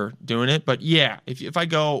often you're doing it. But yeah, if I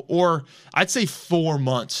go, or I'd say 4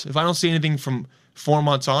 months. If I don't see anything from 4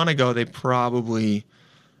 months on, I go, they probably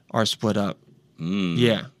are split up.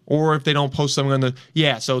 Yeah. Or if they don't post something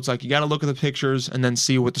on so it's like you got to look at the pictures and then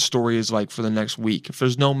see what the story is like for the next week. If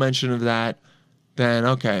there's no mention of that, then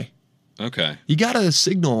okay. Okay. You got to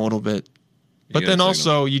signal a little bit. But then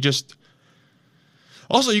also you can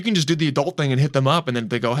just do the adult thing and hit them up and then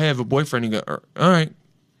they go, hey, I have a boyfriend. You go, all right,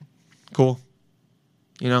 cool.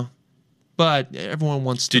 You know? But everyone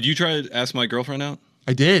wants to. Did you try to ask my girlfriend out?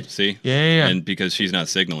 I did. See? Yeah. And because she's not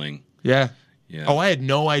signaling. Yeah. Yeah. Oh, I had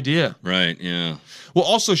no idea. Right. Yeah. Well,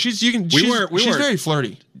 also she's very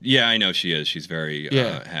flirty. Yeah, I know she is. She's very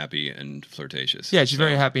Yeah. happy and flirtatious. Yeah, she's So,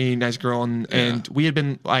 very happy, nice girl, and we had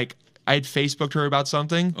been like, I had Facebooked her about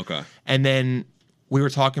something. Okay. And then we were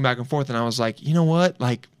talking back and forth, and I was like, you know what?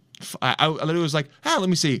 Like, I literally was like, let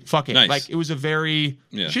me see. Fuck it. Nice. Like, it was a very,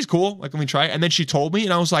 Yeah. she's cool. Like, let me try it. And then she told me,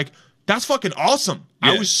 and I was like, that's fucking awesome.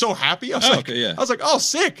 I Yeah. was so happy. I was Okay, yeah. I was like, oh,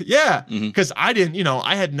 sick. Yeah. Because I didn't,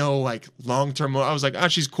 I had no like long-term, I was like,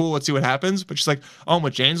 she's cool. Let's see what happens. But she's like, oh, I'm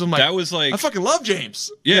with James. I'm like, That was like- I fucking love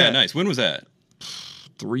James. Yeah, nice. When was that?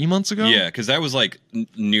 3 months ago? Yeah, because that was like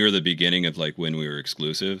near the beginning of like when we were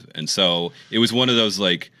exclusive, and so it was one of those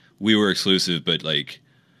like we were exclusive, but like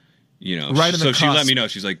Right in the So she let cusp. me know.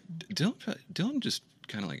 She's like, Dylan just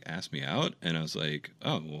kind of like asked me out, and I was like,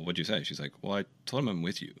 oh, well, what'd you say? She's like, well, I told him I'm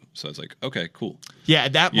with you. So I was like, okay, cool. Yeah,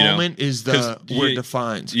 that You know? moment is 'Cause where it you-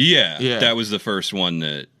 defines. Yeah, Yeah. that was the first one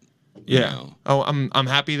that. You Yeah. know, Oh, I'm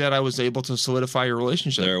happy that I was able to solidify your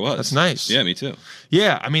relationship. there it was. That's nice. Yeah, me too.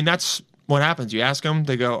 Yeah. I mean, that's what happens. You ask them,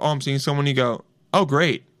 they go, "Oh, I'm seeing someone." You go, "Oh,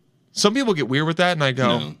 great." Some people get weird with that, and I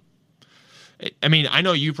go, No. I mean, I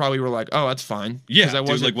know you probably were like, "Oh, that's fine." Yeah, 'Cause I dude,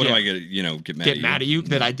 wasn't- like, what yeah, am I gonna, get mad get at mad you? at you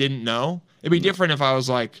that I didn't know? It'd be different if I was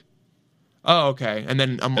like, "Oh, okay," and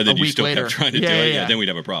then And then a you week still kept later, trying to do it, yeah, then we'd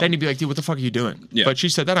have a problem. Then you'd be like, "Dude, what the fuck are you doing?" Yeah. But she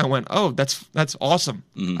said that, I went, "Oh, that's awesome.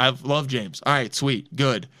 I love James. All right, sweet,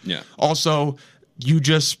 good." Yeah. Also, you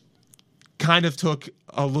just kind of took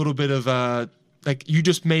a little bit of like you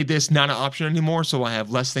just made this not an option anymore, so I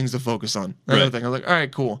have less things to focus on. Another Right. thing, I was like, all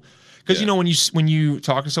right, cool, because Yeah. when you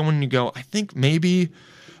talk to someone and you go, I think maybe,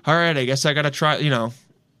 all right, I guess I gotta try.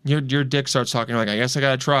 Your dick starts talking, you're like, I guess I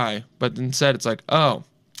gotta try, but instead it's like, oh,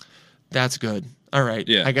 that's good. All right,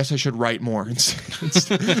 Yeah. I guess I should write more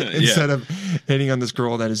instead of hitting on this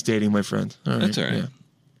girl that is dating my friend. All right, That's all right. yeah.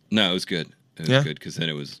 No, it was good. It was Yeah? good because then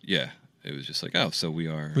it was just like, oh, so we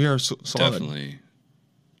are We are solid. definitely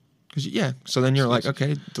So then you're like,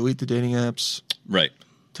 okay, delete the dating apps. right.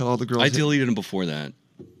 Tell all the girls. I deleted them before that.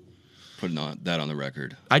 Putting that on the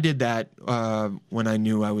record. I did that when I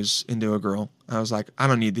knew I was into a girl. I was like, I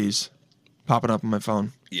don't need these popping up on my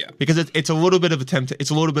phone. Yeah. Because it's a little bit of it's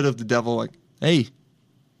a little bit of the devil. Like, hey,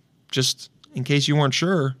 just in case you weren't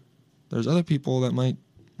sure, there's other people that might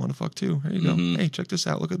want to fuck too. Here you go. Hey, check this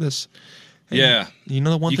out. Look at this. Hey, Yeah. You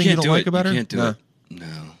know the one thing you can't don't do like it. about her? You can't do Nah. it.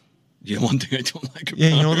 No. Yeah, one thing I don't like about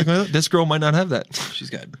Yeah, you know her. what? This girl might not have that. She's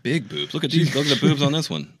got big boobs. Look at these. Look at the boobs on this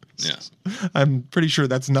one. Yeah. I'm pretty sure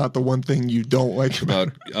that's not the one thing you don't like about.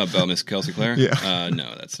 About Miss Kelsey Clare? Yeah.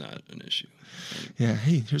 No, that's not an issue. Yeah.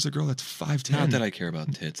 Hey, here's a girl that's 5'10". Not that I care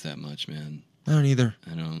about tits that much, man. I don't either.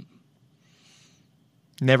 I don't.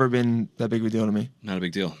 Never been that big of a deal to me. Not a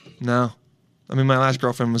big deal. No. I mean, my last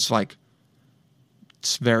girlfriend was like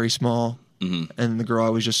very small, and the girl I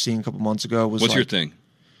was just seeing a couple months ago was What's like your thing?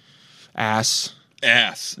 ass.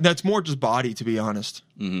 Ass. That's more just body, to be honest.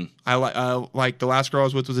 Mm-hmm. I like the last girl I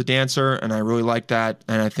was with was a dancer, and I really liked that.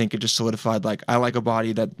 And I think it just solidified like I like a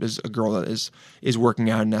body that is a girl that is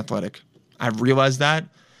working out and athletic. I've realized that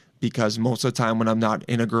because most of the time when I'm not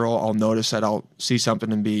in a girl, I'll notice that I'll see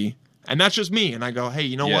something and be, and that's just me. And I go, hey,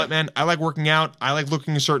 you know what, man? I like working out. I like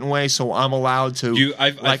looking a certain way, so I'm allowed to.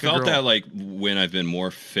 I felt that like when I've been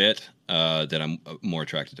more fit, that I'm more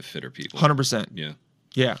attracted to fitter people. 100%. Yeah.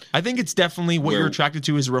 Yeah, I think it's definitely what you're attracted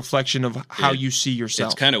to is a reflection of how you see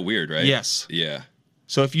yourself. It's kind of weird, right? Yes. Yeah.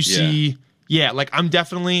 So if you see, like I'm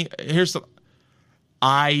definitely, we've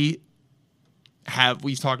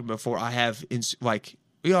talked before, we all have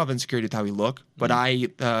insecurity with how we look, but I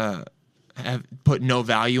have put no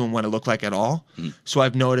value in what I look like at all. So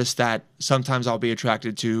I've noticed that sometimes I'll be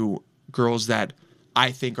attracted to girls that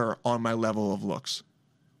I think are on my level of looks.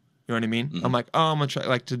 You know what I mean? I'm like, oh, I'm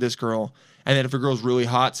attracted to this girl. And then if a girl's really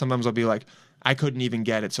hot, sometimes I'll be like, I couldn't even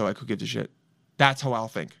get it, so I could give a shit. That's how I'll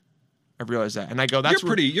think. I've realized that, and I go, "That's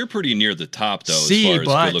you're pretty near the top though, See, as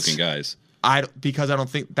far as good-looking guys." Because I don't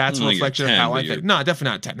think that's a reflection of how I think. No,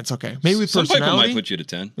 definitely not 10. It's okay. Maybe with some personality. people might put you to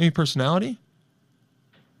 10. Maybe personality.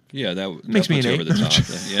 Yeah, that makes me puts an you 8. over the top.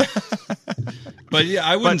 Yeah, but yeah,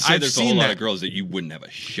 I wouldn't say there's a whole lot of girls that you wouldn't have a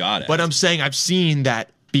shot at. But I'm saying I've seen that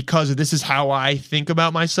because this is how I think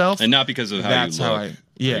about myself, and not because of how you look.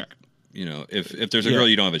 Like, you know, if there's a girl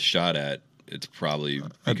you don't have a shot at, it's probably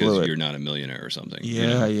because you're not a millionaire or something.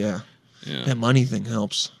 Yeah, you know? Yeah. That money thing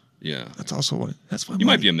helps. Yeah. That's also what. That's why you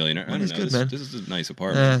might be a millionaire. I don't know. Good, man. This is a nice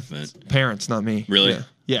apartment. Parents, not me. Really?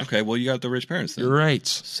 Yeah. Okay. Well, you got the rich parents then. You're right.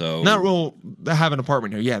 So not real. They have an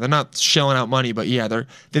apartment here. Yeah, they're not shelling out money, but yeah,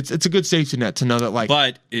 it's a good safety net to know that like.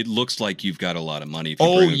 But it looks like you've got a lot of money. If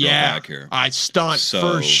you bring a girl back here. I stunt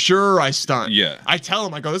for sure. I stunt. Yeah. I tell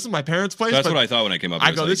them, I go, this is my parents' place. That's what I thought when I came up.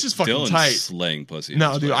 I go, this is fucking Dylan's tight. Slaying pussy.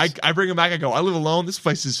 No, dude. I bring them back. I go, I live alone. This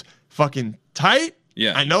place is fucking tight.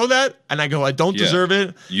 Yeah. I know that, and I go, I don't deserve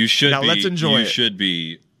it. You should. Now let's enjoy it. You should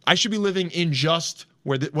be. I should be living in just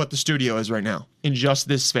what the studio is right now, in just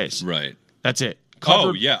this space. Right. That's it.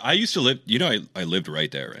 Oh yeah, I used to live. You know, I lived right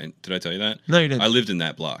there. Right? Did I tell you that? No, you didn't. I lived in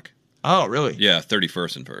that block. Oh, really? Yeah,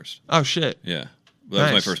 31st and First. Oh shit. Yeah, well,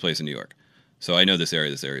 that was my first place in New York. So I know this area.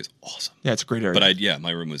 This area is awesome. Yeah, it's a great area. But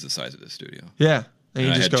my room was the size of this studio. Yeah, and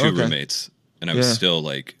I had two roommates, and I was still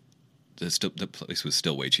like, the place was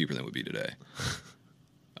still way cheaper than it would be today.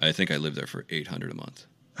 I think I lived there for $800 a month.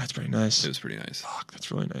 That's pretty nice. It was pretty nice. Fuck, that's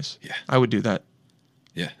really nice. Yeah, I would do that.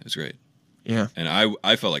 Yeah, it was great. Yeah, and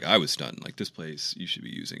I felt like I was stunned. Like this place, you should be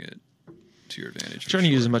using it to your advantage. I'm trying to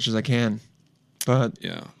use as much as I can, but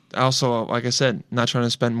yeah. Also, like I said, not trying to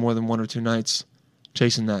spend more than 1 or 2 nights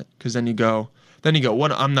chasing that, because then you go,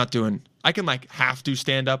 what I'm not doing. I can like have to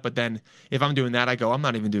stand up, but then if I'm doing that, I go, I'm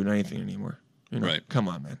not even doing anything anymore. You know? Right? Come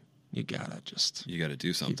on, man. You gotta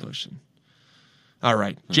do something. Keep pushing. All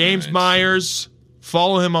right, James Myers.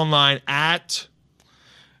 Follow him online at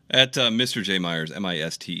Mr. J Myers,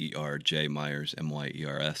 Mister J Myers,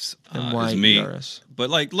 Myers. Myers. Is me.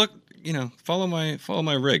 But like, look, follow my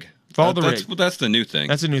rig. Follow the rig. That's the new thing.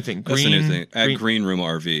 That's a new thing. That's the new thing. At Green Room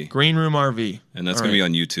RV. Green Room RV. And that's going to be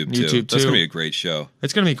on YouTube too. That's going to be a great show.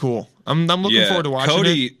 It's going to be cool. I'm looking forward to watching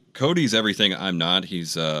it. Cody's everything I'm not.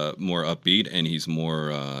 He's more upbeat, and he's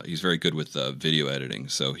very good with video editing.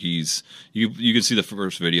 So you can see the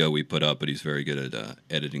first video we put up, but he's very good at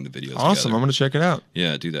editing the videos. Awesome. Together. I'm going to check it out.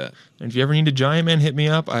 Yeah, do that. And if you ever need a giant man, hit me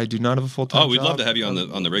up. I do not have a full-time job. Oh, we'd love to have you on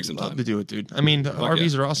the rig sometime. Love to do it, dude. I mean,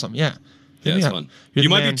 RVs are awesome. Yeah. Yeah, it's fun. You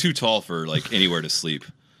might be too tall for like anywhere to sleep.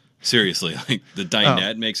 Seriously, like the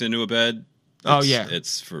dinette makes into a bed.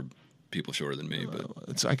 It's for people shorter than me, but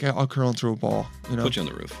it's like I'll curl into a ball. Put you on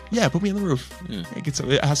the roof. Yeah, put me on the roof. Yeah.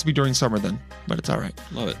 It has to be during summer then, but it's all right.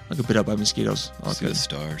 Love it. I'll get bit up by mosquitoes. See the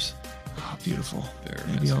stars. Oh, beautiful.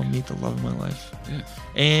 Maybe I'll meet the love of my life. Yeah.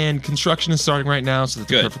 And construction is starting right now, so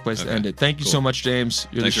that's the perfect place to end it. Thank you so much, James.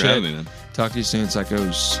 You're Thanks the for shit. having me, man. Talk to you soon,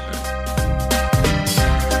 psychos.